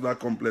giving us that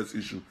complex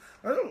issue.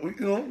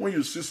 When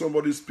you see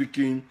somebody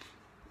speaking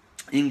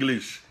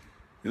English,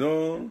 they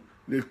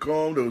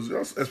come, they was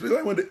just,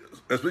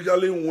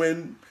 especially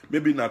when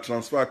maybe in a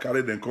transfer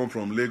carry them come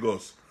from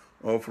Lagos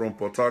or from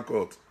Port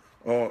Harcourt,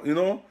 or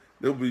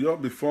they'll be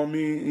just be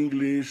forming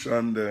English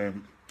and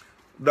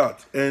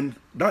that. And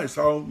that is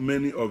how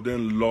many of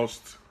them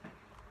lost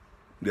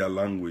their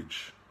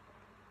language.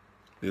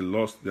 They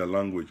lost their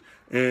language.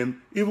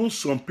 And even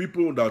some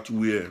people that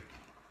were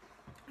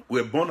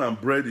born and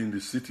bred in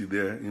the city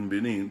there in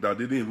Benin that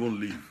didn't even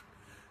leave,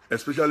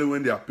 especially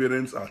when their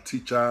parents are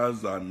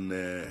teachers and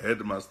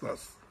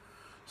headmasters.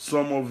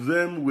 Some of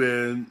them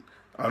were,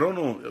 I don't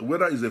know,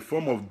 whether it's a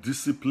form of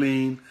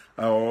discipline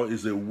or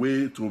is a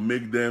way to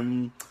make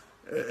them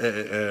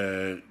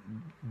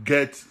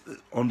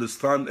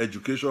understand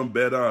education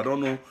better, I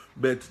don't know,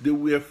 but they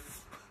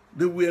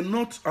were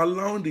not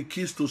allowing the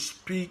kids to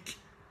speak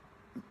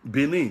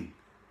Benin.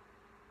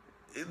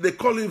 They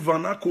call it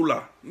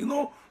vernacular.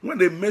 When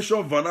they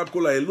measure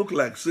vernacular, it look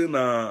like saying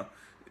the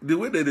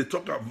way that they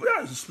talk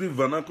about, speak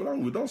vernacular.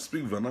 We don't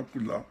speak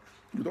vernacular.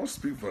 We don't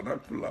speak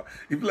vernacular.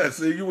 If like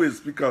say you a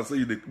speaker,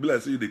 say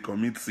they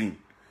commit sin.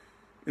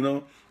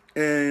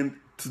 And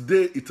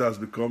today it has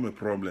become a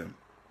problem.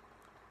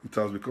 It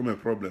has become a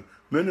problem.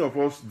 Many of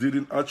us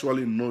didn't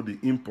actually know the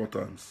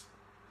importance.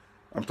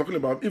 I'm talking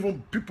about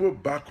even people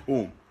back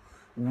home.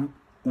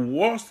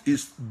 Worst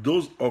is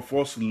those of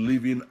us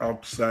living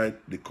outside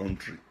the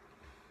country.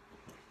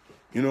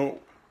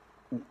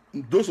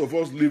 Those of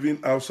us living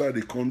outside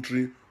the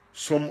country,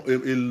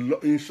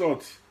 in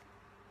short,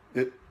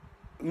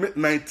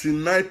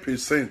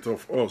 99%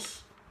 of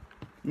us,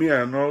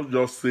 I not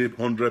just say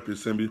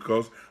 100%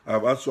 because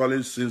I've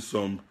actually seen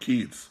some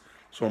kids,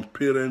 some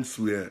parents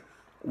where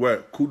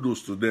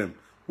kudos to them,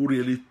 who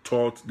really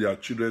taught their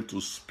children to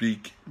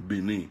speak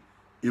Benin,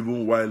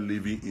 even while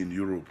living in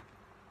Europe.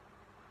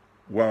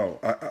 Wow,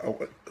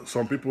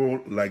 some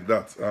people like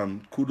that,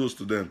 and kudos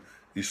to them.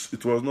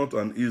 It was not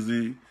an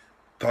easy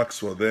task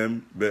for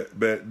them, but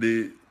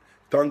they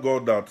thank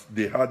God that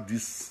they had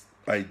this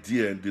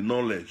idea and the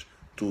knowledge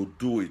to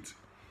do it.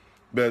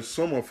 But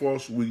some of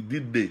us, we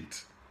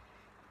didn't.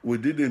 We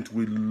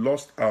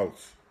lost out.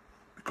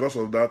 Because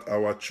of that,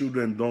 our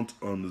children don't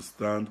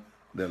understand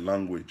the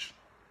language.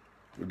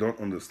 We don't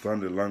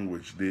understand the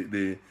language. The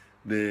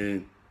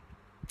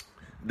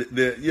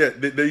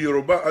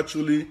Yoruba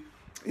actually,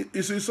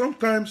 you see,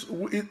 sometimes,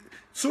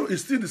 so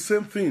it's still the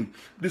same thing.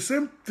 The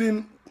same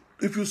thing,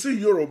 if you see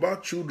Yoruba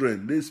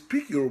children, they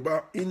speak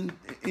Yoruba in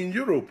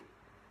Europe.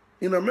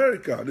 In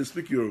America, they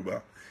speak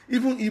Yoruba.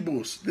 Even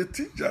Igbos, they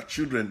teach their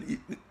children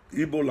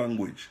Igbo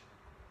language.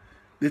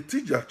 They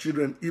teach their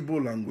children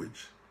Igbo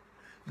language.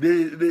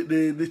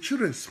 The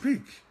children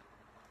speak.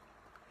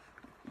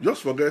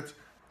 Just forget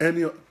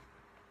even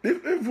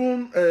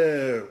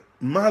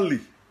Mali,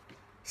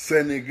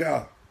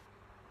 Senegal,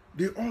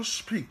 they all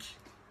speak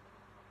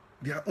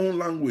their own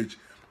language,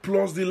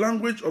 plus the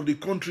language of the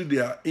country they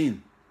are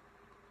in,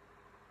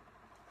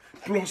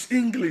 plus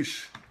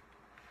English.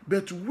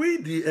 But we,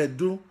 the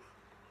Edo,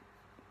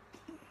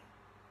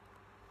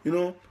 You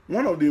know,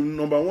 one of the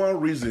number one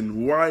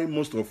reason why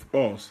most of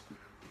us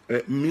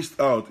missed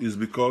out is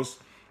because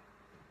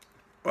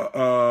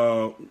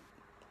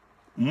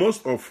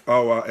most of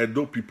our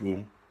Edo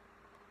people,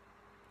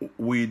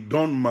 we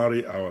don't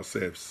marry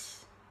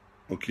ourselves.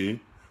 Okay?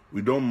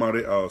 We don't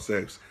marry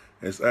ourselves.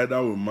 It's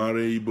either we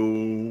marry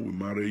Igbo, we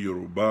marry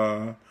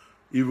Yoruba,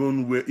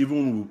 even where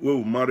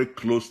we marry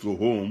close to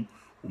home,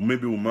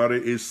 maybe we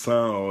marry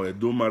Esan or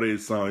Edo marry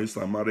Esan,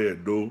 Esan marry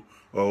Edo,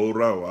 or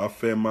Ora or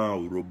Afema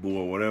or Robo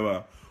or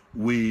whatever.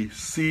 We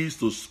cease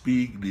to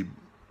speak the,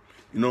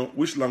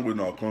 which language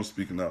now I can't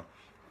speak now?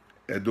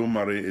 Edo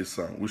marry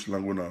Esan, which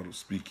language now to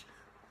speak?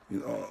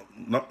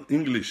 Not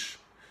English.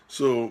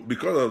 So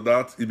because of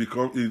that,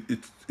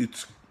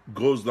 it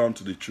goes down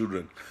to the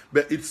children.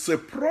 But it's a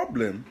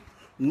problem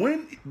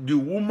when the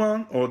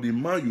woman or the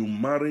man you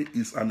marry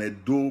is an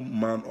Edo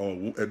man or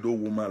Edo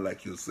woman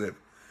like yourself,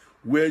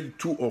 where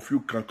two of you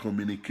can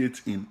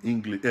communicate in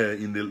English,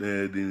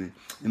 in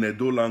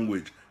Edo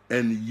language,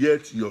 and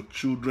yet your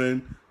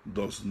children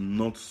does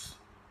not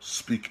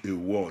speak a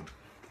word.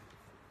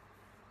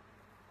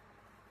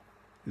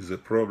 It's a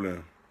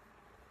problem.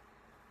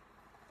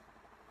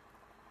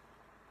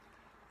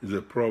 It's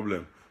a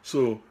problem.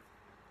 So,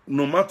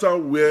 no matter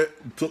where,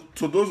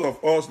 to those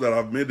of us that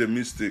have made a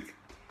mistake,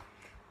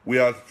 we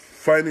are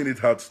finding it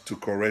hard to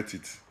correct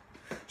it.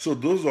 So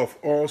those of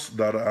us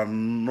that have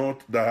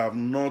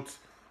not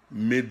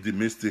made the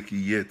mistake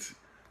yet,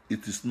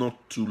 it is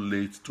not too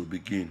late to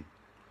begin.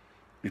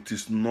 It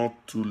is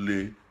not too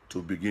late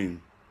to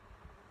begin.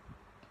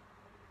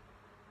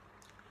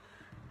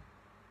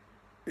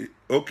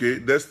 Okay,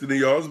 Destiny,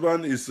 your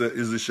husband is a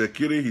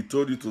Shekiri. He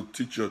told you to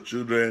teach your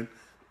children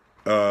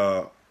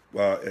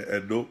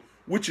Edo,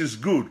 which is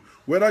good.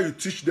 Whether you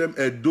teach them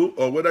Edo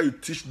or whether you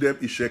teach them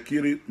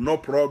Ishekiri, no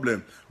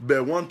problem.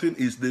 But one thing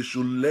is they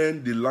should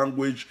learn the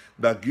language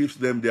that gives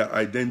them their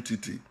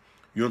identity.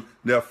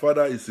 Their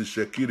father is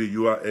Ishekiri,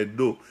 you are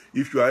Edo.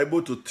 If you are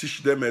able to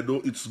teach them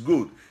Edo, it's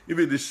good. If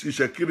it is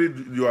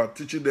Ishekiri you are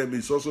teaching them,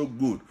 it's also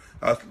good,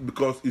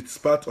 because it's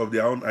part of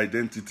their own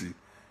identity.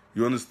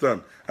 You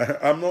understand?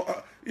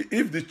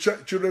 If the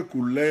children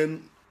could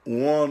learn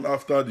one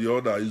after the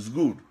other, it's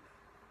good.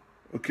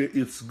 Okay,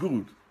 it's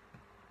good.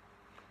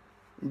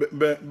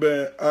 But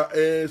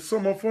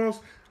some of us,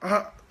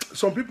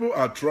 some people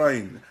are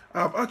trying.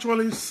 I've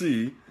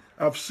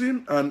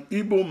seen an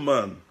Igbo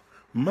man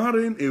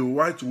marrying a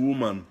white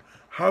woman,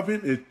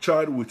 having a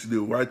child with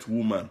the white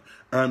woman,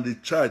 and the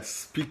child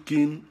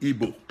speaking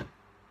Igbo.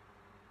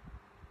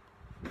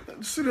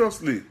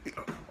 Seriously,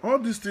 all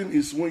this thing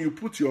is when you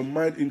put your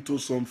mind into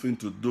something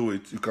to do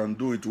it, you can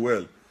do it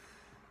well.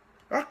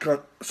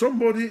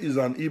 Somebody is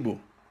an Igbo.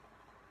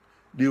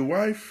 The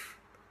wife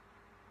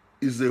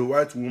is a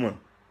white woman.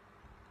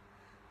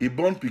 He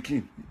born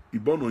Pekin, he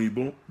born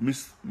Oyibo,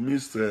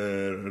 mixed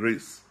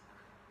race,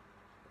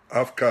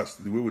 half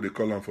caste, the way they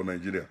call them for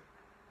Nigeria.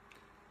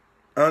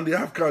 And the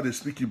half caste, they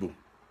speak Igbo.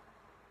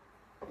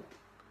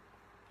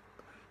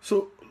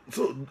 So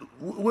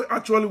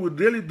we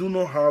really do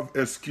not have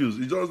excuse.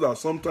 It's just that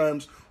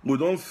sometimes we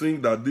don't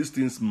think that these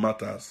things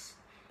matters,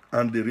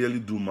 and they really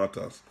do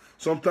matters.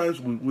 Sometimes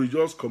we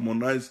just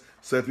commonize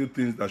certain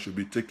things that should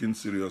be taken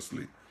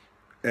seriously,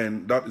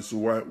 and that is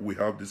why we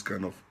have this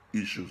kind of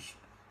issues.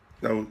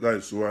 That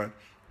is why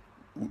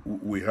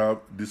we have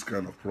this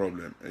kind of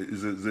problem.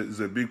 It's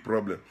a big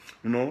problem,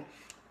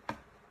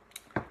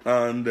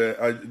 And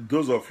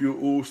those of you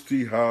who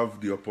still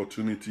have the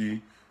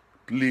opportunity,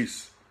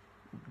 please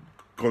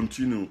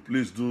continue.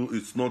 Please do.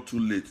 It's not too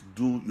late.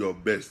 Do your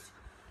best.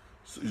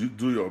 So you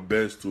do your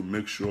best to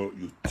make sure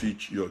you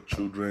teach your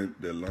children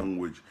the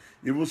language.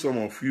 Even some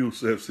of you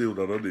say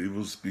that they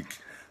even speak.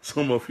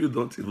 Some of you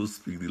don't even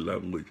speak the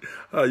language.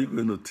 How are you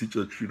going to teach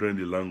your children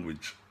the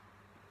language?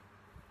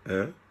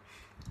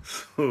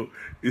 So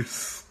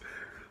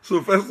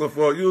first of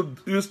all,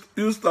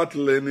 you start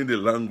learning the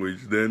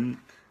language. Then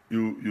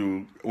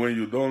you when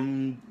you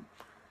don't,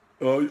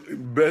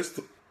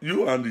 best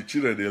you and the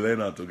children, they learn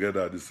it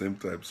together at the same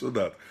time. So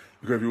that,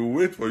 because if you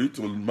wait for you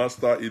to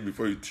master it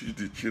before you teach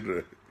the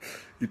children,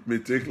 it may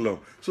take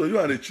long. So you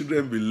and the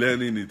children be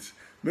learning it.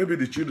 Maybe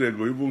the children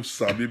go even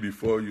sabi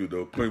before you.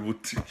 They'll even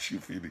teach you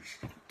finish.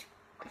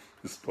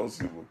 It's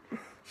possible.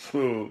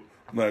 So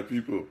my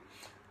people,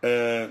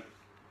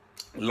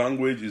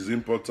 language is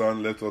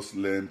important. Let us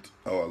learn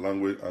our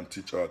language and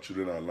teach our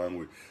children our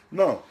language.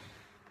 Now,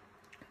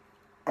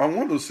 I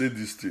want to say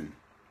this thing.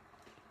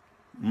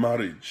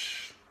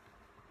 Marriage.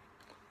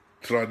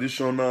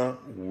 Traditional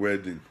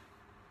wedding.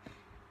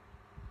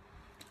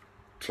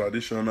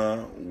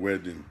 Traditional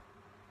wedding.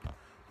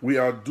 We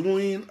are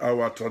doing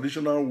our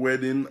traditional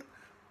wedding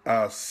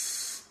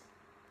as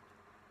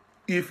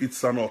if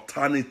it's an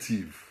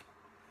alternative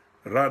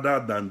rather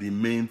than the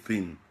main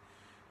thing.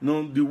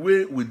 The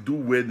way we do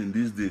wedding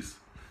these days,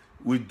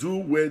 we do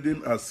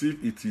wedding as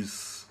if it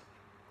is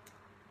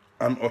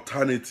an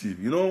alternative.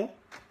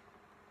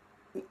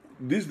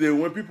 These days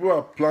when people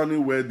are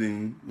planning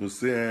wedding, you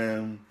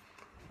say,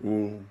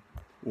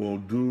 we'll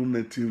do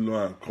native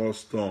law and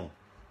custom.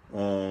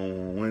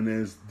 on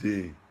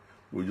Wednesday.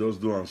 We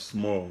just do am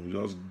small. We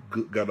just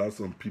gather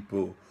some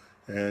people.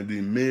 And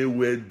the May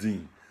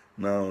wedding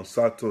now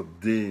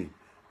Saturday.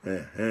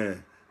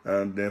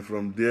 And then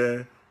from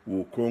there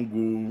we'll come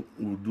go.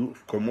 We'll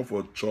come up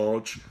for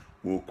church.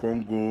 We'll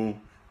come go.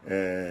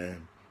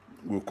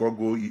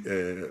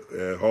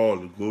 Hall,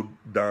 go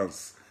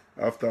dance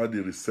after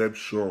the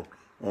reception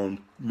on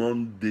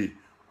Monday.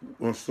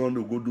 On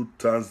Sunday we'll go do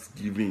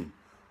Thanksgiving.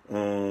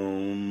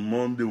 On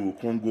Monday we'll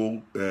come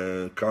go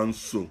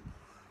council.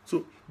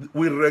 So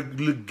we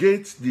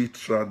relegate the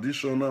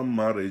traditional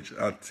marriage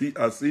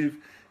as if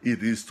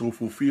it is to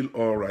fulfill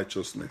all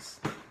righteousness.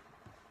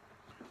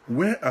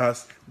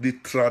 Whereas the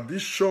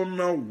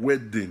traditional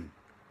wedding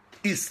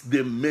is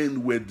the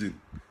main wedding.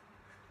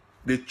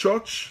 The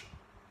church,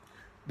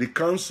 the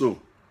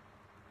council,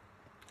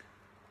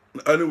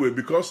 anyway,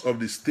 because of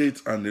the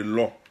state and the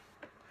law,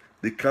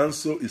 the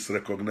council is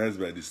recognized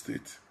by the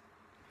state.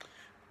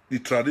 The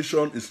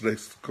tradition is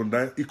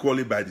recognized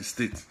equally by the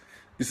state.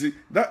 You see,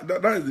 that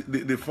is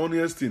the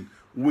funniest thing.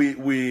 We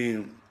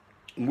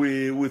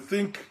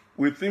think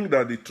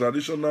that the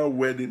traditional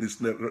wedding is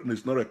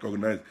not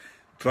recognized.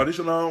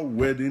 Traditional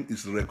wedding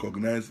is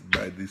recognized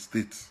by the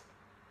state.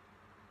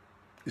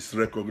 It's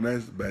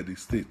recognized by the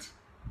state.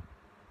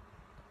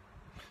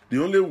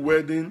 The only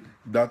wedding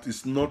that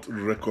is not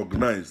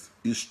recognized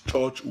is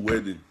church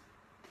wedding.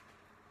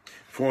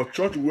 For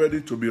church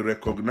wedding to be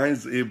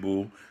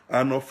recognizable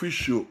and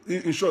official,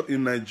 in short,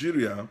 in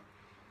Nigeria,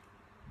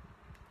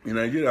 I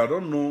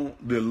don't know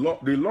the law.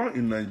 The law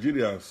in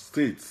Nigeria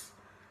states,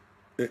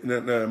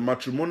 the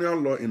matrimonial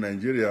law in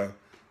Nigeria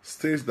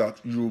states that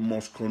you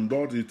must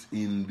conduct it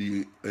in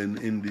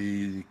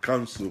the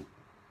council.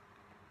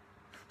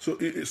 So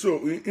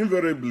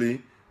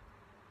invariably,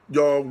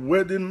 your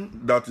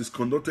wedding that is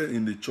conducted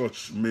in the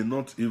church may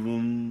not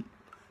even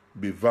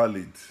be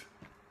valid.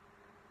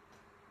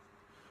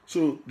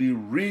 So the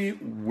real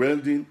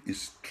wedding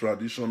is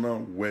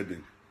traditional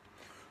wedding.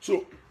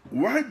 So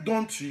why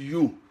don't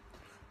you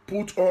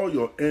put all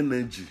your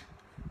energy,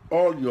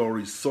 all your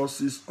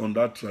resources on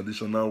that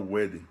traditional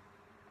wedding?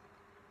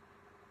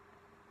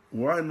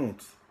 Why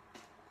not?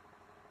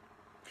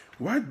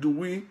 Why do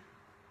we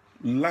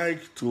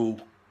like to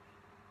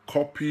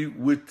copy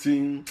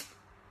wetin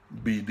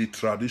be the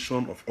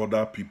tradition of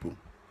other people?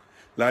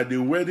 Like the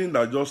wedding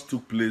that just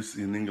took place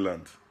in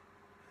England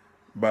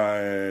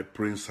by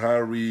Prince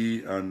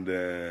Harry and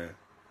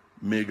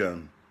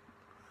Meghan.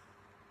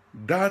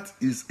 That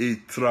is a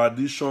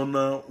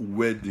traditional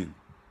wedding.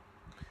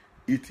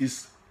 It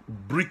is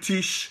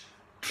British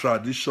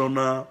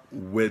traditional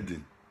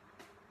wedding.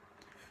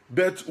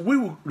 But we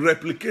will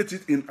replicate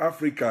it in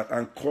Africa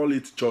and call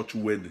it church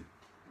wedding.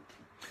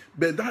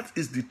 But that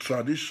is the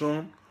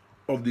tradition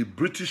of the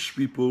British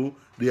people.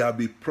 They have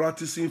been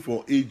practicing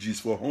for ages,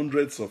 for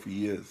hundreds of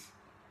years.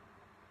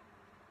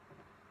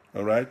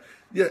 All right?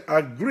 Yeah,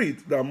 agreed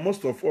that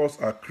most of us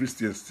are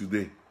Christians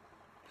today.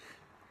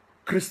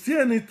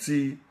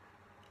 Christianity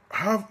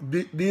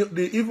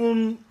they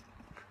even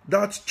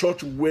that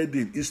church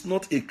wedding is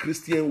not a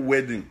Christian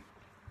wedding.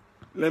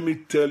 Let me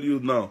tell you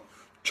now.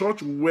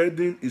 Church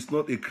wedding is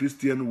not a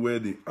Christian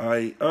wedding.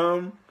 I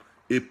am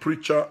a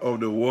preacher of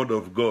the word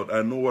of God.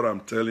 I know what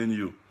I'm telling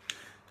you.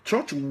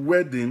 Church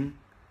wedding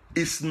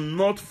is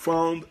not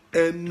found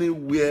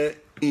anywhere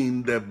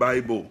in the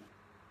Bible.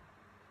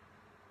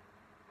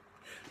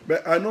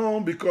 But I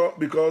know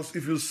because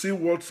if you see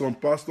what some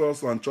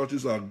pastors and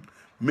churches are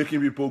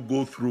making people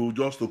go through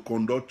just to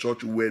conduct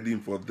church wedding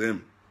for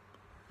them,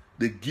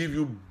 they give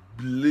you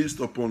list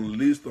upon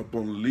list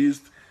upon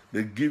list.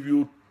 They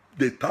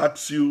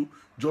tax you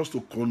just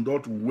to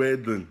conduct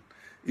wedding.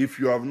 If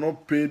you have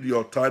not paid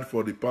your tithe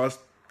for the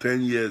past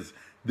 10 years,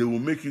 they will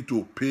make you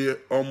to pay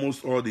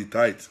almost all the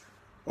tithe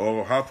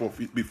or half of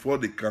it before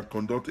they can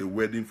conduct a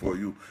wedding for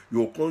you.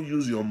 You can't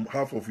use your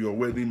half of your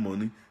wedding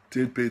money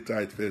to pay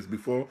tithe first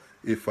before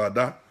a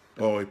father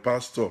or a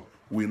pastor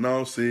will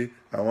now say,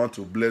 I want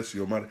to bless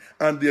your marriage.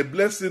 And the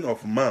blessing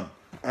of man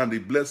and the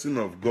blessing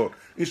of God.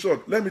 In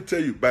short, let me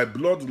tell you, by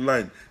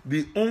bloodline,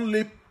 the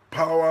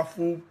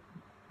powerful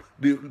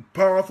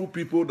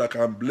people that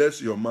can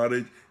bless your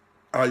marriage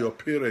are your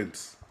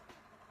parents.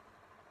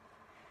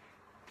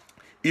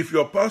 If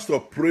your pastor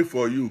pray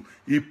for you,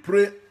 he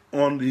pray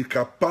on his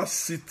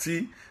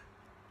capacity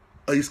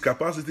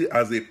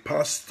as a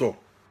pastor.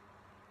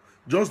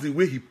 Just the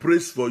way he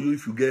prays for you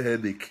if you get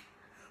headache,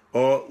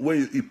 or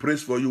when he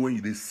prays for you when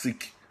you are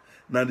sick.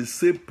 Now the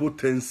same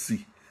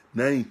potency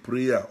now in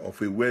prayer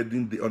of a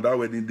wedding day, on that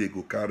wedding day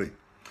go carry.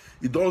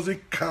 It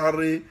doesn't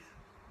carry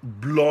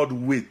blood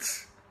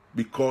weight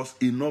because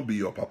it not be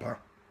your papa.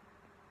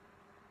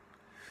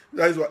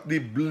 That is what the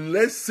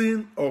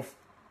blessing of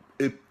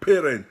a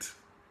parent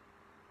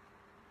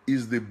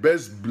is the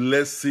best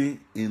blessing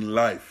in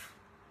life.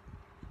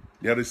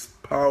 There is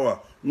power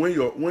when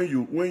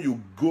you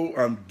go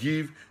and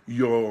give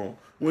your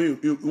when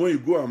you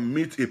go and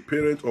meet a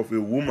parent of a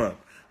woman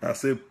and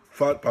say,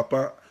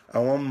 Papa, I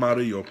want to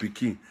marry your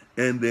pikin,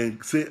 and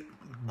then say,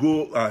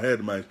 go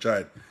ahead, my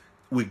child,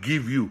 we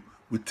give you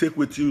We take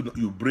what you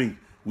bring.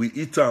 We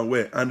eat and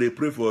wear, and they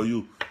pray for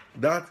you.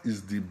 That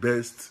is the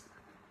best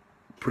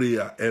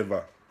prayer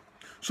ever.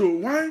 So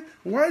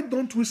why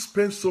don't we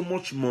spend so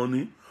much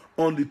money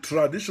on the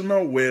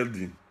traditional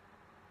wedding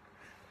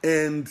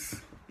and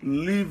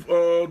leave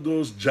all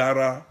those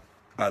jara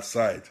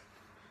aside?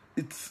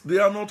 They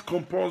are not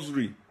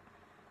compulsory.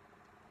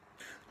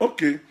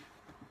 Okay,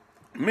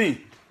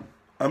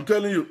 I'm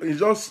telling you, it's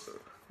just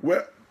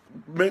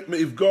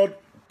if God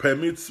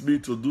permits me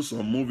to do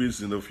some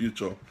movies in the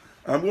future,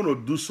 I'm going to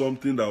do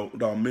something that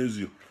will amaze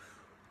you.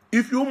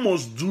 If you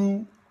must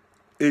do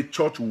a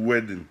church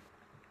wedding,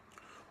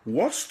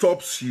 what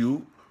stops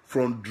you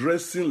from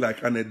dressing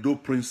like an Edo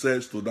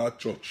princess to that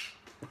church?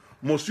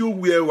 Must you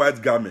wear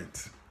white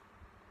garment?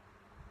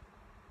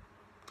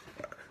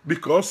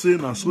 Because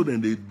saying and so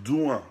then they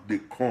do and they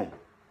come.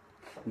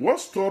 What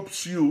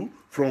stops you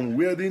from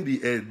wearing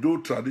the Edo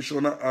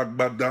traditional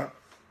agbada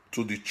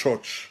to the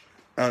church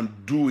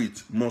and do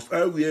it? Must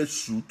I wear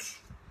suit?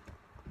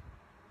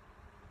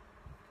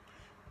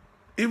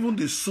 Even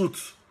the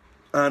suit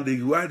and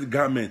the white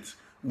garment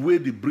where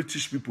the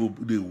British people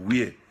they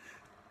wear,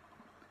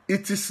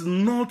 it is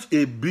not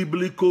a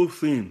biblical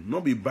thing.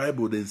 Not the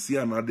Bible they see,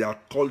 and their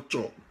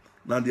culture,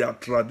 and their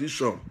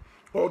tradition.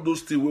 All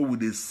those things what would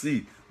they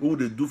see, what would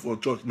they do for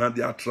church, now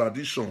their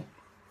tradition.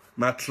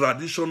 Now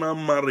traditional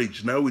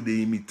marriage, now would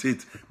they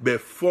imitate, but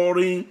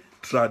foreign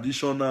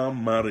traditional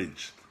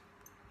marriage.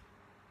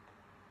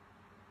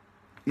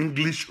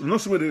 English,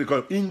 not what they call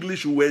it,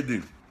 English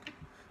wedding.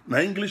 Now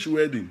English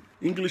wedding,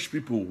 English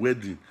people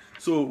wedding.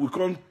 So we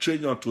can't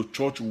change it to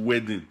church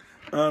wedding.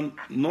 And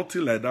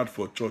nothing like that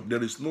for church.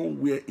 There is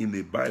nowhere in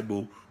the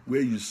Bible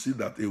where you see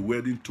that a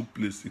wedding took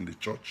place in the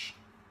church.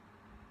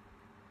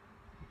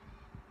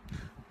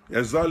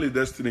 Exactly,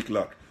 Destiny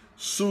Clark.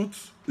 Suit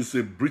is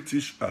a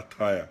British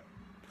attire.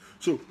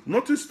 So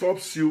nothing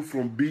stops you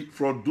from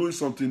doing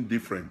something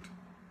different.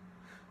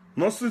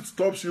 Nothing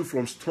stops you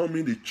from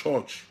storming the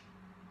church.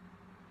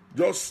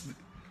 Just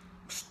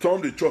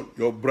storm the church.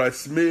 Your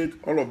bridesmaid,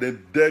 all of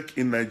them deck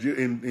in Nigeria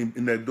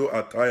in Edo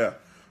attire.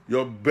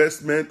 Your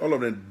best men, all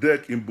of them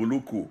deck in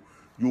Buluku.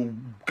 You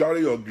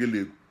carry your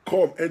gele,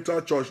 come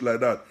enter church like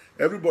that.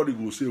 Everybody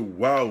will say,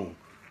 "Wow!"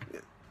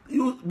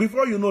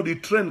 Before you know, the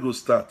trend will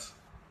start.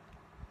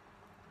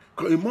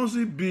 It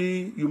mustn't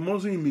be. You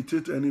mustn't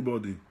imitate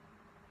anybody.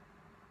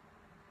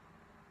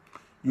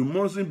 You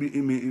mustn't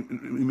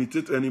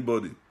imitate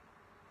anybody.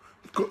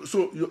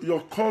 So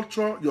your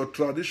culture, your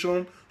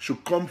tradition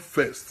should come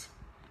first.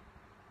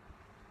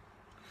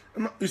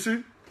 And you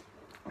see,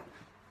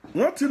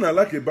 one thing I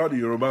like about the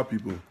Yoruba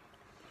people,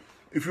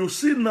 if you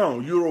see now,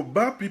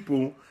 Yoruba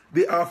people,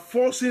 they are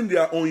forcing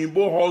their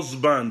Oyinbo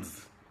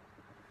husbands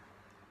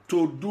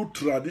to do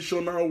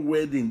traditional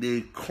wedding.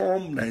 They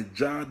come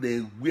Nigeria,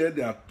 they wear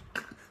their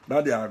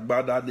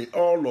agbada, they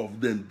all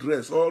of them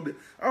dress.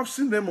 I've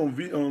seen them on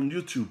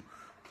YouTube.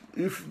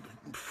 If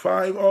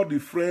all the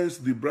friends,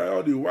 the bride,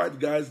 all the white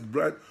guys, the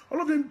bride,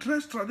 all of them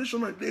dress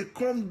traditional. They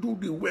come do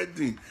the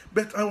wedding.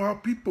 But our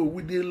people,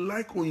 they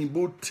like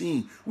Oyinbo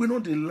thing. We know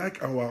they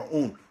like our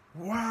own.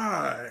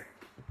 Why?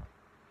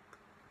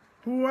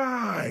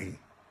 Why?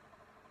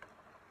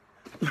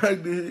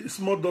 Like the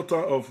small daughter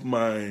of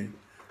one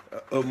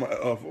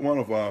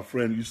of our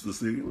friends used to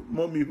say,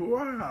 "Mommy,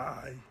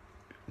 why?"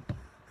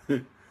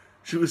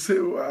 She would say,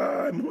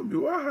 "Why, Mommy,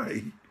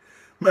 why?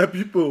 My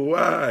people,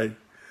 why?"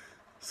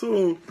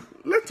 So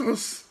let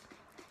us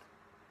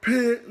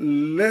pay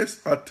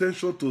less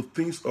attention to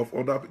things of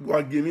other people.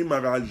 Love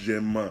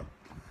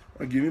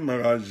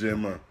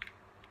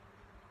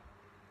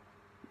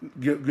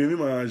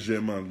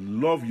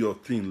your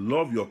thing,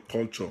 love your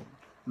culture,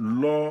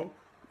 love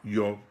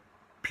your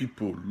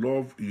people,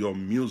 love your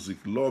music,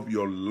 love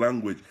your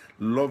language,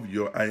 love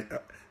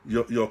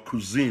your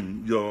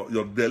cuisine,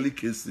 your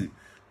delicacy,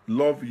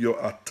 love your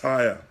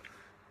attire.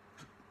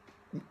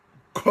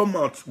 Come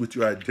out with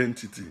your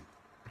identity.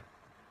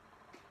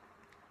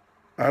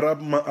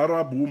 Arab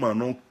woman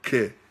don't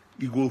care.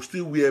 He go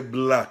still wear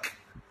black,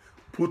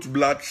 put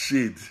black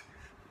shade,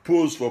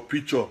 pose for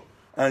picture,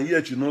 and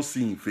yet you not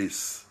see him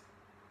face.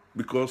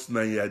 Because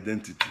now your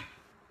identity.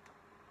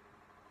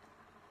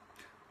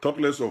 Talk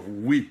less of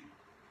we.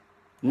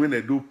 When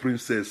Edo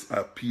princess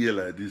appear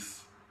like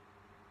this.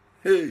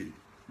 Hey.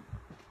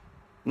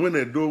 When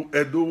Edo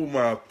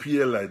woman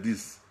appear like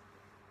this.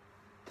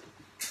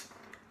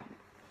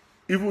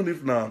 Even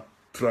if now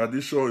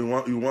tradition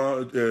you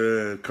want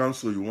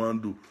council you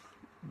want to do,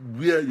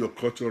 wear your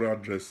cultural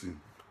dressing.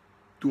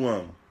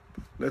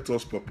 Let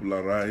us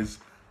popularize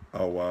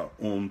our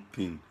own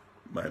thing,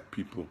 my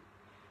people.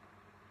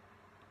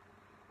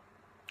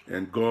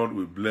 And God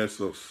will bless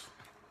us.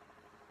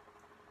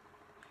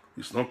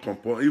 It's not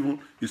even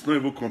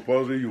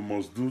compulsory. You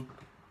must do.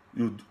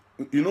 You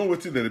know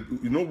what?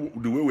 You know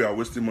the way we are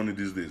wasting money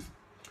these days.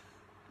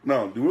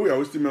 Now the way we are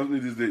wasting money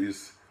these days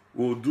is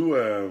we'll do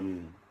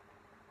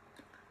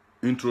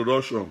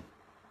introduction.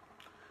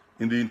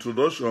 In the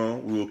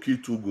introduction, we will kill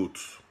 2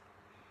 goats,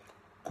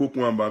 cook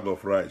 1 bag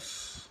of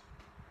rice,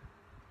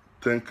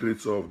 10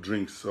 crates of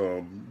drinks,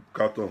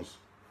 cartons.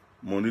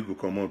 Money go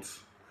come out.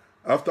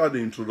 After the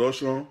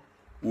introduction,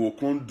 we will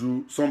come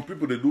do, some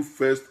people they do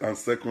first and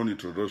second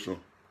introduction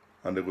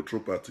and they go throw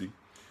party.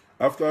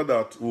 After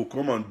that, we'll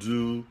come and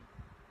do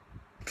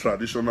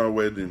traditional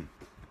wedding.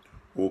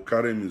 We'll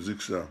carry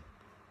musician.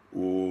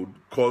 We'll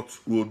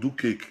do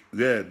cake.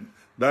 Yeah,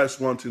 that's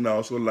one thing I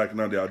also like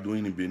now they are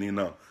doing in Benin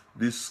now.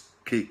 This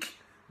cake,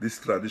 this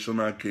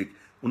traditional cake.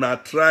 Una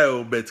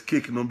try, but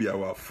cake no be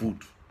our food.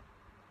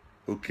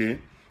 Okay?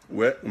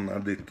 Well,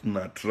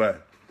 una try,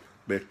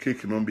 but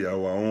cake no be our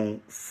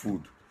own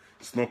food.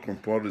 It's not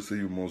compulsory say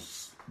you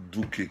must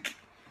do cake.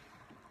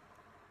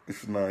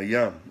 If na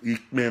yam,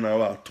 ikmen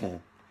our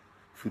tongue.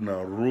 If you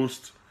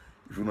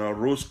na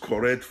roast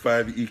correct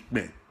 5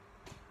 ikmen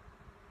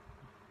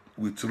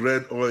with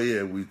red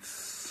oil,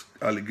 with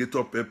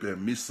alligator pepper,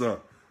 misa,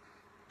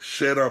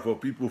 share them for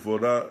people for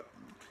that.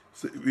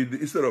 So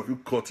instead of you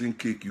cutting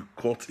cake, you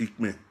cut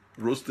ikmen,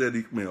 roasted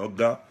ikmen,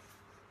 oga.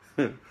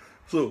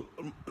 So,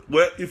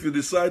 well, if you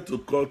decide to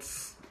cut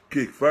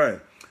cake,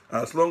 fine.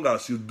 As long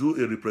as you do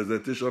a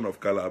representation of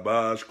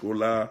calabash,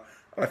 kola,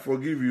 I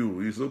forgive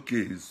you. It's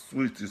okay. It's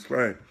sweet. It's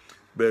fine.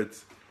 But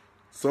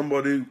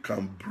somebody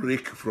can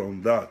break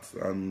from that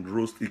and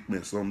roast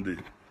ikmen Sunday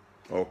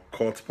or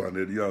cut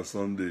paneria on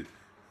Sunday.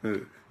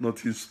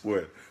 Nothing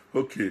spoiled.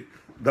 Okay,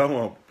 that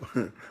one,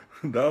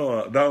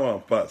 that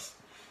one pass.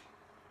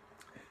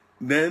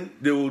 Then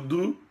they will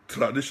do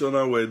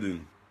traditional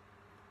wedding.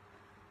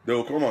 They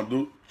will come and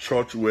do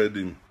church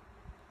wedding.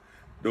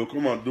 They will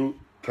come and do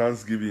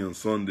Thanksgiving on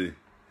Sunday.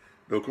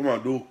 They will come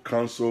and do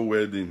council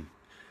wedding.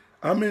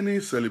 How many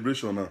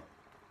celebrations now?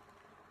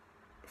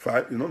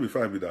 5. You know, be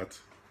 5 with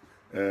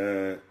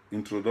that.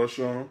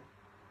 Introduction,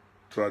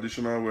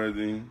 traditional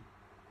wedding,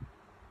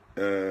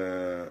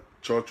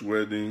 church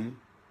wedding.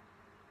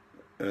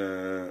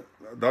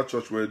 That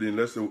church wedding,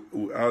 let's say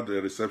we add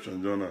a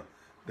reception journal.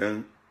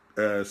 Then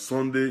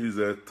Sunday is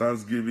a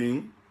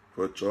Thanksgiving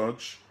for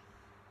church.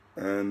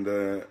 And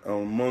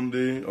on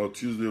Monday or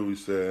Tuesday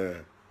is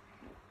a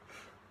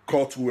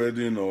court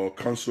wedding or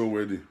council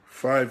wedding.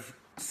 5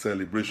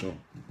 celebration.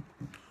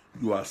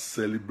 You are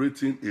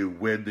celebrating a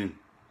wedding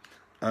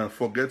and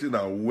forgetting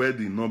that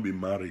wedding not be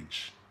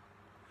marriage.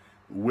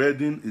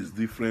 Wedding is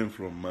different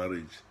from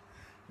marriage.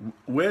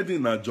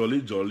 Wedding na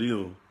jolly jolly.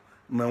 Oh.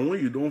 Now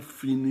when you don't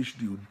finish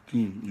the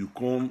thing, you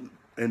come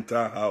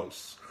enter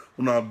house.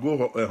 When I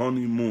go a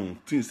honeymoon,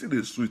 things see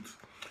the sweet.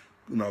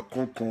 When I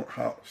come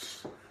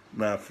house.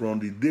 Now from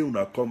the day when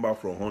I come back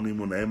from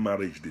honeymoon, and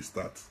marriage they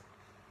start.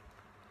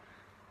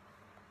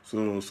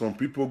 So some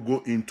people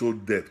go into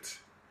debt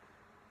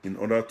in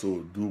order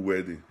to do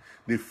wedding.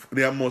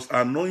 Their most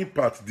annoying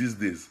part these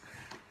days,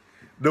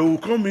 they will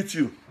come meet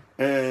you,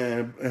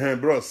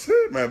 bros,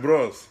 my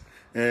bros,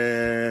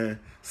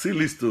 see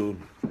list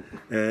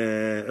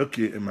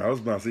okay, my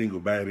husband saying go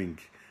buy ring,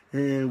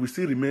 we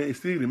still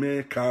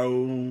remain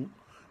cow,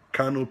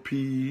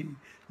 canopy,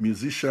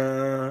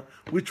 musician.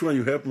 Which one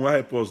you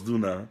help us do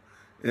now?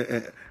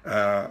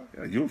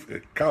 You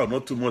cow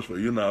not too much for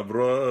you now,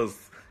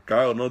 bros.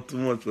 Cow not too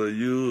much for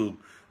you.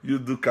 You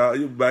do cow,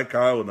 you buy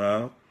cow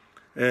now.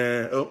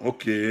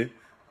 Okay,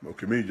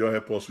 maybe you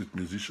help us with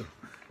musician.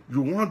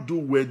 You want to do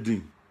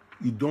wedding,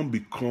 you don't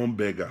become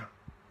beggar.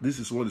 This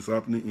is what is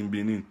happening in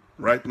Benin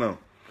right now.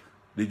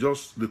 They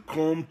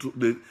come to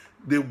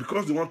they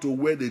because they want to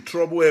wed, they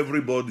trouble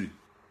everybody.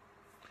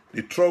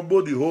 They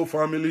trouble the whole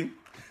family.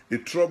 They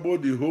trouble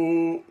the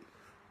whole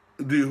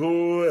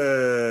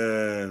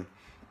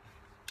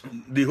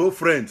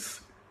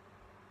friends.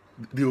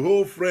 The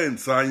whole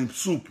friends are in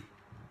soup.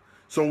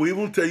 So we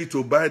even tell you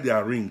to buy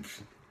their ring.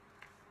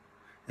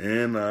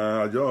 And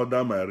I just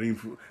order my ring,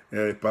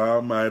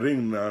 my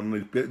ring,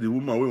 and the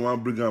woman we want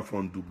to bring her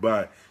from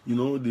Dubai. You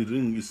know, the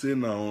ring is saying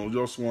now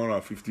just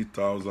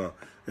 150,000.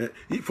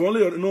 If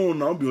only, no,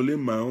 now be only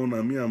my own,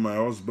 and me and my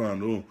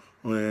husband. No,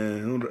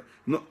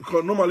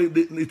 because normally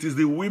it is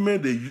the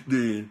women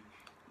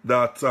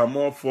that are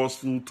more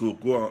forceful to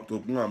go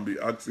and be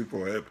asking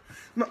for help.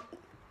 Now,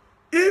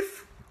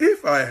 if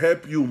I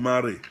help you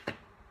marry,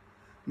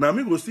 now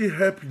me go still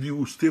help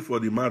you stay for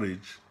the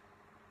marriage.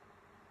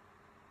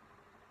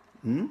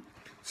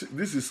 See,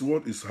 this is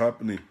what is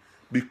happening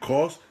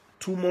because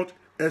too much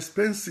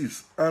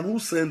expenses. And who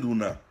send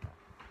una?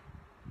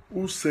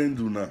 Who send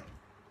una?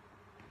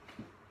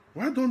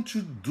 Why don't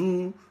you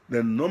do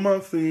the normal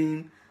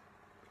thing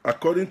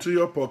according to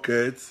your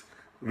pockets,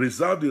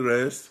 reserve the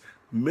rest,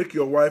 make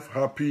your wife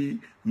happy,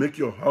 make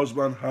your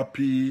husband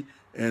happy,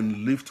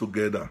 and live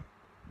together?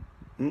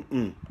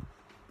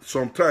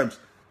 Sometimes,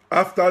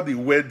 after the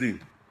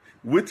wedding,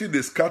 waiting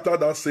they scatter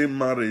that same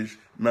marriage,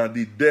 now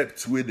the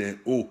debts where they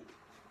owe.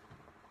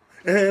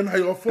 And now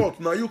your fault.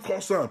 Now you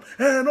cause am.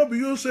 And no be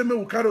you say me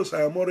will carry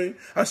Sayamore.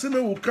 I say me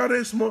will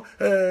carry small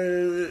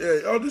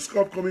all these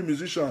upcoming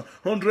musicians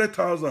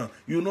 100,000.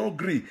 You no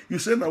agree. You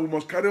say now we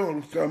must carry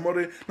on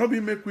Sayamore. Now be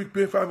make quick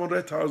pay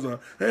 500,000.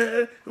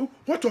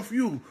 What of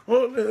you?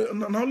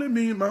 Now let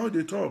me now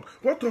they talk.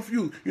 What of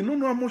you? You don't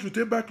know how much you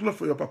take back love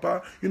for your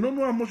papa. You don't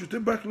know how much you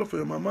take back love for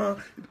your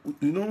mama.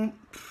 You know,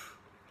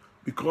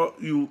 because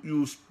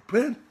you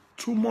spend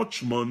too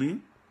much money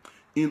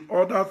in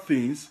other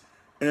things,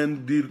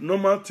 and the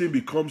normal thing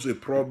becomes a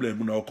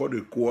problem. Now call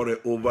the quarrel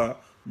over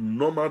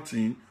normal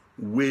thing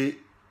way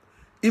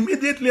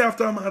immediately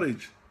after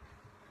marriage.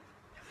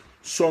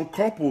 Some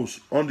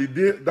couples on the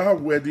day that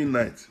wedding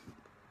night,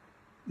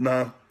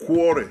 now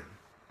quarrel,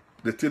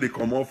 they take they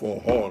come off for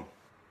hall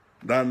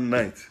that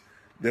night.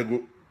 They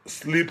go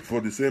sleep for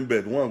the same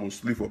bed. One will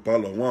sleep for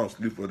parlor, one will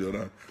sleep for the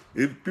other.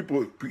 If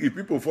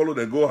people follow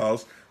the go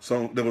house,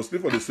 some they will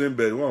sleep for the same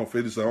bed. One will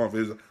face this, one will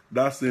face that.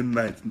 That same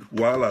night,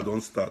 while I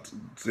don't start,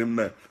 same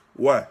night.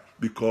 Why?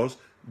 Because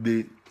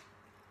they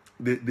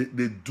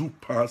do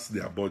pass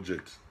their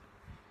budget.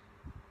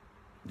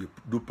 They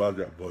do pass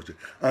their budget,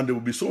 and they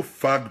will be so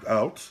fagged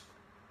out.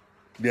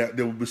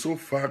 They will be so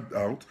fagged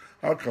out.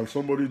 How can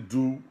somebody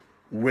do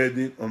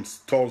wedding on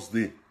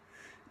Thursday?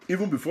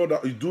 Even before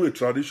that, you do a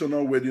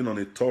traditional wedding on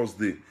a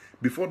Thursday.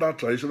 Before that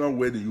traditional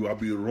wedding, you will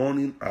be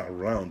running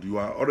around.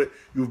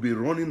 You'll be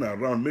running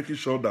around, making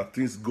sure that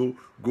things go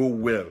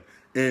well,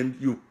 and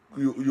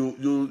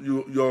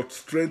your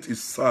strength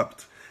is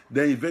sapped.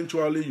 Then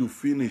eventually you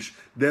finish.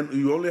 Then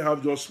you only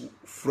have just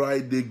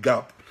Friday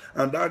gap,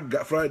 and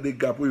that Friday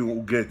gap where you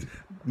will get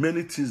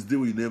many things they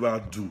will never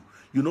do.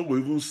 You know,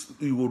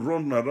 you will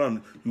run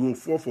around, you will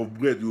fall for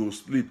bread, you will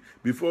sleep.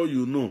 Before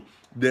you know,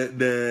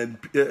 the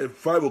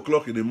 5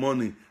 o'clock in the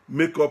morning,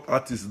 makeup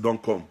artists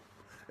don't come,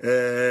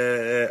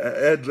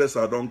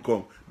 hairdresser don't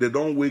come. They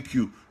don't wake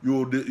you.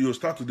 You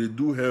start to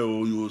do hair,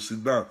 or you will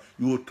sit down.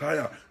 You will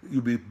tire.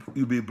 You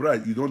be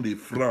bright. You don't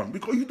frown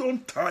because you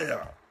don't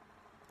tire.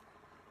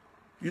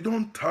 You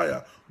don't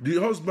tire. The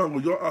husband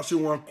will just ask you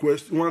one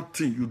question, one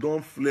thing. You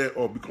don't flare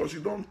up because you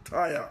don't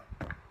tire.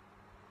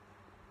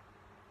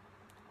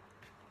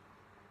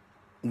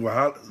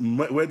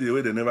 Where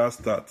they never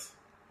start.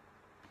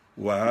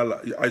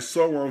 Wahala. I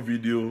saw one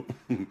video.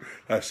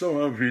 I saw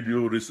one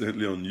video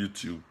recently on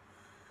YouTube.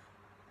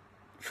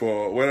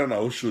 For when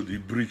I show the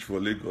bridge for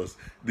Lagos,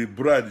 the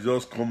bride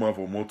just come out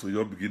from motor,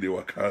 you begin the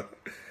waka.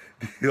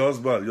 The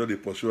husband, you they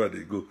pursue where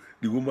they go.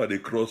 The woman they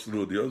cross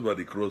road. The husband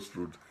they cross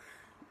road.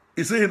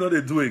 He say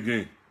they do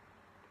again.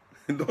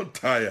 Don't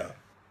tire.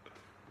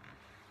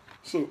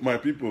 So my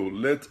people,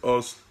 let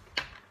us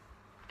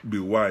be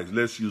wise.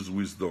 Let's use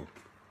wisdom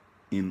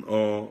in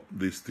all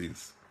these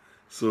things.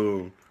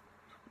 So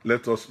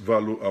let us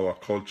value our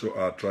culture,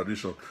 our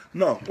tradition.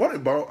 Now, what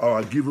about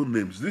our given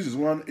names? This is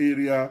one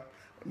area,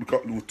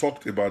 because we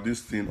talked about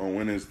this thing on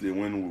Wednesday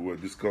when we were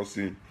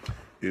discussing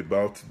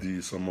about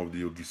some of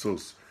the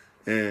Ogisos,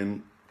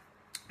 and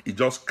it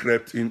just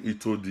crept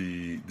into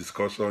the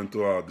discussion,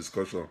 into our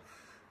discussion.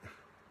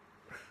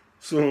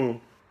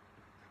 So,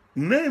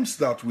 names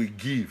that we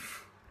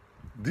give,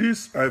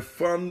 this I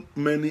found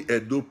many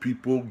Edo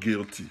people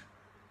guilty,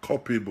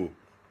 culpable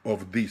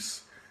of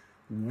this.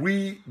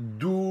 We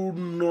do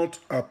not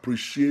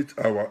appreciate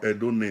our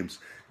Edo names.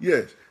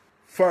 Yes,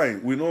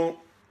 fine, we know.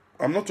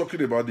 I'm not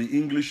talking about the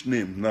English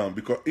name now,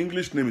 because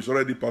English name is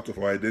already part of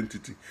our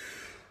identity.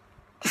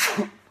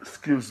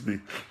 Excuse me.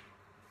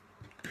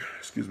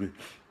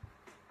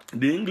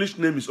 The English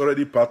name is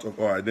already part of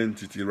our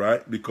identity,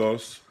 right?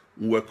 Because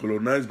we were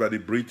colonized by the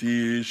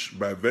British,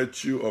 by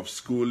virtue of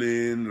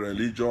schooling,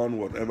 religion,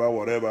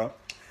 whatever.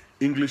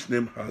 English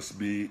name has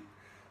been,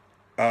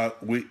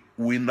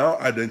 we now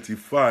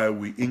identify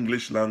with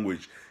English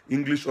language.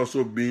 English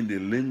also being the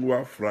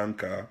lingua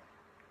franca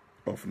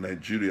of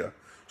Nigeria.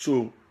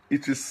 So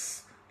it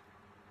is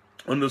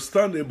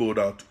understandable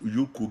that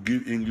you could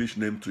give English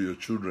name to your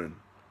children.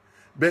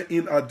 But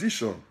in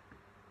addition,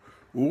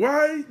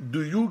 why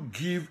do you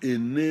give a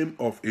name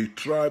of a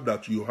tribe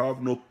that you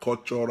have no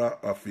cultural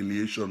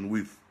affiliation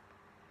with?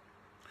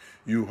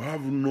 You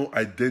have no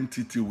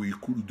identity with,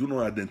 you do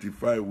not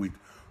identify with.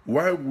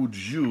 Why would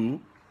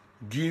you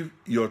give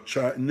your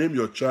child, name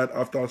your child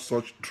after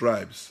such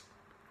tribes,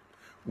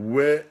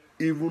 where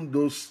even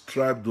those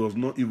tribes does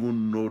not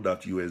even know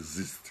that you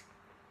exist?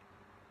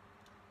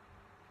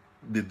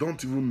 They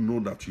don't even know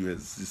that you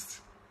exist.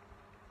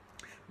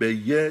 But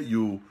yeah,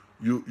 you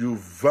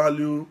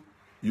value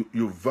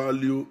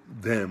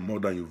them more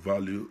than you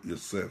value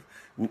yourself.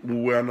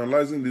 We were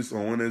analyzing this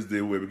on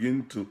Wednesday. We're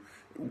beginning to,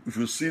 if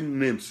you see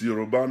names,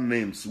 Yoruba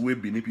names, where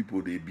Benin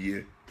people they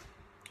bear,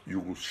 you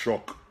will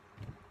shock.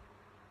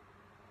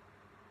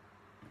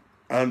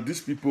 And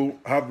these people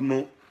have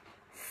no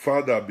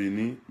father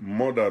Benin,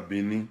 mother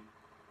Benin,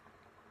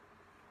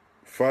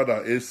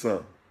 father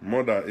Esan,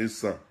 mother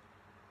Esan,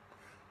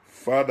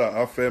 father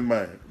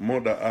Afemai,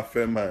 mother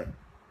Afemai,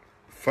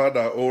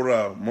 father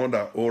Ora,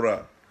 mother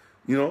Ora.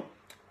 You know,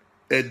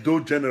 Edo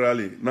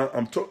generally. Now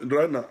I'm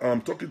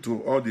talking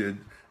to all the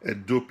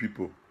Edo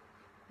people.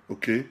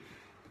 Okay?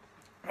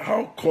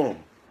 How come?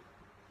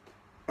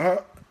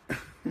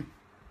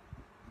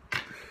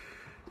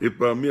 If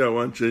me, I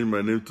want to change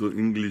my name to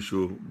English,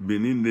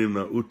 Benin name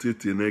na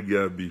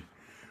Utetenegiabi.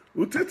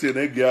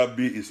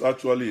 Utetenegiabi is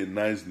actually a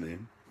nice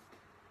name.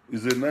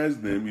 It's a nice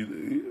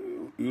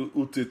name.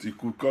 Utete, you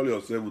could call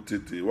yourself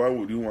Utete. Why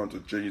would you want to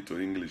change it to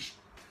English?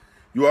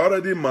 You are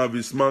already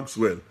Marvis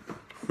Maxwell.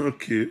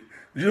 Okay.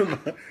 You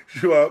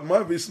are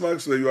Marvis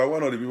Maxwell. You are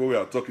one of the people we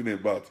are talking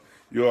about.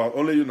 You are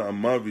only you now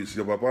Marvis,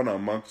 your papa now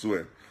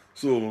Maxwell.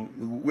 So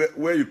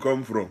where you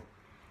come from?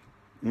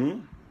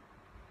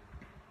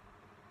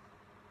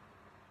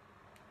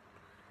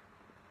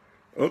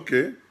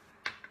 Okay.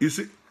 You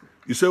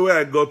say where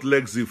I got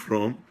Lexi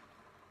from?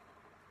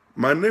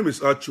 My name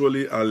is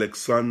actually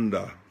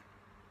Alexander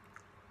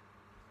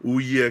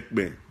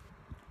Uyekbe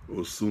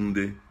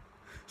Osunde.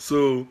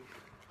 So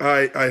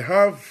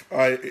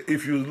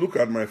if you look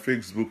at my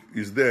Facebook,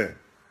 it's there.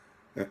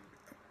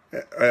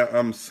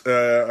 I'm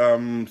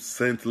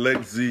Saint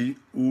Lexi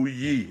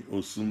Uyi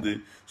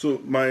Osunde. So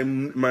my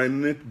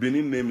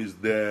Benin name is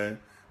there.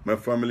 My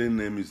family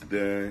name is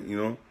there. You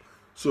know,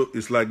 so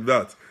it's like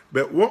that.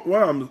 But what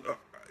I'm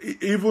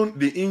even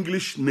the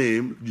English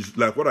name,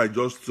 like what I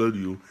just told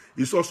you,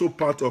 is also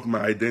part of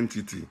my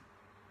identity.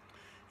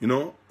 You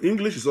know,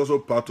 English is also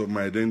part of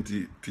my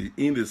identity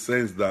in the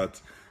sense that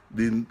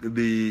the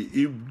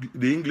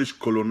English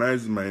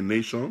colonized my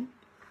nation,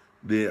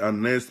 they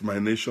annexed my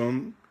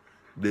nation,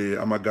 they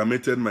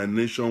amalgamated my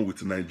nation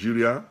with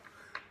Nigeria.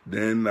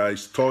 Then I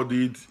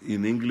studied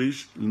in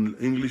English.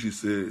 English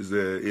is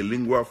a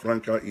lingua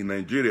franca in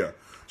Nigeria.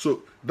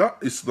 So that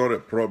is not a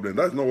problem.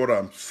 That's not what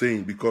I'm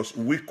saying, because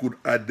we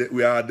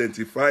are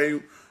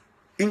identifying.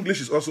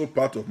 English is also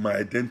part of my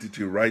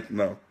identity right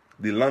now.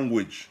 The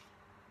language,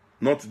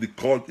 not the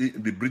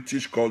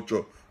British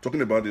culture.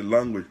 Talking about the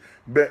language.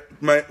 But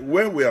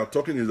where we are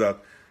talking is that,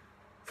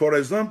 for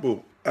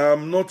example,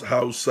 I'm not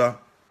Hausa.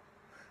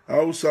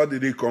 Hausa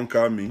didn't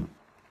conquer me.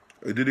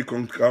 It didn't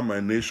conquer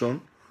my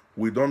nation.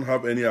 We don't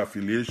have any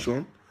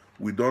affiliation.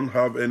 We don't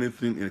have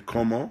anything in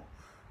common.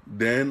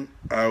 Then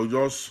I'll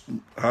just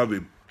have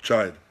a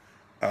child.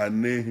 I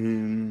name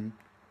him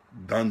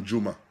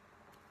Danjuma.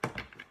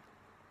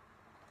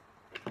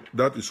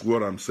 That is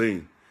what I'm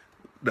saying.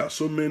 There are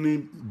so many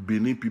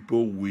Benin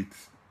people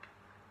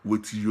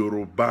with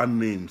Yoruba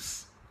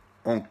names,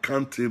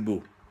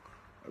 uncountable.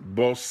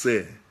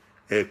 Bose,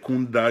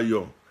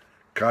 Ekundayo,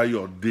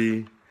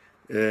 Kayode,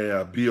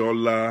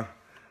 Abiola,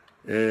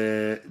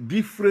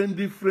 different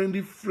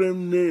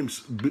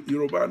names,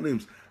 Yoruba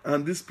names,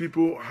 and these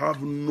people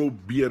have no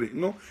bearing.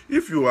 No,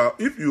 if you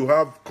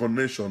have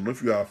connection,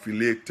 if you are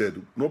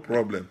affiliated, no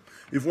problem.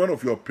 If one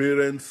of your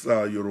parents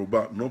are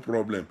Yoruba, no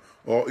problem.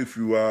 Or if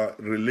you are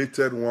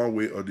related one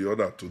way or the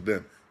other to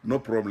them, no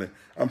problem.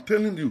 I'm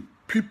telling you,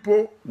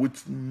 people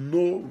with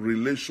no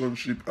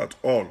relationship at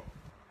all.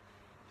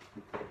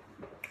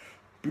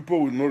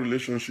 People with no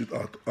relationship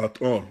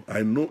at all.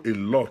 I know a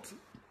lot.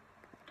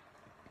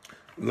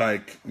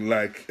 Like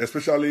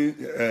especially,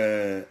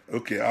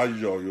 okay,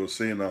 Ayo, you're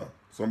saying now.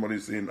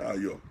 Somebody's saying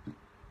Ayo.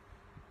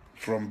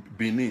 From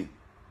Benin.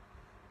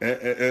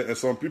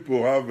 Some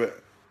people have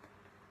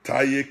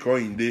Taye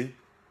Koinde.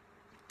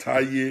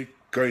 Taye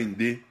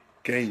Koinde.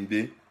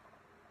 Kende.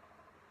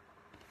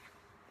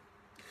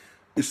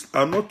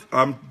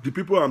 The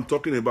people I'm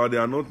talking about, they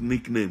are not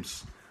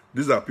nicknames.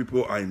 These are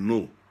people I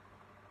know.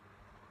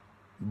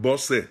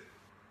 Bosse,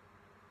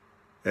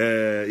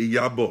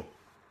 Iyabo.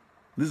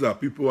 These are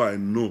people I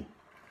know.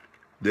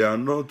 They are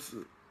not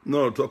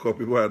talk of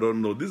people I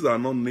don't know. These are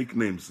not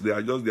nicknames. They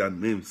are just their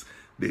names.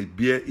 They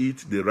bear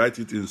it. They write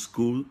it in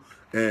school,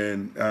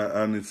 and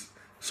it's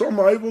some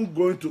are even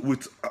going to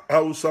with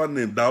Hausa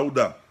name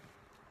Dauda.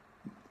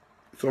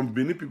 Some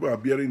Benin people are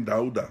bearing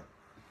Dauda.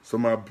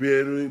 Some are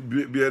bearing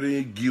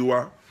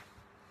Giwa.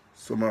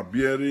 Some are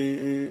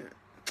bearing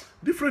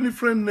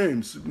different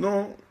names. You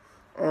know.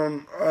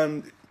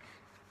 And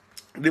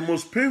the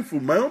most painful,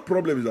 my own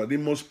problem is that the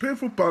most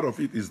painful part of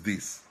it is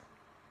this.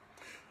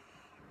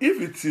 If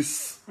it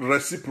is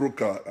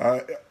reciprocal,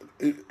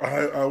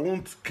 I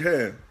won't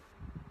care.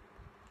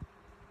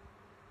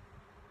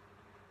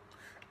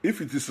 If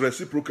it is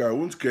reciprocal, I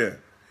won't care.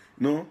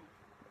 You know,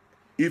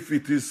 if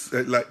it is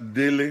like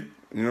daily,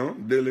 you know,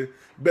 daily.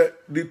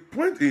 But the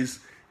point is,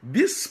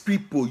 these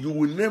people, you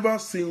will never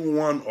see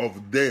one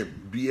of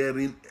them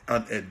bearing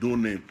an Edo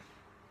name.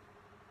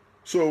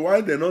 So why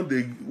they not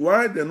they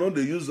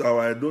use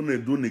our Edo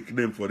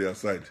nickname for their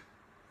side?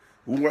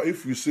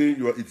 If you say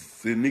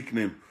it's a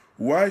nickname,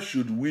 why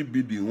should we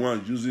be the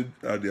ones using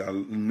their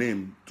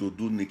name to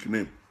do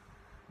nickname?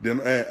 Then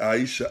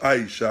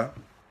Aisha,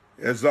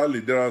 exactly.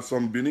 There are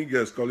some Benin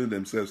girls calling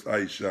themselves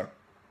Aisha.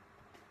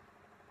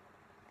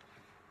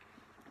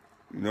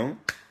 You know,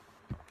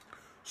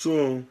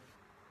 so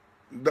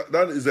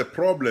that is a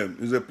problem.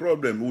 It's a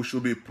problem. We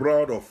should be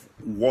proud of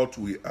what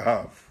we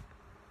have.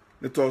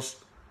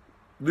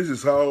 This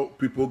is how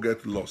people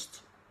get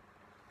lost.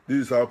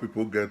 This is how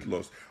people get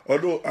lost.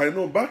 Although I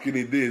know back in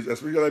the days,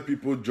 especially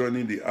people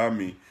joining the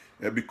army,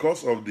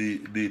 because of the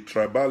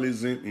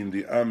tribalism in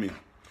the army,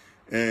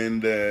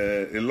 and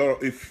a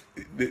lot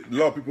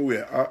of people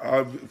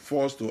were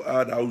forced to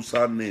add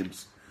Hausa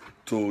names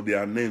to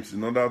their names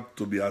in order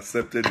to be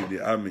accepted in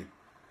the army.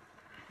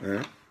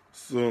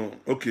 So,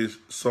 okay,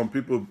 some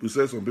people, we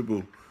say some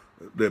people,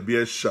 they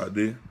bear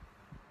Shade.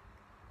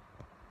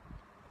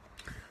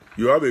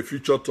 You have a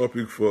future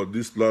topic for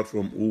this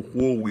platform,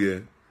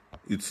 Uhuwe,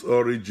 its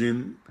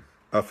origin,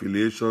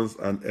 affiliations,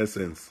 and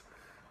essence.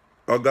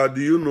 Oga,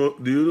 do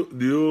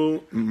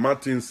you,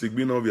 Martin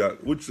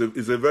Sigbinovia, which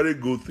is a very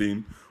good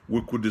thing.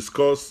 We could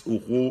discuss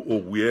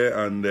Uhuwe,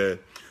 and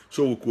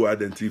so we could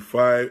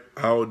identify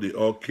how they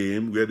all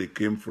came, where they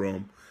came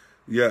from.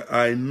 Yeah,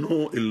 I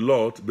know a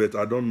lot, but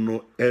I don't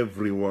know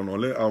everyone.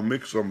 I'll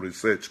make some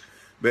research.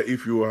 But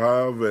if you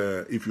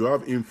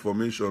have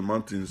information,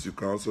 Martins, you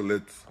can also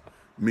let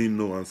me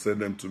know and send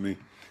them to me.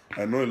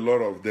 I know a lot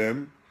of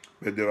them,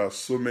 but there are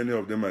so many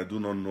of them I do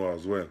not know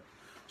as well.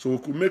 So we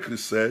could make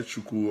research.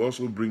 We could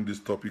also bring this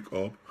topic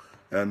up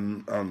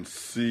and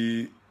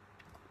see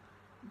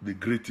the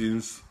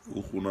greetings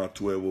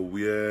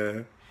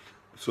where,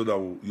 so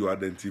that you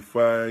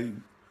identify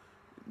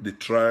the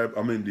tribe,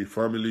 the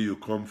family you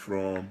come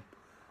from,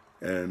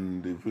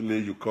 and the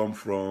village you come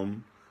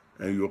from,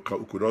 and you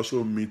could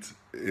also meet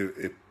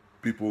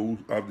people who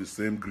have the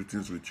same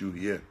greetings with you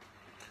here,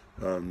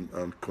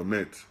 and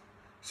connect.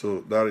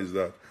 So that is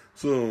that.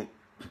 So,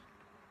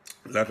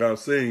 like I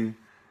was saying,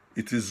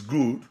 it is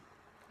good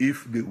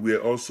if they were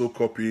also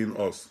copying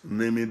us,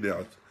 naming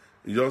that.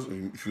 Just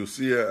if you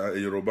see a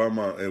Yoruba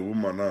man, a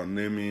woman now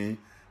naming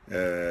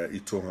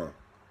Itohan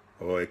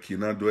or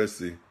Ekina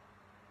Dwese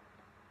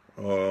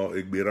or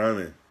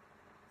Egberame,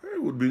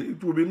 it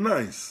would be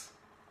nice.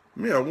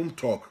 Me, I won't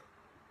talk,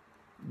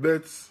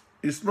 but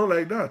it's not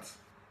like that.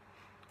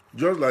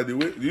 Just like the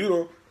way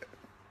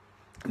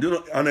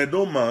an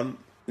Edo man.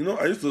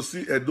 I used to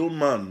see Edo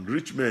man,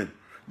 rich men.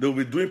 They will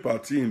be doing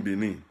party in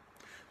Benin.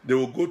 They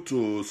will go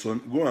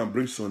and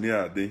bring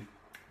Sonia Ade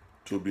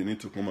to Benin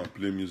to come and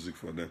play music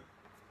for them.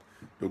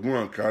 They'll go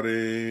and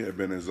carry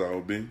Ebenezer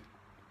Obe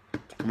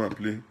to come and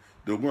play.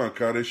 They'll go and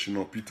carry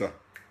Shino Peter.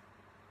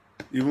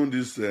 Even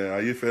this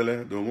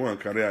Ayefele, they'll go and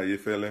carry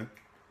Ayefele.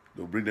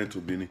 They'll bring them to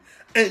Benin.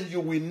 And you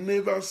will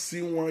never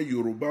see one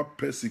Yoruba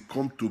person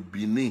come to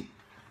Benin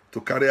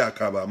to carry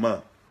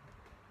Akabama.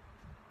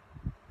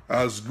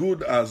 As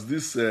good as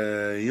this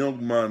young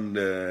man,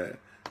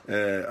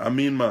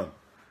 Amin man,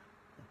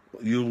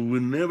 you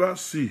will never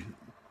see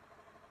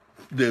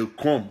they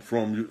come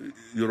from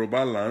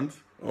Yoruba land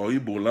or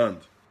Igbo land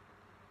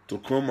to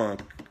come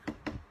and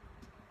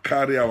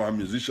carry our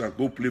musician,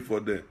 go play for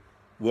them.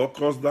 What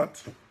caused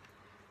that?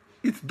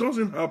 It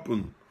doesn't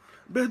happen.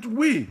 But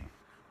we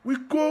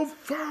go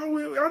far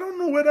away. I don't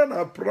know whether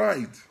it's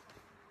pride.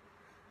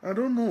 I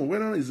don't know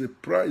whether it's a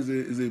pride,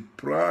 is a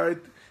pride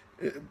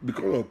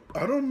because of,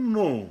 I don't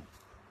know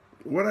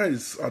whether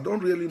I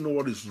don't really know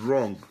what is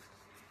wrong.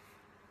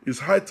 It's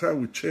high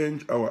time we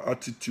change our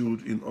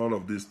attitude in all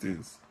of these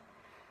things.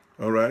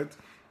 All right?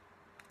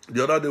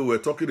 The other day we were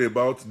talking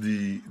about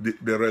the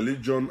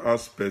religion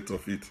aspect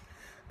of it.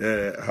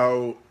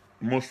 How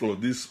most of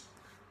these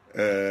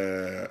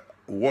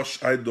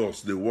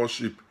idols they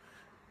worship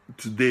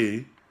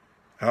today,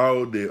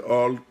 how they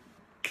all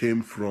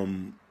came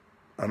from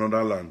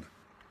another land.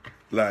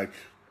 Like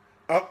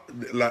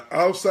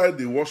outside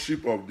the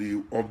worship of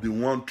the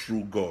one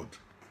true God.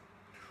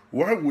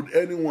 Why would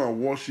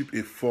anyone worship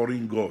a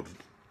foreign God?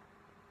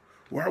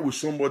 Why would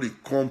somebody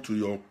come to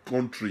your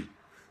country,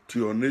 to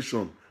your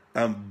nation,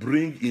 and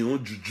bring in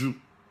own juju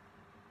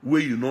where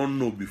you don't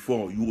know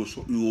before? You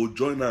will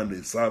join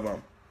and serve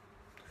them.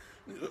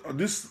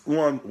 This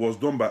one was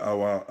done by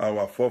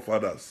our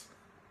forefathers.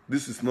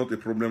 This is not a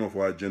problem of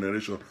our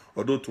generation,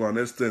 although to an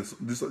extent,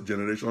 this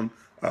generation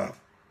have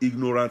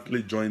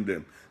ignorantly joined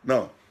them.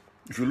 Now,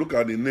 if you look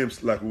at the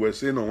names, like we were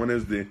saying on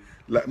Wednesday,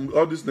 like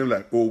all these names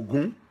like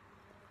Ogun,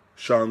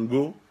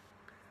 Shango,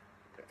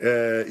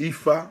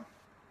 Ifa,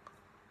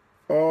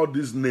 all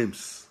these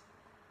names,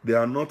 they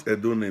are not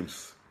Edo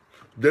names.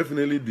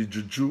 Definitely the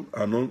Juju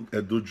are not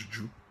Edo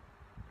Juju.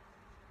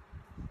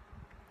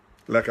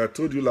 Like I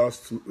told you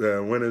last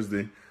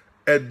Wednesday,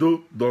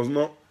 Edo does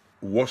not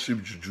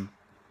worship Juju.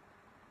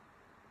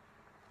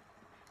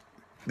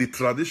 The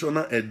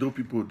traditional Edo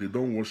people, they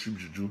don't worship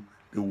Juju.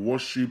 They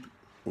worship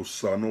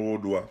Osano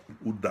Odua,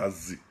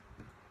 Udazi.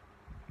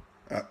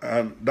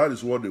 And that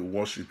is what they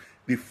worship.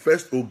 The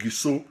first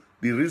Ogiso,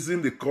 the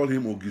reason they call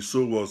him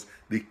Ogiso was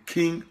the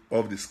king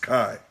of the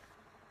sky.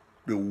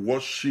 They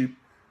worship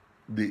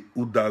the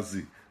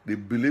Udazi. They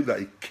believe that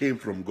it came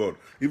from God.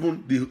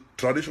 Even the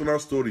traditional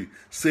story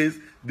says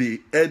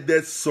the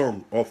eldest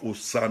son of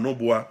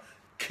Osanobua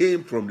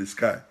came from the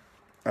sky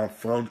and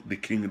found the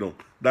kingdom.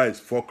 That is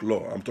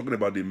folklore. I'm talking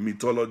about the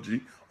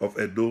mythology of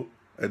Edo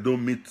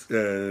myth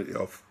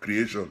of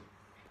creation.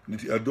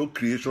 The Edo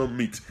creation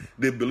myth.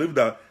 They believe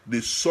that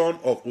the son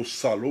of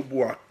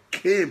Osalobua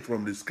came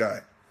from the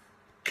sky,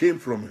 came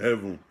from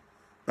heaven,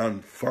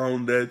 and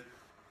founded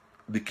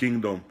the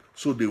kingdom.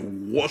 So they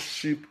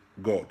worship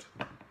God.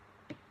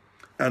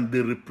 And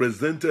they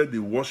represented the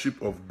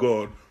worship of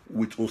God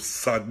with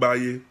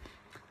Osagbaye.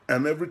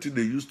 And everything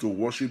they used to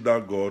worship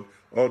that God,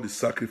 all the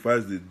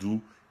sacrifice they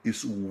do,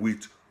 is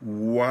with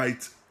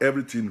white,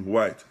 everything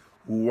white.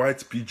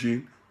 White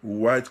pigeon,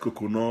 white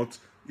coconut.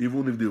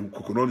 Even if the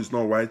coconut is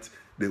not white,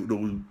 they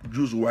will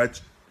use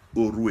white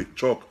orue,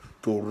 chalk,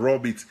 to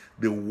rub it.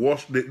 They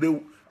wash,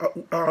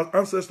 our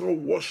ancestors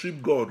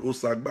worship God,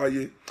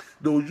 Osagbaye.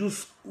 They will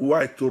use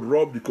white to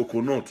rub the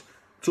coconut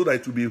so that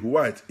it will be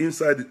white.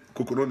 Inside the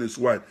coconut is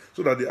white,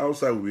 so that the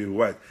outside will be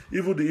white.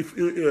 Even if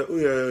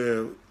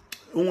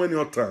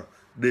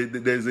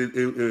there's a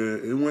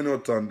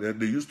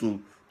they used to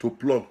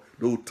plug,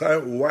 they will tie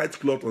white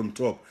cloth on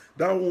top.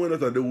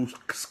 That they will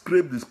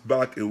scrape this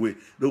back away.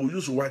 They will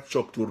use white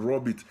chalk to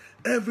rub it.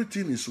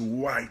 Everything is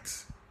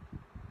white.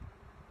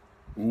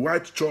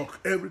 White chalk,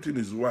 everything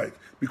is white,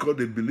 because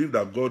they believe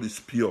that God is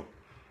pure.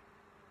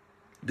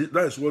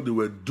 That is what they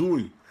were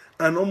doing.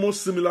 And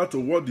almost similar to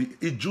what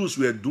the Jews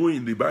were doing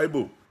in the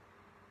Bible.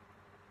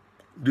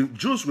 The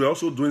Jews were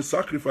also doing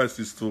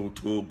sacrifices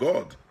to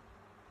God.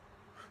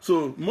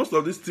 So most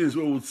of these things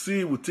we would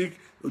see, we think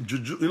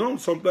juju.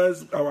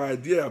 Sometimes our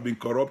idea have been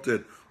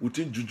corrupted. We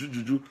think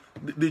juju.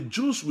 The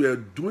Jews were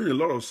doing a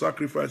lot of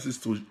sacrifices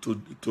to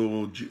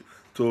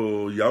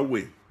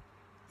Yahweh.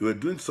 They were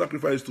doing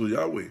sacrifice to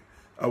Yahweh.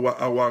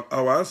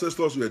 Our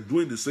ancestors were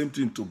doing the same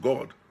thing to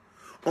God,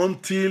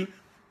 until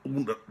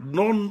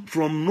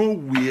from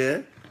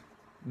nowhere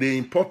they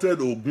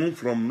imported Ogun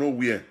from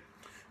nowhere.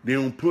 They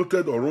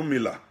imported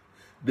Oromila.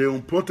 They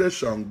imported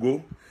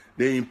Shango.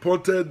 They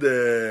imported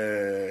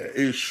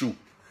Eshu.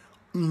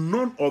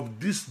 None of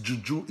this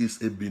juju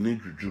is a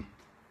Benin juju.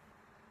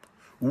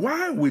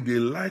 Why would they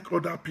like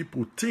other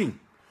people think?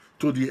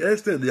 To the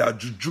extent they are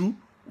juju,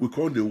 we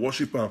call the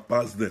worship and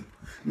pass them.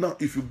 Now,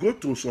 if you go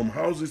to some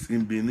houses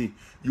in Benin,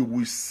 you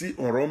will see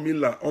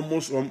Oromila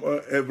almost on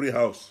every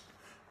house.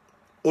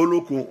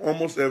 Oloko,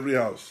 almost every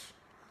house.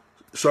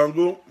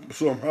 Shango,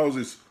 some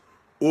houses.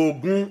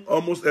 Ogun,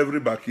 almost every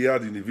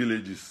backyard in the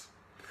villages.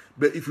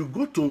 But if you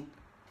go to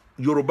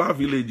Yoruba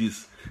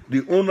villages,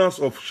 the owners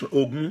of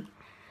Ogun,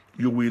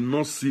 you will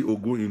not see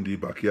Ogun in the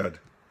backyard.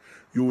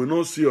 You will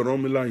not see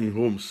Oromila in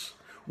homes.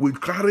 We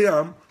carry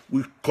them,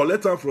 we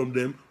collect them from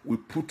them, we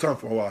put them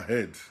for our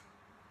head.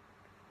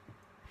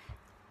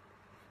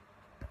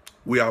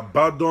 We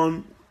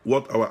abandon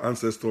what our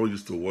ancestors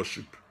used to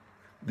worship,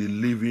 the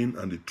living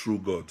and the true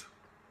God.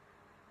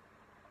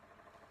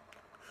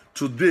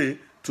 Today,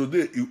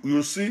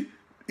 you see,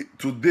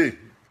 today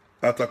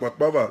at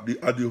Akwakpava,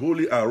 at the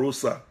Holy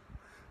Arosa,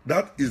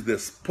 that is the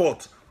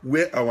spot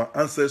where our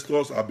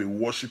ancestors have been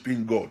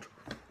worshiping God.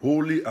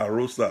 Holy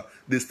Arosa,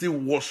 they still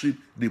worship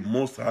the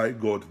Most High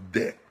God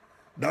there.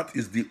 That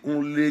is the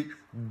only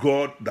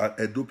God that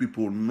Edo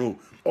people know.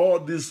 All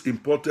these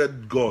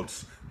imported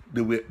gods,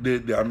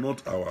 they are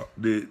not our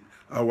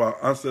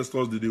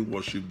ancestors didn't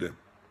worship them.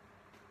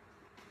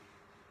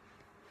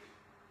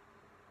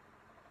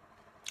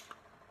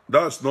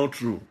 That's not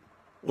true.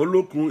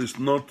 Olokun is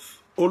not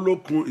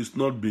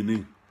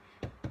Benin.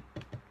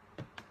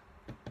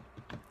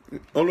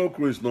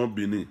 Olokun is not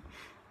Benin.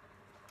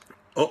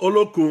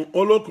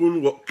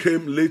 Olokun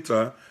came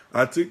later.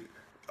 I think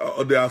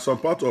there are some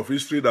part of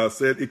history that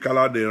said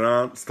Ikala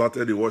Deran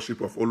started the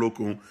worship of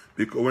Olokun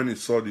because when he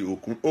saw the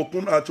Okun.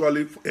 Okun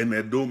actually in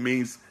Edo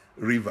means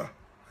river.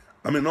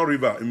 I mean, not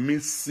river, it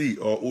means sea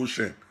or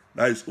ocean.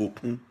 That is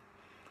Okun.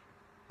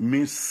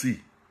 Means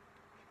sea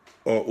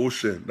or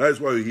ocean. That is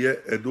why you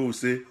hear Edo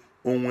say,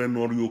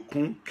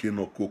 Onwenoriokun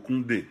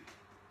Kenokokunde.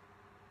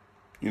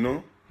 You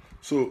know?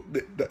 So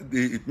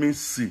it means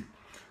sea.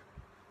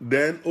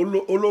 Then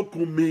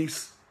Olokun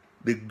means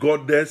the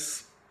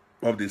goddess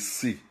of the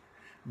sea.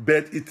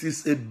 But it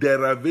is a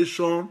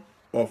derivation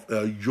of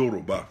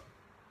Yoruba.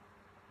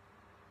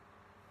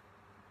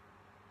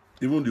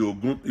 Even the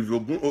Ogun,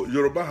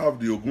 Yoruba have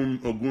the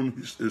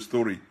Ogun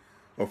story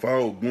of how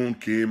Ogun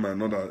came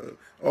and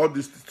all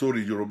this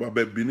story Yoruba,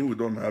 but Benin we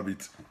don't have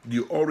it.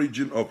 The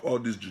origin of all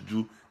this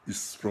juju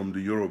is from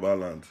the Yoruba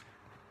land.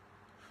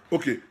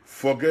 Okay,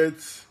 forget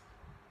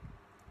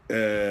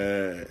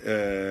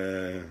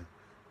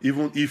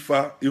even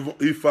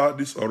Ifa,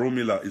 this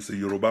Oromila is a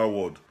Yoruba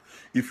word.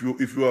 If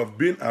you have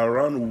been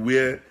around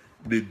where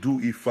they do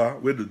Ifa,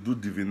 where they do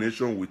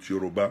divination with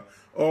Yoruba,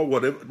 or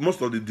whatever,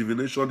 most of the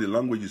divination, the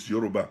language is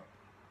Yoruba.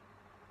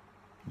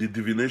 The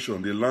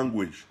divination, the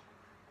language.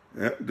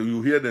 Yeah?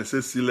 You hear them say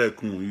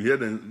Silekun, you hear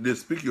them, they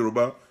speak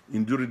Yoruba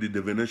during the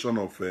divination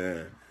of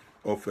Yoruba,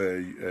 of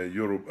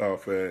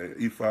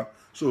Ifa.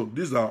 So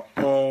these are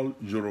all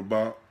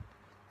Yoruba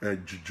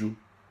juju.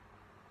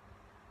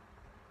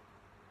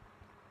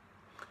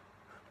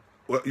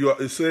 Well,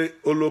 you say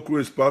Olokun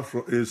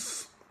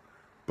is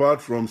part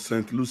from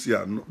St.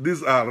 Lucia. No,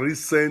 these are all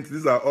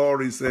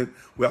recent.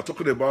 We are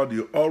talking about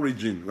the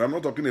origin. We are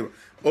not talking about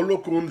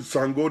Olokun,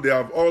 Sango, they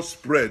have all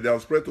spread. They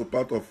have spread to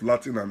part of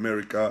Latin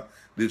America.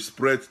 They've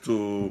spread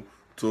to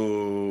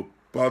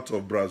part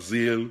of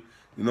Brazil.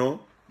 You know,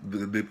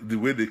 the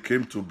way they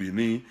came to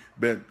Benin,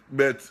 but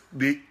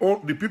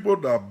the people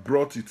that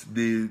brought it,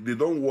 they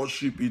don't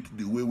worship it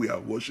the way we are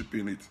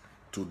worshiping it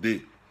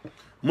today.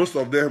 Most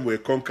of them were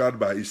conquered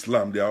by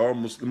Islam. They are all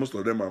Muslim. Most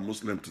of them are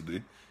Muslim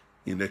today,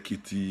 in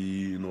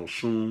Ekiti, in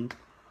Osun,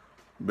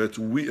 but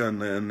we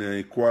and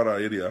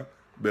Kwara area,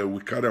 but we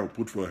carry and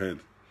put for head.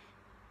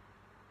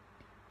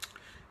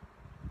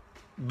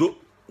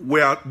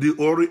 Where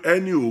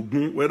any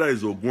Ogun, whether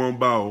it's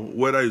Ogunba,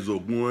 whether it's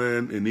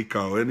Ogun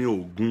Enika or any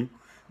Ogun,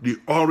 the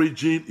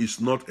origin is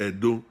not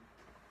Edo.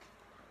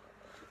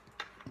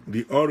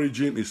 The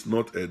origin is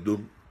not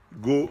Edo.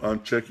 Go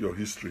and check your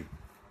history.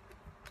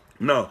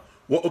 Now,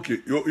 okay,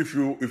 if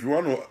you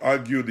want to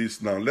argue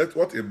this now, let's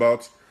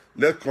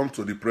come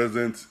to the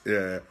present.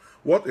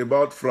 What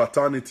about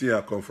fraternity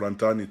and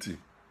confraternity?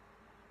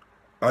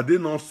 Are they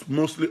not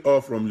mostly all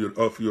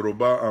of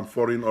Yoruba and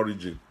foreign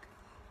origin?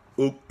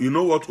 You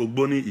know what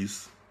Ogboni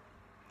is?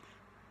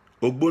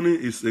 Ogboni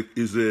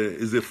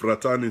is a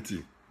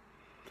fraternity.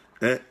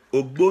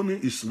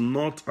 Ogboni is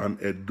not an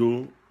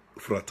Edo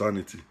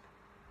fraternity.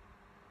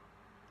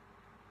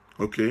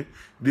 Okay?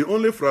 The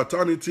only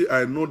fraternity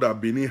I know that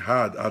Benin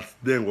had at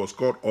then was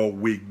called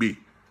Owegbe.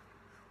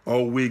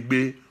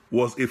 Owegbe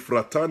was a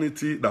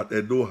fraternity that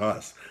Edo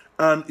has.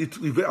 And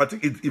I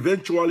think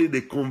eventually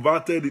they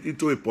converted it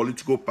into a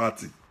political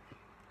party.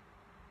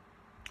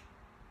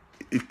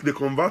 They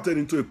converted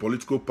into a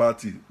political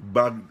party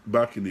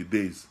back in the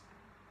days.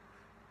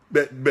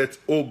 But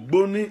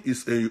Ogboni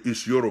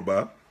is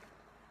Yoruba.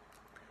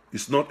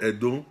 It's not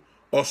Edo.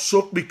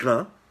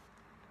 Osokbika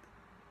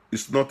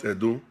is not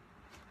Edo.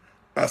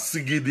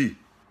 Asigidi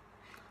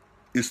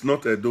is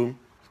not Edo.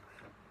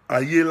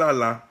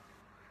 Ayelala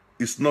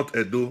is not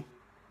Edo.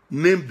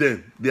 Name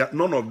them.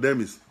 None of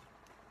them is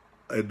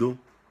Edo.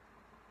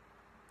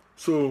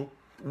 So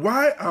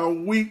why are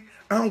we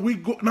now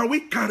we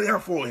carry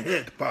out for a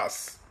head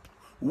pass?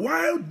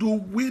 Why do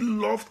we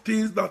love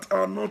things that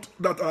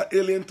are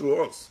alien to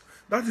us?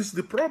 That is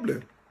the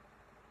problem.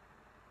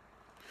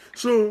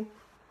 So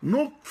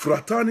no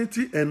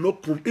fraternity and no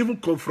even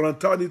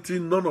confraternity,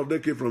 none of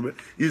them came from it.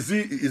 Is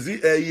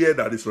it Eye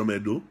that is from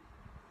Edo?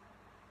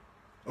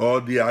 Or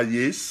the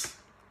Ayes?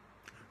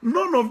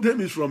 None of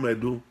them is from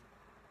Edo.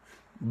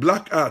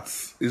 Black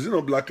arts, is it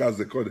not black arts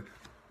they call it?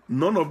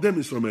 None of them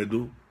is from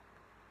Edo.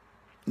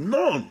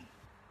 None.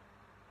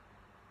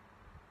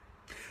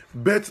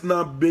 But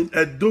now being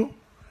Edo,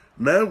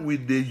 now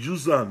with the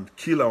use and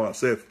kill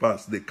ourselves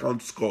past, they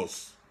count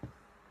scores.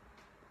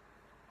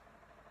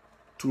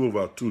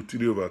 2/2,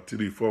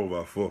 3/3,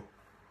 4/4.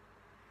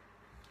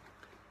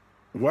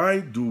 Why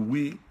do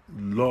we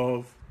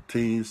love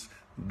things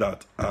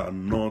that are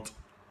not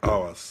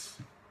ours?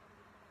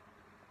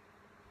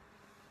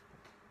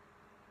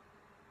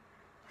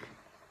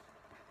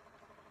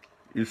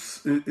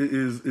 It's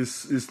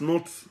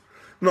not.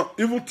 No,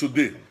 even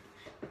today,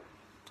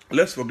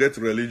 let's forget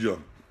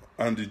religion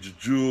and the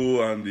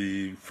Jew and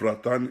the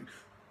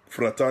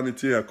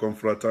fraternity and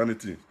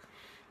confraternity.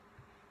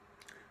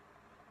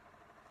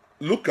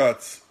 Look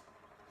at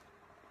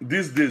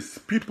these days,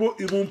 people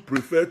even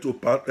prefer to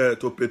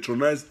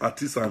patronize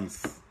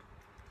artisans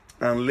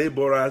and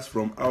laborers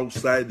from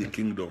outside the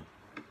kingdom.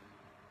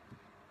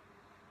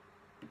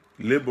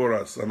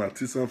 Laborers and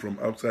artisans from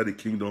outside the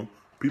kingdom,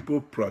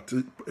 people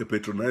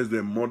patronize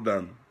them more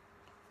than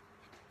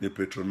they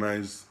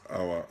patronize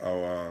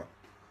our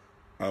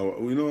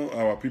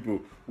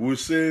people. We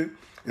say,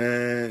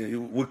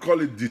 we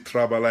call it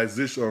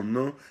detribalization,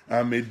 no?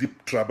 I'm a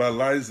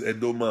detribalized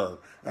Edo man.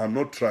 I'm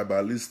not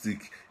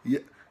tribalistic. Yeah.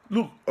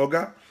 Look,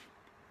 Oga,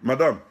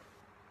 Madam,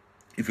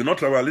 if you're not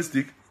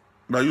tribalistic,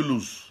 now you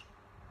lose.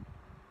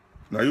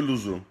 Now you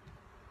lose.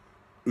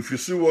 If you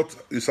see what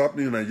is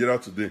happening in Nigeria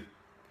today,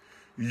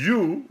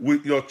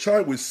 your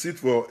child will sit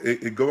for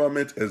a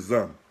government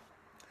exam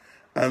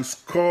and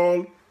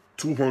score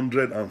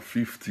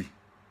 250.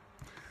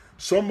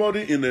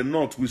 Somebody in the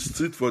north will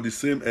sit for the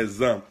same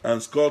exam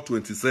and score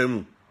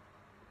 27.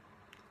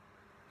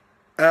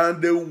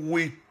 And they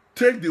will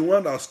take the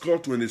one that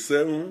scored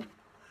 27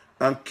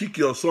 and kick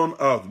your son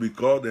out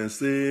because they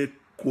say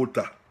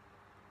quota.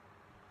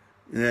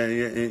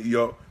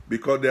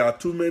 Because there are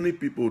too many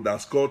people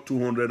that score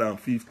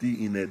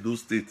 250 in Edo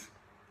State.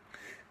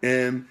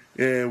 And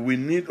we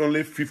need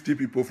only 50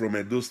 people from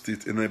Edo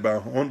State, and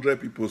about 100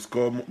 people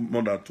score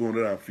more than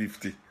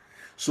 250.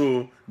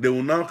 So they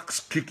will now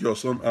kick your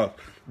son out.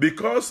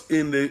 Because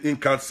in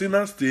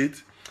Katsina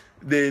State,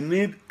 they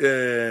need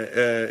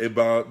they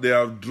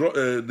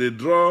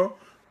draw,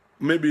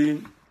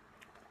 maybe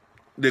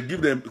they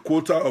give them a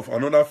quota of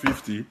another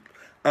 50,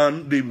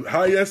 and the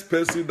highest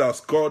person that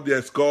scored,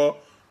 they score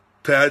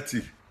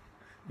 30.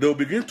 They'll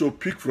begin to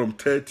pick from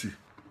 30,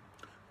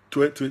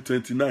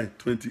 29,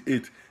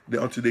 28,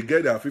 until they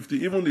get their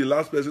 50. Even the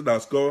last person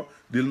that scored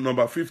the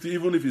number 50,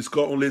 even if he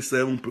scored only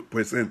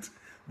 7%,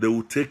 they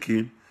will take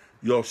him.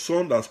 Your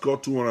son that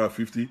scored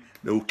 250,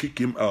 they will kick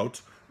him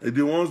out. And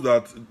the ones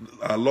that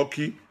are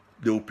lucky,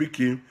 they will pick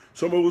him.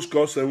 Somebody who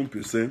scored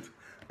 7%,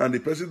 and the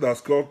person that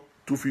scored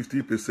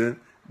 250%,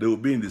 they will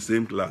be in the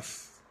same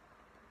class.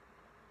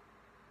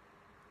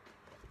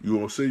 you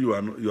will say you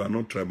are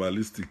not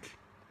tribalistic.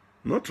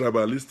 Not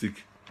tribalistic.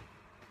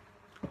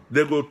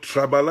 They go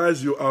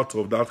tribalize you out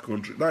of that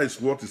country. That is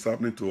what is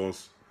happening to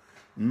us.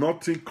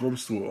 Nothing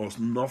comes to us.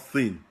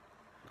 Nothing.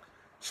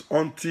 So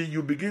until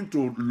you begin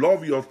to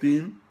love your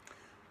thing,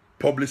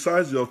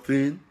 publicize your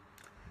thing,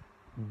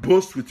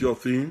 boast with your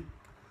thing,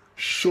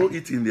 show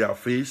it in their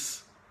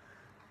face,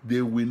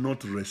 they will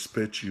not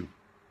respect you.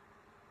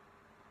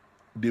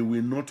 They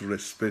will not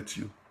respect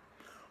you.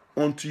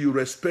 Until you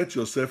respect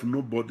yourself,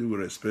 nobody will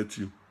respect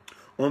you.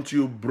 Until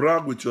you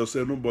brag with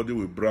yourself, nobody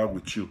will brag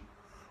with you.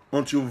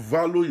 Until you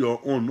value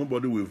your own,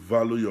 nobody will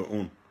value your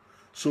own.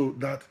 So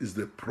that is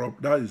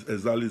that is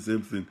exactly the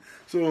same thing.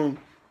 So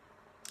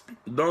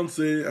don't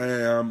say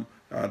I am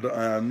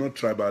not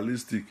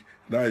tribalistic.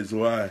 That is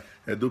why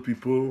Edo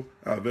people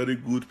are very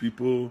good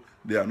people.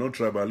 They are not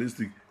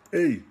tribalistic.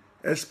 Hey,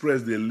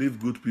 Express, they live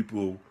good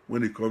people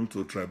when it comes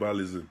to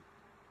tribalism.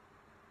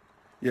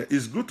 Yeah,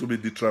 it's good to be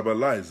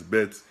detribalized,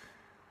 but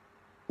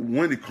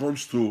when it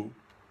comes to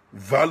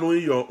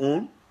valuing your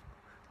own,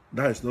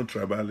 that is not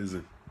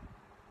tribalism.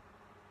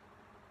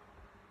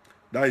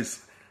 That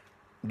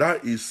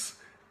is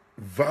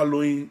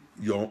valuing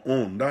your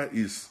own. That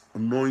is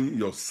knowing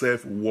your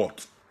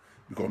self-worth.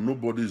 Because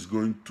nobody is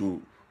going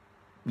to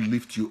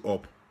lift you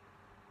up.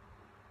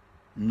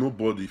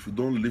 Nobody. If you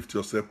don't lift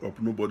yourself up,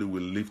 nobody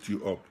will lift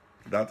you up.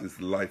 That is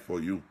life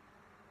for you.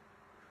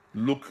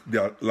 Look,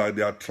 their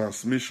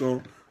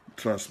transmission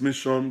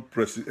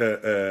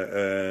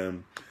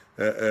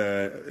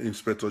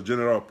Inspector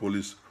General of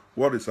Police.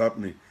 What is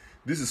happening?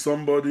 This is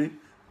somebody.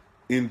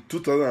 In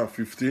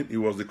 2015, he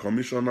was the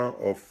commissioner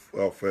of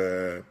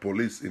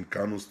police in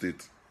Kano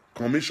State.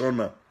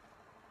 Commissioner.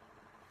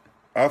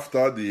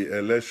 After the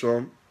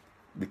election,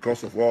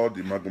 because of all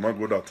the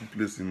magomago that took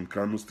place in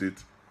Kano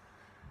State,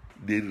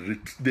 they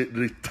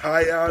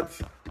retired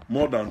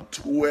more than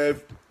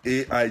 12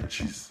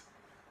 AIGs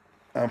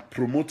and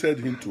promoted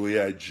him to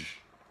AIG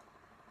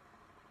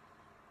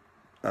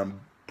and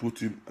put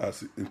him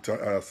as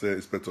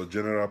Inspector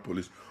General of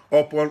Police.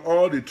 Upon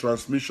all the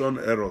transmission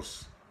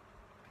errors,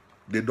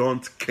 they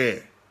don't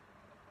care.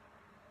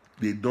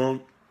 They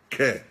don't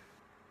care.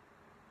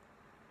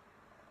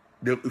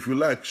 If you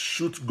like,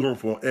 shoot gun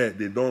for air,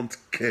 they don't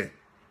care.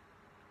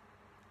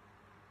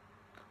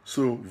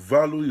 So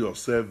value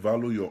yourself,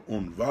 value your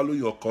own, value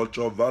your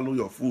culture, value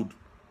your food.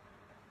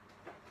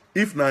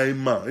 If na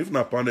ima, if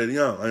na pounded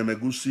yam and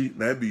egusi,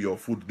 na be your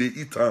food, they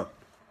eat am.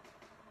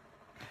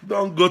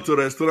 Don't go to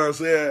restaurant and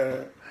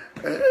say,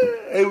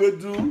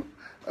 ewedu,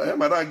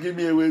 madam, give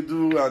me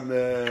ewedu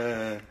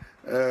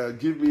and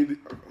give me.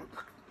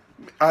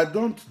 I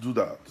don't do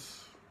that.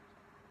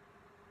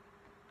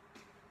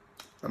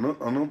 I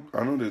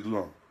know they do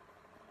that.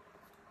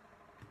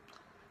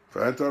 If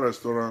I enter a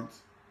restaurant,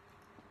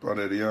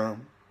 pounded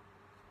yam,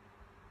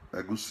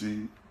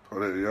 egusi,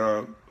 pounded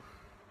yam,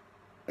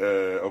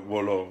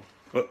 ogbolo,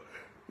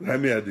 let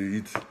me at the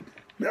eat.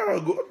 Me I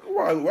go.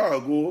 Why I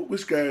go?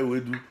 Which guy we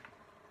do?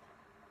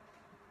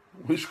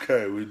 Which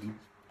guy we do?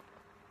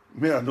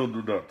 Me I don't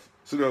do that.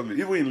 Seriously,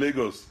 even in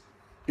Lagos,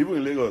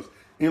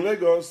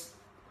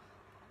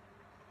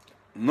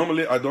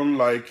 normally I don't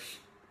like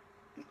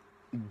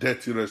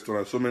dirty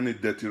restaurants. So many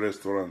dirty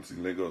restaurants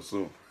in Lagos.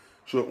 So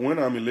when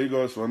I'm in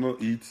Lagos, when I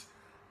eat,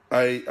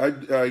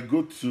 I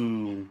go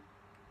to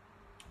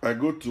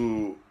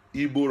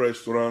Igbo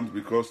restaurant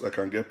because I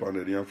can get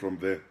pounded yam from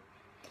there,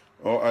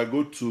 or I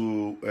go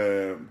to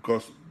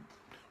because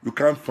you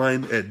can't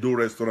find Edo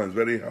restaurants,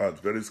 very hard,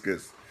 very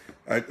scarce.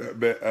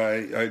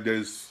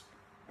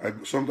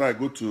 Sometimes I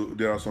go to,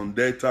 there are some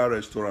Delta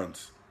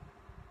restaurants.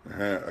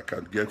 I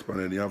can get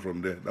pounded yam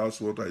from there.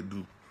 That's what I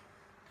do.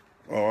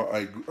 Or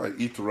I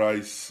eat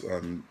rice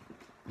and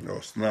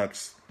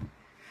snacks.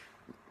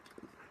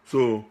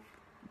 So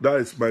that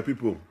is my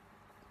people.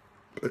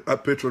 I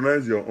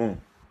patronize your own.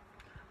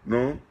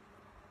 No,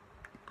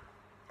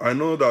 I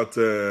know that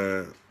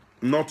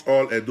not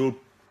all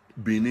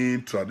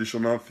Edo-Benin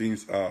traditional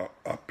things are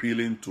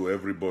appealing to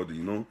everybody.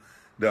 You know,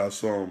 there are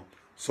some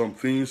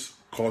things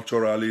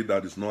culturally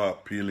that is not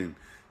appealing.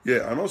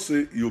 Yeah, I not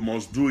say you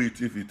must do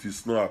it if it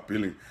is not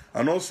appealing.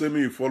 I not say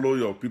me follow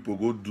your people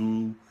go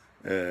do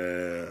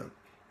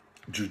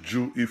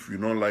juju if you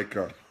don't like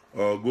her,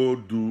 or go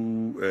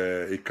do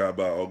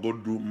ikaba, or go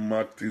do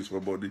mark things for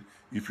body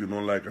if you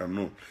don't like her.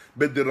 No,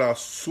 but there are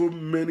so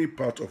many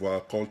parts of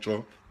our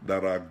culture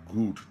that are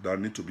good, that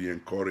need to be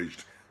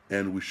encouraged,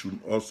 and we should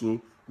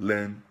also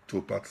learn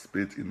to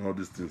participate in all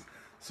these things.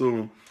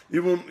 So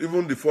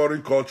even the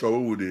foreign culture,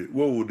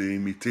 what would they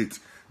imitate?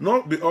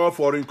 Not be all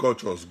foreign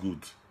cultures good.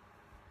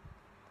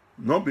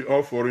 Not be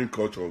all foreign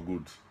culture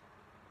good.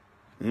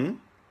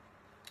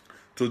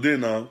 Today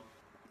now,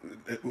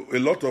 a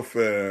lot of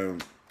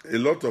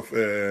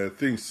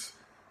things,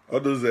 all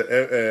those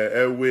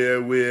where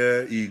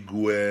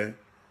Igwe,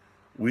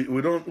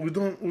 we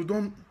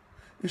don't.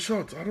 In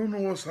short, I don't know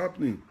what's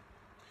happening.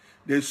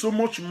 There's so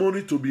much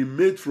money to be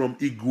made from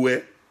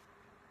Igwe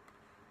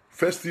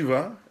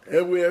festival,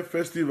 everywhere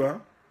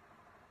festival.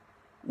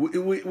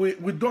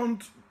 We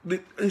don't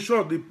In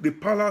short, the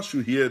palace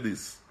should hear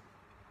this.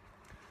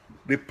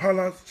 The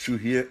palace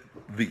should hear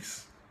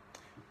this.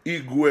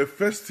 Igwe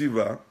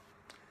festival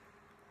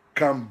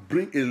can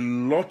bring a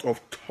lot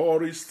of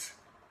tourists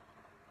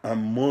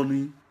and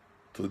money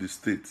to the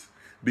state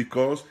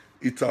because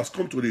it has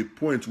come to the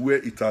point where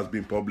it has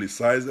been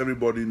publicized.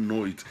 Everybody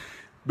know it.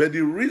 But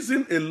the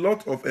reason a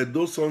lot of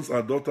Edo sons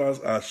and daughters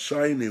are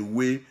shying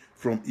away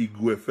from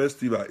Igwe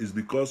festival is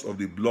because of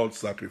the blood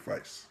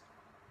sacrifice.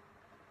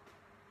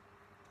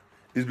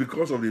 It's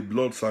because of the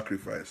blood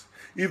sacrifice.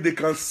 If they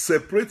can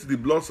separate the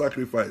blood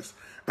sacrifice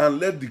and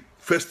let the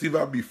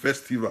festival be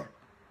festival,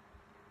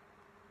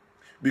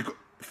 because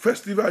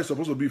festival is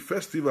supposed to be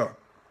festival.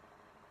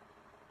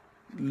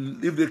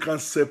 If they can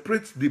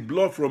separate the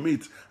blood from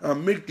it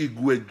and make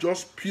Igwe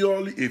just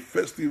purely a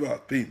festival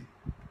thing,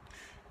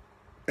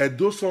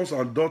 Edo sons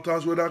and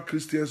daughters, whether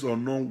Christians or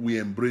not, we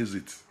embrace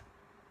it.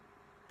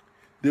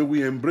 They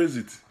will embrace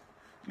it.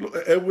 Look,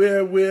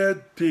 every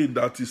thing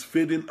that is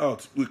fading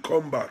out will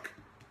come back.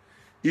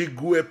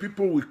 Igwe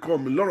people will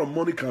come. A lot of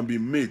money can be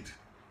made.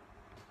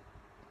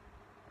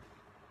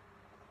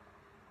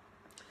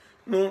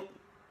 No,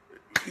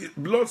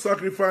 blood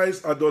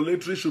sacrifice,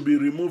 idolatry should be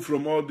removed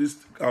from all these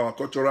our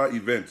cultural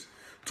events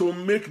to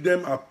make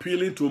them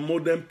appealing to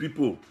modern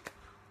people,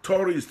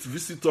 tourists,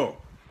 visitors.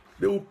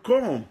 They will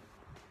come.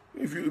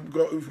 If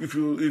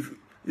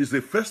it's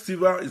a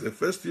festival, it's a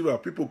festival.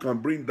 People can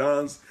bring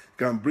dance,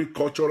 can bring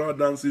cultural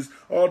dances.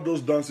 All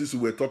those dances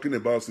we were talking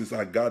about since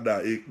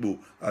Agada, Ekbo,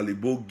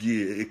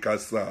 Alibogie,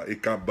 Ekasa,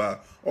 Ekaba,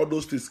 all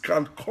those things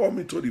can come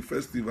into the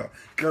festival. It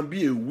can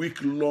be a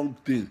week-long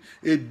thing.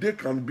 A day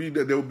can be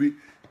that there will be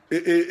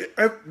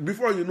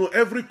before you know,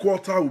 every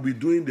quarter will be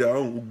doing their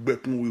own.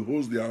 Ugbekun will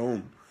host their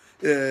own.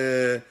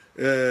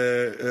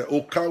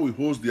 Oka will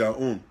host their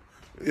own.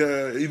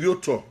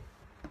 Idioto,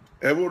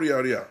 every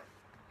area.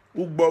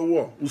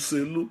 Ugbawo,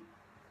 Uselu.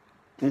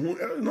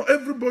 No,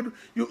 everybody.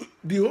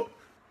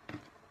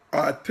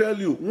 I tell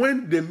you,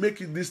 when they make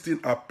this thing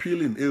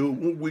appealing a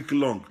week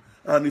long,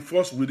 and it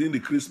falls within the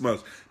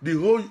Christmas, the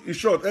whole, in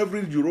short,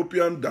 every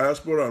European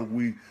diaspora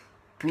we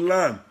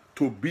plan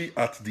to be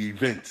at the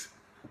event.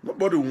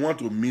 Nobody will want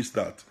to miss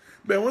that.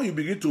 But when you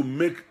begin to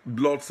make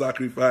blood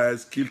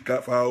sacrifice, kill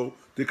fowl,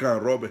 take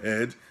and rub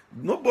head,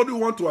 nobody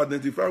want to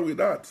identify with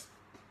that.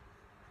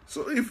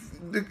 So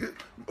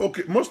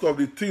most of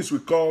the things we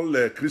call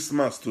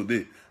Christmas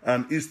today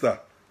and Easter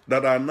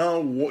that are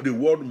now the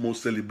world's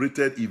most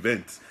celebrated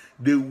events,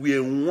 they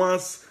were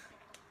once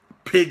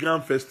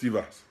pagan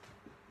festivals.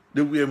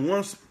 They were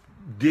once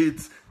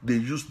dates they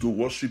used to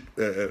worship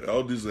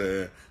all these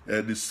the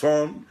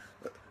sun.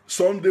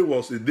 Sunday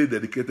was a day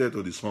dedicated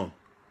to the sun.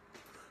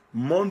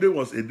 Monday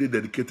was a day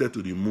dedicated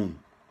to the moon.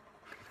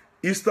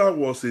 Easter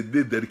was a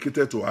day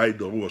dedicated to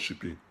idol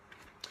worshiping.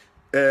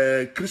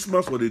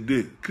 Christmas was a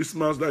day.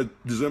 Christmas, that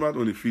December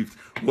 25th,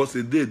 was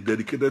a day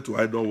dedicated to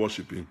idol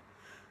worshiping.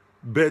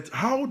 But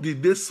how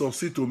did they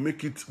succeed to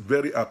make it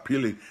very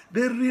appealing?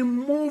 They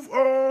remove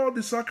all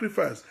the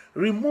sacrifice,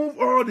 remove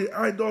all the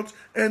idols,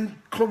 and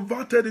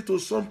converted it to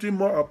something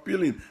more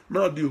appealing.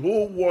 Now the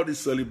whole world is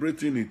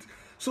celebrating it.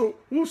 So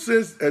who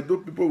says Edo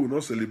people will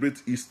not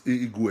celebrate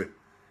Igwe?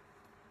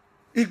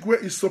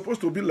 Igwe is supposed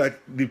to be like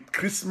the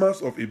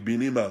Christmas of a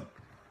Benin man,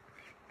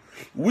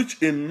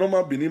 which a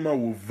normal Benin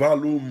man will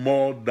value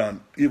more than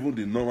even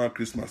the normal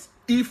Christmas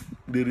if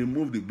they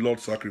remove the blood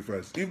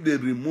sacrifice, if they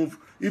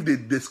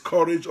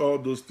discourage all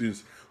those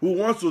things. Who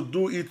wants to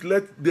do it,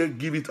 let them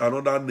give it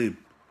another name.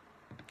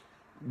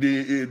 Let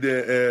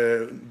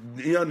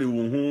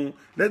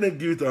them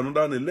give it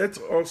another name.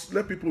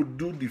 Let people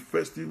do the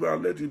festival,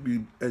 let it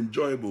be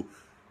enjoyable.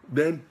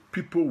 Then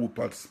people will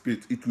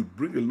participate. It will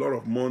bring a lot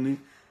of money.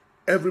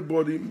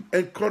 Everybody,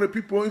 encourage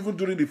people, even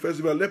during the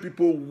festival, let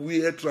people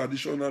wear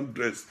traditional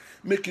dress.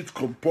 Make it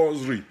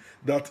compulsory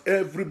that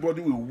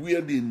everybody will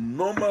wear the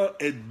normal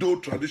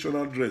Edo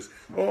traditional dress.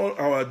 All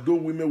our Edo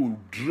women will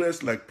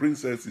dress like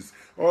princesses.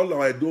 All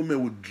our Edo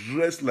men will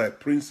dress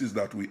like princes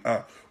that we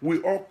are. We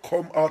all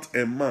come out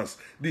en masse.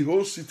 The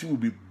whole city will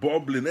be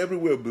bubbling.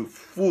 Everywhere will be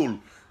full.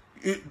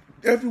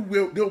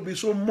 Everywhere there will be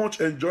so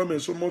much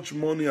enjoyment, so much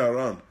money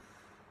around.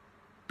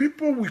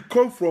 People will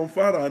come from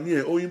far and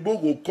near. Oyinbo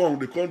go come,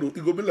 they come to,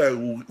 it go be like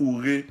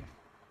Ure.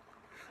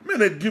 May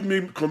they give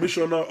me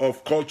commissioner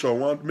of culture,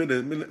 may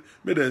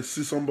they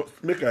see somebody,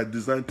 make I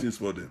design things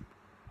for them.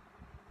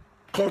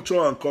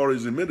 Culture and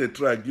tourism, may they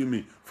try give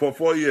me for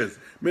 4 years.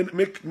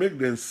 Make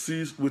them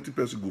see what the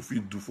person go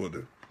fit do for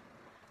them.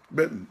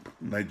 But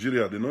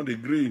Nigeria, they not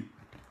agree.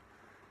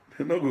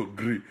 They not go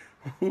agree.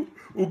 Who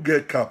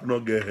get cap,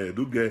 not get head.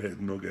 Who get head,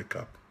 not get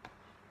cap.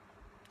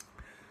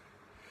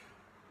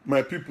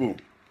 My people,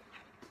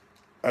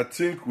 I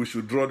think we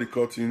should draw the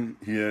curtain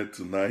here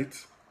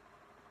tonight.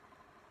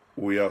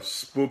 We have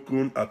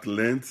spoken at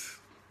length.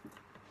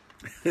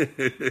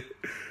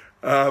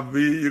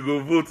 You go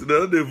vote.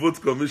 They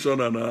vote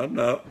commissioner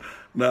now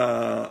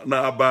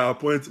by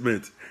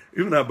appointment.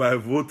 Even by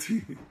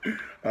voting,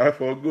 I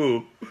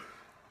forgo.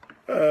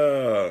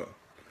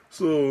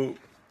 So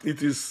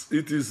it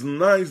is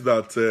nice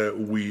that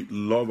we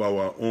love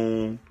our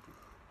own,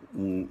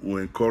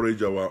 we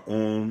encourage our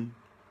own,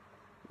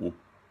 we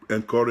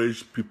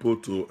encourage people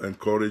to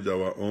encourage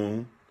our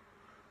own.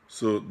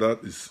 So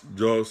that is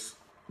just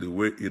the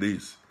way it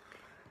is.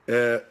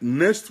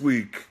 Next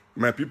week,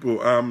 my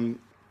people, I'm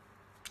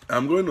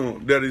going to.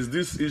 There is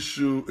this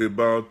issue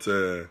about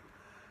the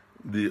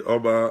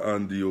Oba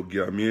and the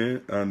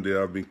Ogiamie, and they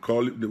have been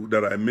calling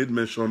that I made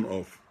mention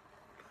of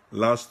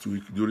last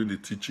week during the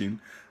teaching.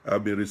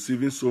 I've been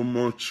receiving so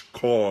much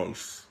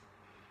calls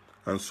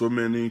and so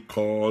many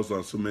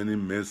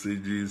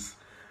messages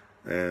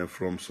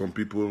from some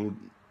people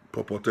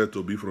purported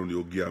to be from the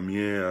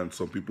Ogiamie and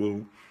some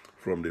people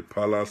from the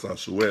palace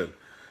as well.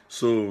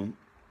 So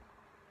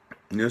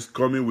next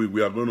coming week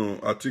we are going to,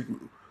 I think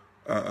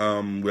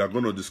we are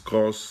going to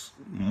discuss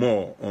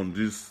more on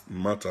this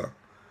matter.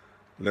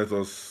 Let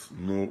us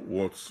know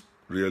what's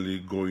really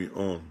going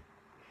on.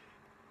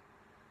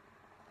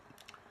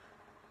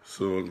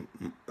 So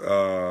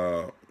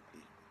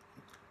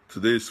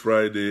today is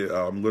Friday.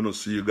 I'm going to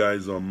see you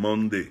guys on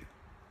Monday.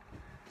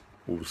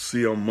 We'll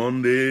see on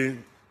Monday.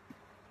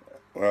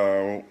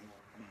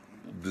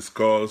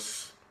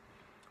 Discuss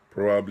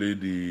probably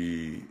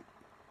the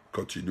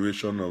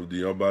continuation of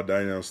the Oba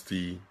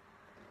dynasty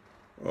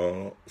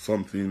or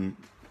something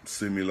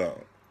similar,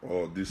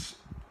 or this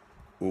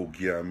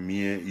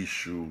Ogiamie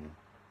issue.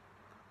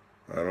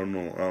 I don't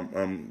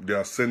know. They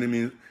are sending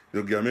me,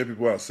 the Ogiamie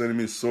people are sending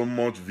me so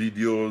much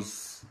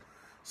videos,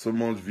 so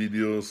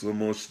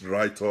much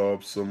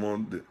write-ups,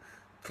 someone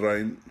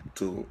trying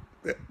to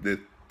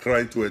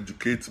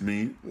educate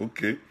me.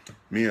 Okay,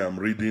 me, I'm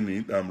reading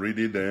it, I'm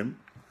reading them,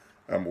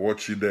 I'm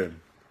watching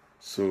them.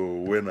 So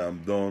when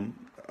I'm done,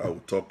 I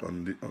will talk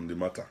on the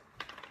matter.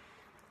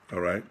 All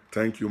right.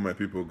 Thank you, my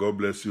people. God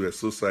bless you.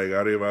 Esosa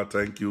Igareva.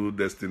 Thank you,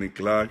 Destiny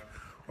Clark.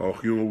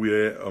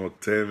 Ohunwe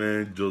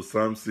Oteme Joe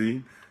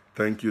Samson.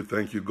 Thank you.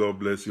 God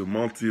bless you.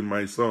 Monty,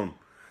 my son.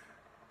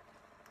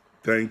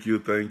 Thank you.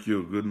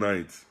 Good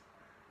night.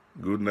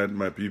 Good night,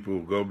 my people.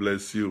 God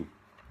bless you.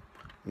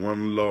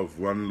 One love.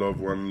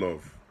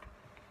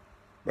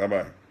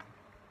 Bye-bye.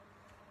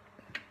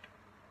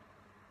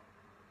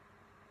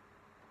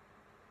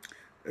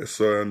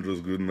 Esau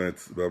Andrews, good night.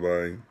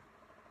 Bye-bye.